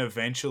that then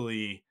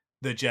eventually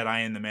the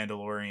Jedi and the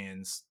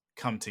Mandalorians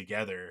come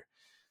together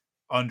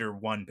under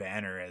one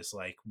banner as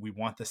like we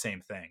want the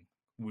same thing.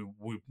 We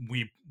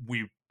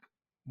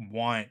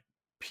want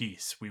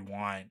peace. We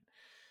want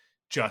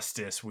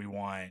justice. We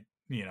want,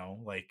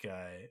 like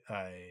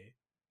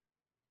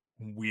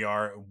we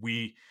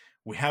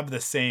have the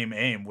same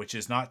aim, which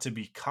is not to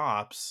be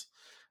cops,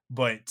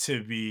 but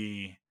to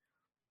be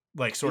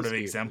like sort of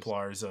Peacekeepers.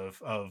 exemplars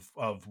of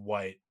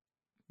what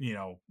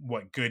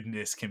what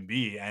goodness can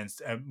be, and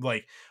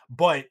like,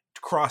 but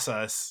cross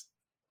us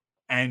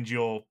and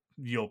you'll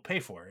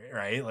pay for it,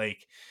 right?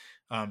 Like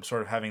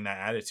sort of having that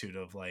attitude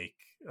of like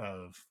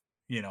of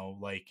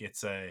like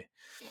it's a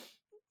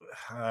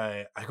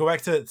I go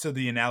back to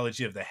the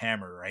analogy of the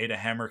hammer, right? A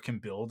hammer can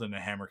build and a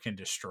hammer can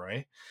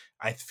destroy.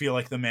 I feel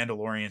like the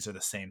Mandalorians are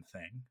the same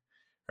thing,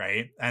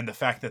 right? And the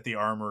fact that the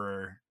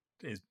armorer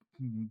is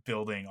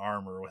building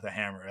armor with a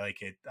hammer,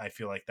 like I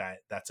feel like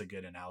that's a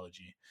good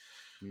analogy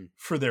Mm.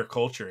 for their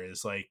culture.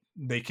 Is like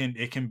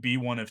it can be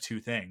one of two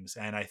things,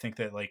 and I think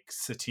that like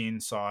Satine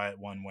saw it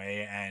one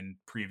way and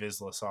Pre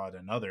Vizsla saw it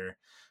another,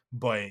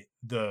 but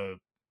the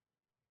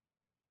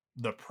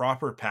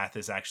proper path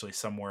is actually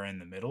somewhere in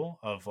the middle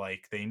of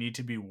like they need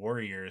to be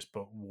warriors,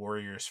 but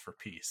warriors for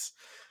peace,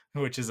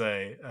 which is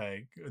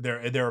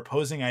they're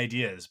opposing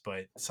ideas,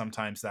 but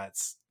sometimes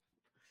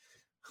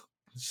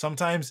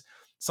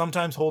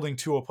sometimes holding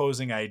two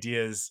opposing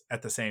ideas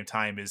at the same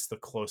time is the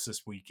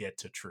closest we get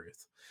to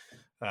truth.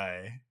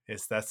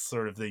 Is That's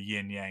sort of the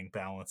yin yang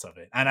balance of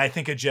it, and I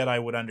think a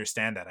Jedi would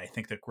understand that. I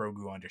think that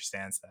Grogu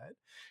understands that,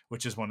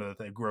 which is one of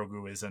the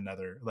Grogu is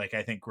another, like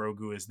I think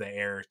Grogu is the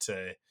heir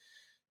to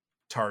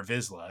Tar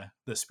Vizsla,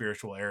 the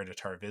spiritual heir to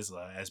Tar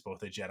Vizsla, as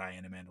both a Jedi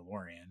and a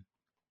Mandalorian.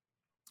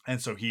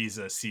 And so he's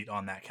a seat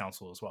on that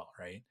council as well,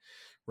 right?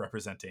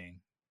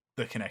 Representing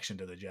the connection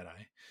to the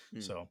Jedi.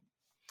 Mm. So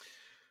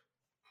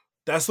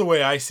that's the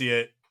way I see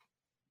it.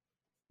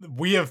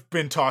 We have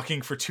been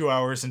talking for 2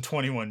 hours and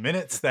 21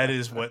 minutes. That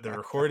is what the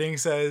recording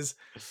says.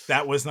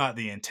 That was not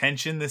the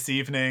intention this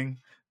evening.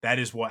 That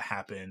is what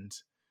happened.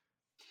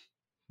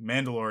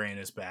 Mandalorian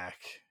is back.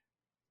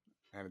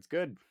 And it's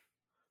good.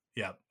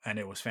 Yep, and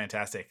it was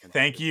fantastic.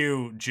 Thank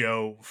you,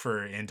 Joe,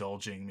 for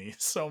indulging me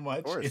so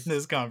much in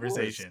this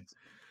conversation.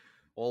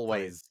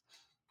 Always.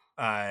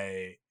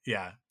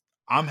 Yeah,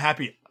 I'm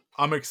happy.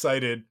 I'm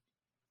excited.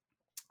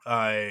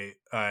 I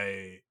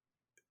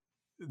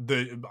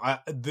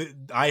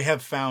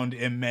have found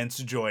immense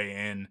joy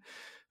in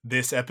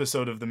this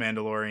episode of The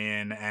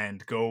Mandalorian,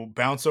 and go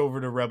bounce over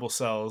to Rebel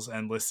Cells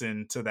and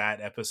listen to that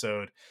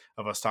episode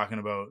of us talking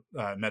about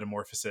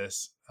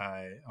Metamorphosis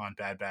on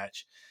Bad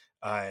Batch.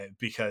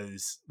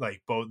 Because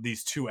like both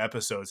these two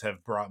episodes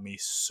have brought me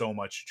so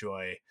much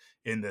joy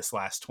in this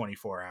last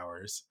 24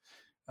 hours.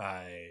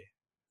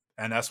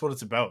 And that's what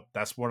it's about.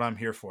 That's what I'm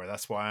here for.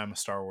 That's why I'm a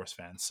Star Wars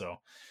fan. So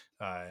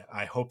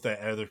I hope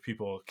that other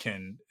people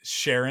can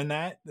share in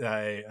that.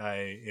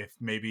 If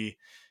maybe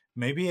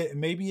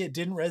it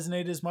didn't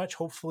resonate as much.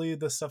 Hopefully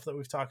the stuff that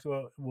we've talked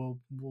about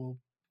will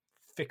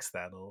fix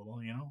that a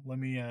little, let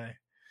me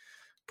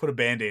put a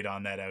Band-Aid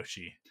on that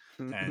ouchie.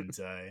 And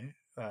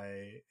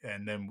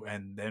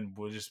and then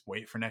we'll just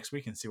wait for next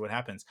week and see what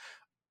happens.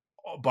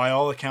 By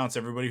all accounts,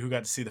 everybody who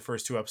got to see the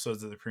first two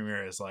episodes of the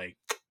premiere is like,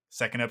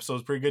 second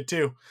episode's pretty good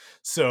too.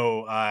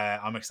 So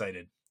I'm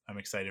excited. I'm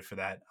excited for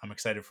that. I'm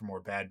excited for more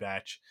Bad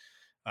Batch.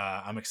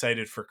 I'm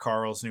excited for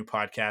Carl's new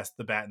podcast,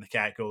 The Bat and the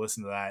Cat. Go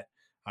listen to that.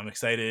 I'm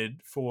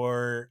excited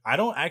for, I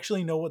don't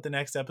actually know what the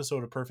next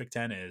episode of Perfect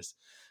 10 is,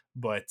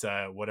 but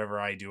whatever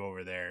I do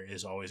over there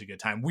is always a good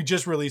time. We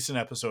just released an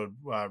episode,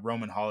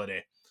 Roman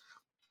Holiday,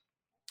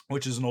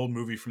 which is an old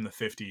movie from the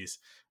 50s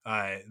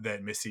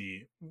that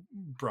Missy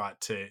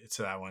brought to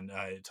that one,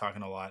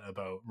 talking a lot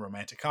about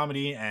romantic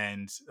comedy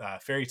and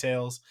fairy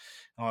tales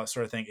and all that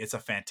sort of thing. It's a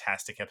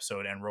fantastic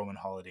episode, and Roman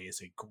Holiday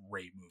is a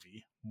great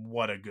movie.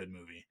 What a good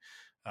movie.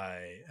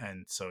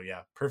 And so,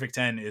 yeah, Perfect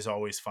 10 is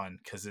always fun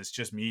because it's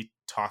just me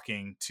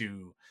talking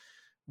to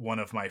one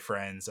of my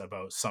friends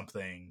about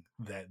something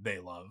that they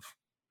love.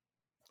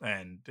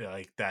 And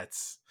like,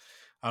 that's,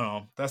 I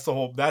don't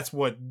know, that's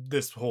what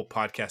this whole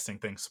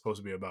podcasting thing's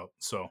supposed to be about.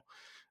 So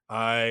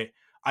I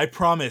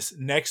promise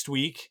next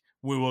week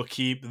we will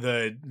keep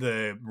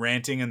the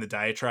ranting and the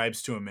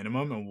diatribes to a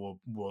minimum, and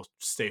we'll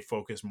stay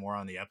focused more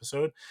on the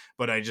episode.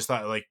 But I just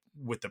thought, like,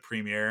 with the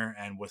premiere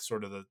and with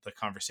sort of the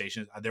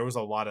conversations, there was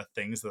a lot of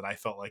things that I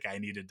felt like I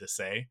needed to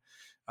say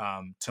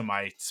to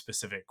my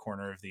specific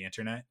corner of the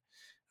internet.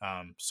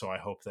 So I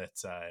hope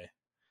that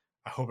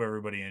I hope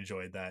everybody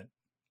enjoyed that.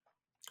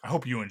 I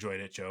hope you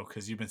enjoyed it, Joe,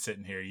 because you've been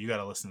sitting here. You got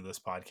to listen to this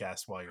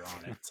podcast while you're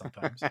on it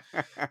sometimes.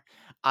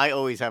 I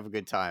always have a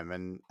good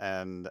time,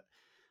 and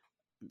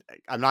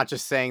I'm not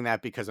just saying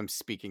that because I'm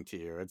speaking to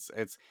you.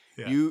 It's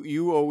Yeah.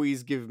 you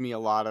always give me a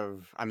lot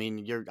of. I mean,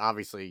 you're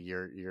obviously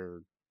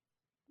you're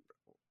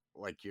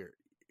like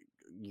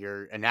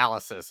your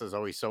analysis is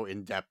always so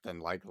in depth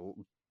and like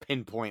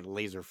pinpoint,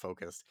 laser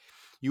focused.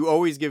 You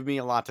always give me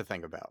a lot to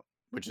think about,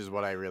 which is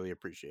what I really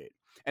appreciate.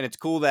 And it's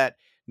cool that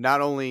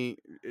not only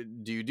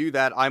do you do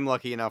that, I'm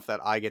lucky enough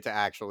that I get to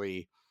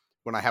actually,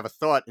 when I have a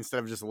thought, instead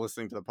of just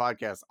listening to the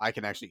podcast, I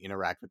can actually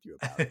interact with you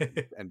about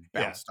it and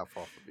bounce Yeah. stuff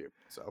off of you.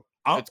 So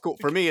I'll- it's cool.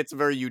 For me, it's a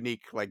very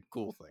unique, like,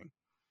 cool thing.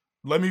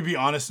 Let me be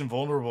honest and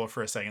vulnerable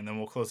for a second, then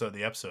we'll close out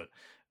the episode.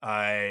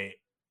 I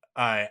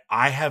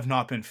have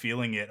not been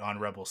feeling it on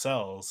Rebel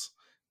Cells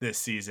this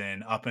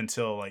season up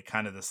until like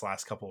kind of this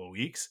last couple of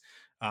weeks.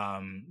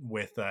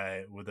 With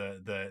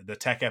the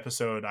tech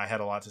episode, I had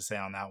a lot to say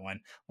on that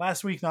one.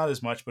 Last week, not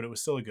as much, but it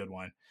was still a good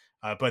one.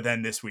 But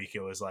then this week,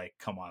 it was like,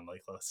 come on,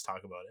 like, let's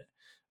talk about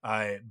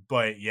it.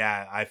 But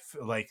yeah, I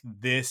like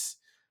this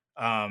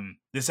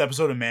this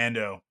episode of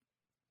Mando.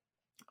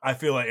 I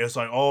feel like it's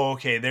like, oh,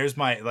 okay, there's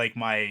my like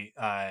my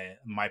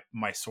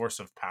source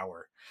of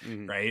power,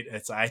 right?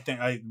 It's, I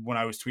think, when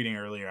I was tweeting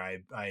earlier,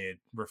 I had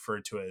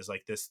referred to it as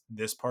like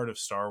this part of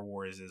Star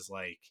Wars is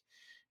like,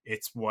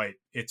 it's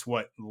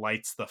what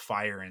lights the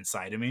fire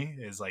inside of me,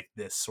 is like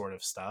this sort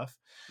of stuff.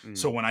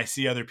 So when I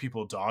see other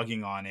people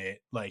dogging on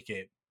it, like,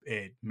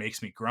 it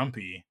makes me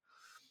grumpy,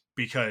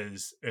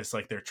 because it's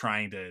like they're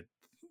trying to,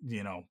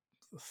 you know,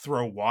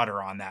 throw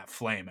water on that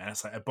flame. And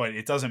it's like, but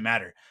it doesn't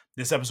matter.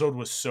 This episode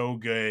was so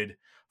good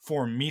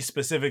for me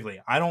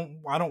specifically. I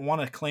don't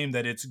want to claim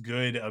that it's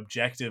good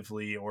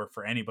objectively or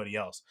for anybody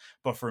else,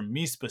 but for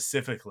me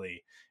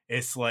specifically,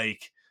 it's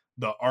like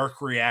the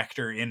arc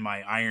reactor in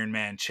my Iron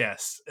Man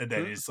chest that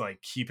is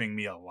like keeping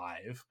me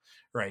alive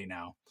right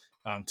now.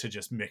 To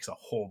just mix a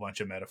whole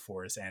bunch of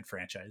metaphors and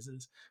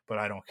franchises, but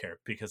I don't care,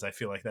 because I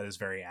feel like that is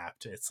very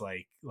apt. It's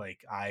like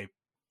I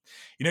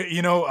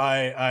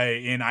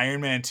in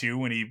Iron Man 2,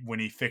 when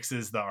he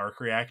fixes the arc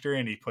reactor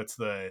and he puts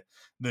the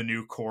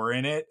new core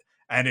in it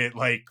and it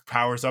like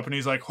powers up and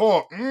he's like,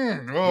 oh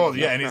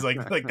yeah, and he's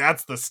like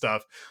that's the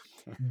stuff.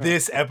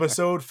 This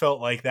episode felt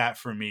like that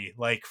for me,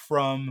 like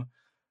from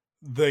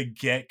the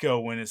get-go,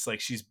 when it's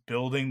like she's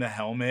building the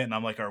helmet and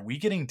I'm like, are we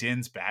getting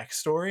Din's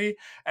backstory?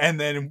 And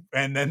then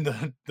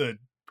the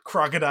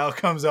crocodile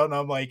comes out and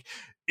I'm like,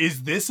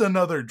 is this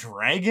another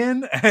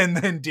dragon? And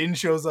then Din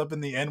shows up in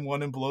the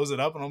N1 and blows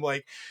it up and I'm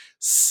like,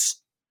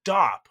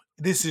 stop,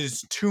 this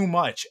is too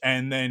much.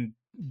 And then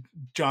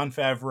Jon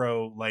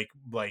Favreau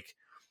like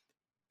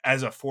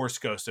as a Force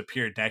ghost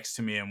appeared next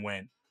to me and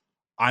went,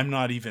 I'm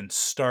not even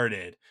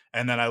started.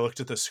 And then I looked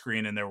at the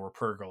screen and there were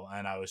Purrgil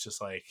and I was just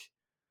like,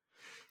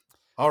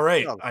 all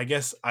right, I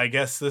guess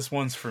this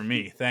one's for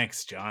me.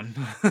 Thanks, John.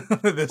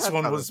 This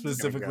one was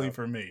specifically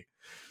for me.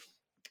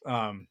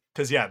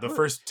 Because yeah, the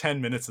first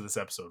 10 minutes of this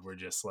episode were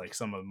just like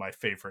some of my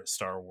favorite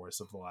Star Wars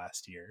of the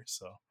last year.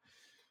 So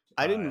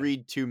I didn't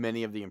read too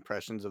many of the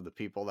impressions of the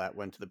people that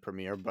went to the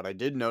premiere, but I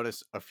did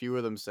notice a few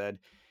of them said,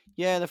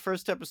 yeah, the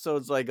first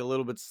episode's like a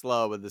little bit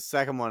slow, but the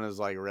second one is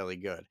like really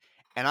good.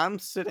 And I'm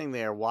sitting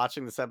there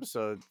watching this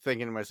episode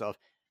thinking to myself,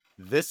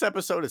 this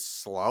episode is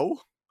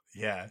slow?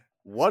 Yeah.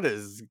 What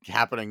is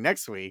happening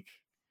next week?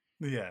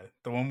 Yeah,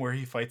 the one where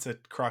he fights a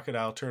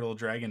crocodile, turtle,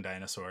 dragon,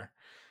 dinosaur,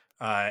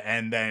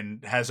 and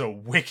then has a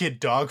wicked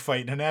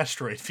dogfight in an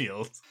asteroid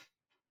field.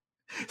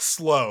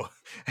 Slow.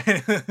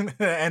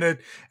 and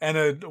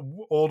a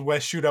Old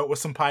West shootout with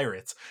some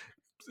pirates.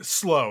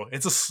 Slow.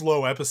 It's a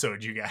slow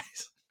episode, you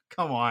guys.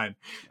 Come on.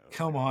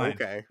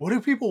 Okay. What do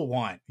people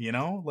want? You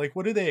know, like,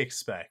 what do they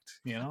expect?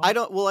 You know, I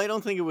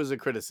don't think it was a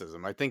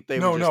criticism. I think they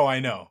no, were just, I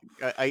know.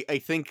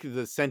 I think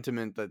the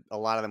sentiment that a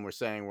lot of them were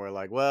saying were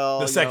like, well,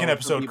 the second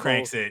episode people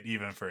cranks it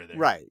even further.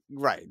 Right.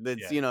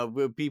 That's,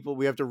 people,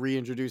 we have to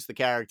reintroduce the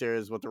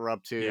characters, what they're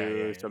up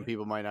to. Yeah. Some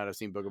people might not have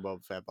seen Book of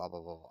Boba Fett, blah,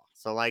 blah, blah, blah.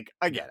 So, like,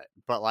 I get it.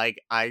 But,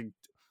 like, I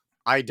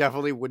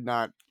definitely would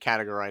not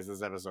categorize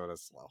this episode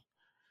as slow.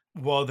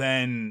 Well,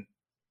 then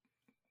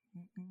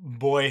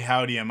boy,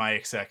 howdy, am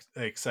I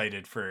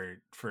excited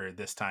for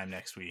this time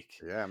next week.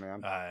 Yeah,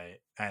 man.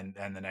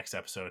 And the next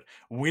episode.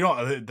 We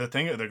don't.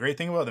 The great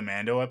thing about the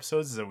Mando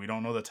episodes is that we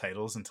don't know the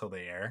titles until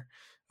they air.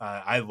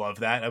 I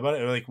love that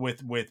about it. Like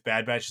with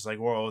Bad Batch, it's like,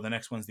 whoa, the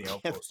next one's the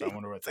Outpost. I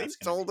wonder what that's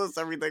They gonna told us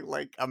everything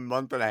like a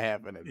month and a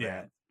half in advance.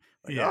 Yeah.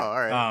 Like, yeah. oh, all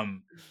right.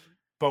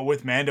 But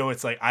with Mando,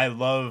 it's like I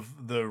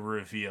love the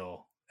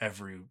reveal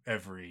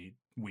every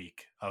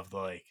week of the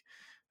like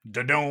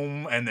the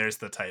dome, and there's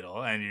the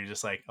title, and you're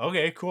just like,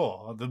 okay,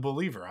 cool. The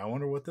Believer. I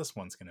wonder what this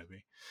one's gonna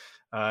be.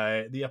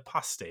 The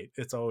Apostate.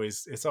 It's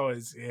always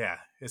yeah,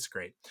 it's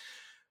great.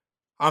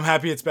 I'm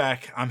happy it's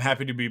back. I'm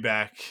happy to be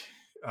back.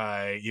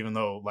 Even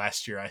though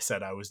last year I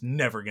said I was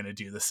never gonna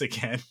do this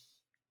again.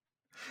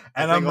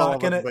 And I'm not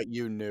gonna, but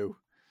you knew.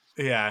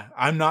 Yeah,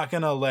 I'm not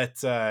gonna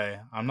let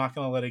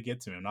it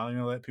get to me. I'm not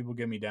gonna let people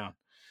get me down.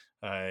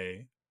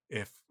 And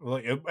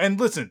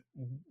listen,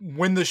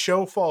 when the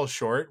show falls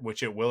short,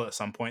 which it will at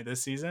some point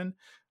this season,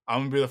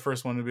 I'm gonna be the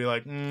first one to be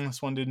like,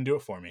 this one didn't do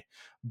it for me.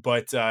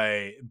 But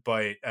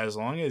as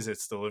long as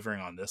it's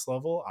delivering on this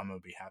level, I'm gonna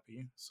be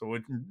happy. So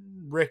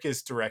Rick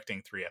is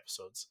directing 3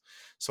 episodes,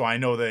 so I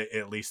know that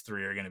at least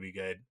 3 are gonna be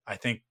good. I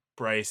think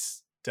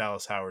Bryce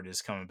Dallas Howard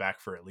is coming back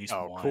for at least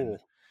 1. Cool.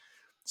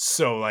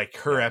 So like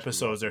her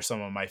episodes are some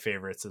of my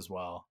favorites as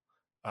well.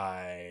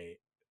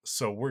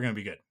 So we're gonna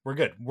be good. We're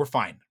good. We're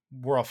fine.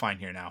 We're all fine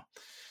here now.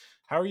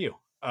 How are you?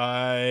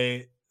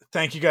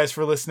 Thank you guys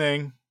for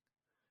listening.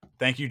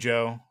 Thank you,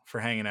 Joe, for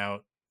hanging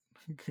out.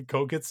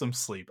 Go get some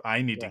sleep.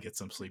 I need to get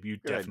some sleep. You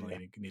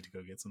definitely need to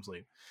go get some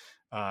sleep.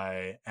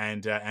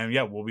 And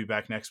yeah, we'll be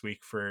back next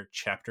week for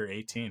chapter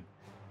 18.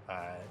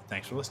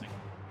 Thanks for listening.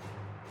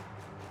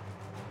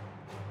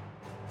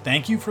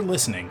 Thank you for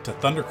listening to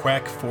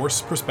Thunderquack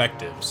Force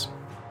Perspectives.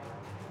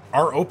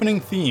 Our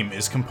opening theme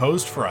is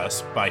composed for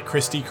us by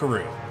Christy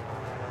Carew.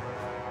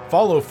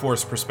 Follow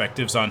Force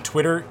Perspectives on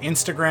Twitter,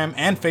 Instagram,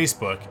 and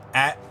Facebook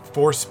at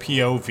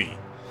ForcePOV.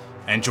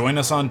 And join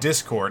us on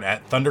Discord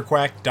at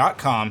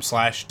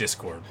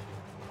thunderquack.com/Discord.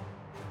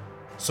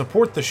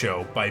 Support the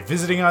show by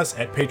visiting us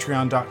at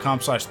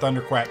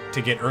patreon.com/thunderquack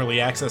to get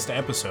early access to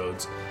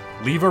episodes,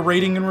 leave a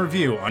rating and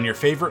review on your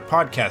favorite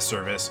podcast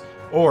service,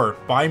 or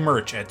buy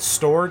merch at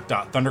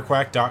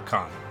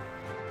store.thunderquack.com.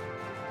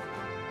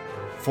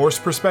 Force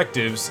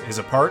Perspectives is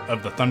a part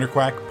of the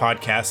Thunderquack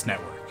Podcast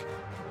Network.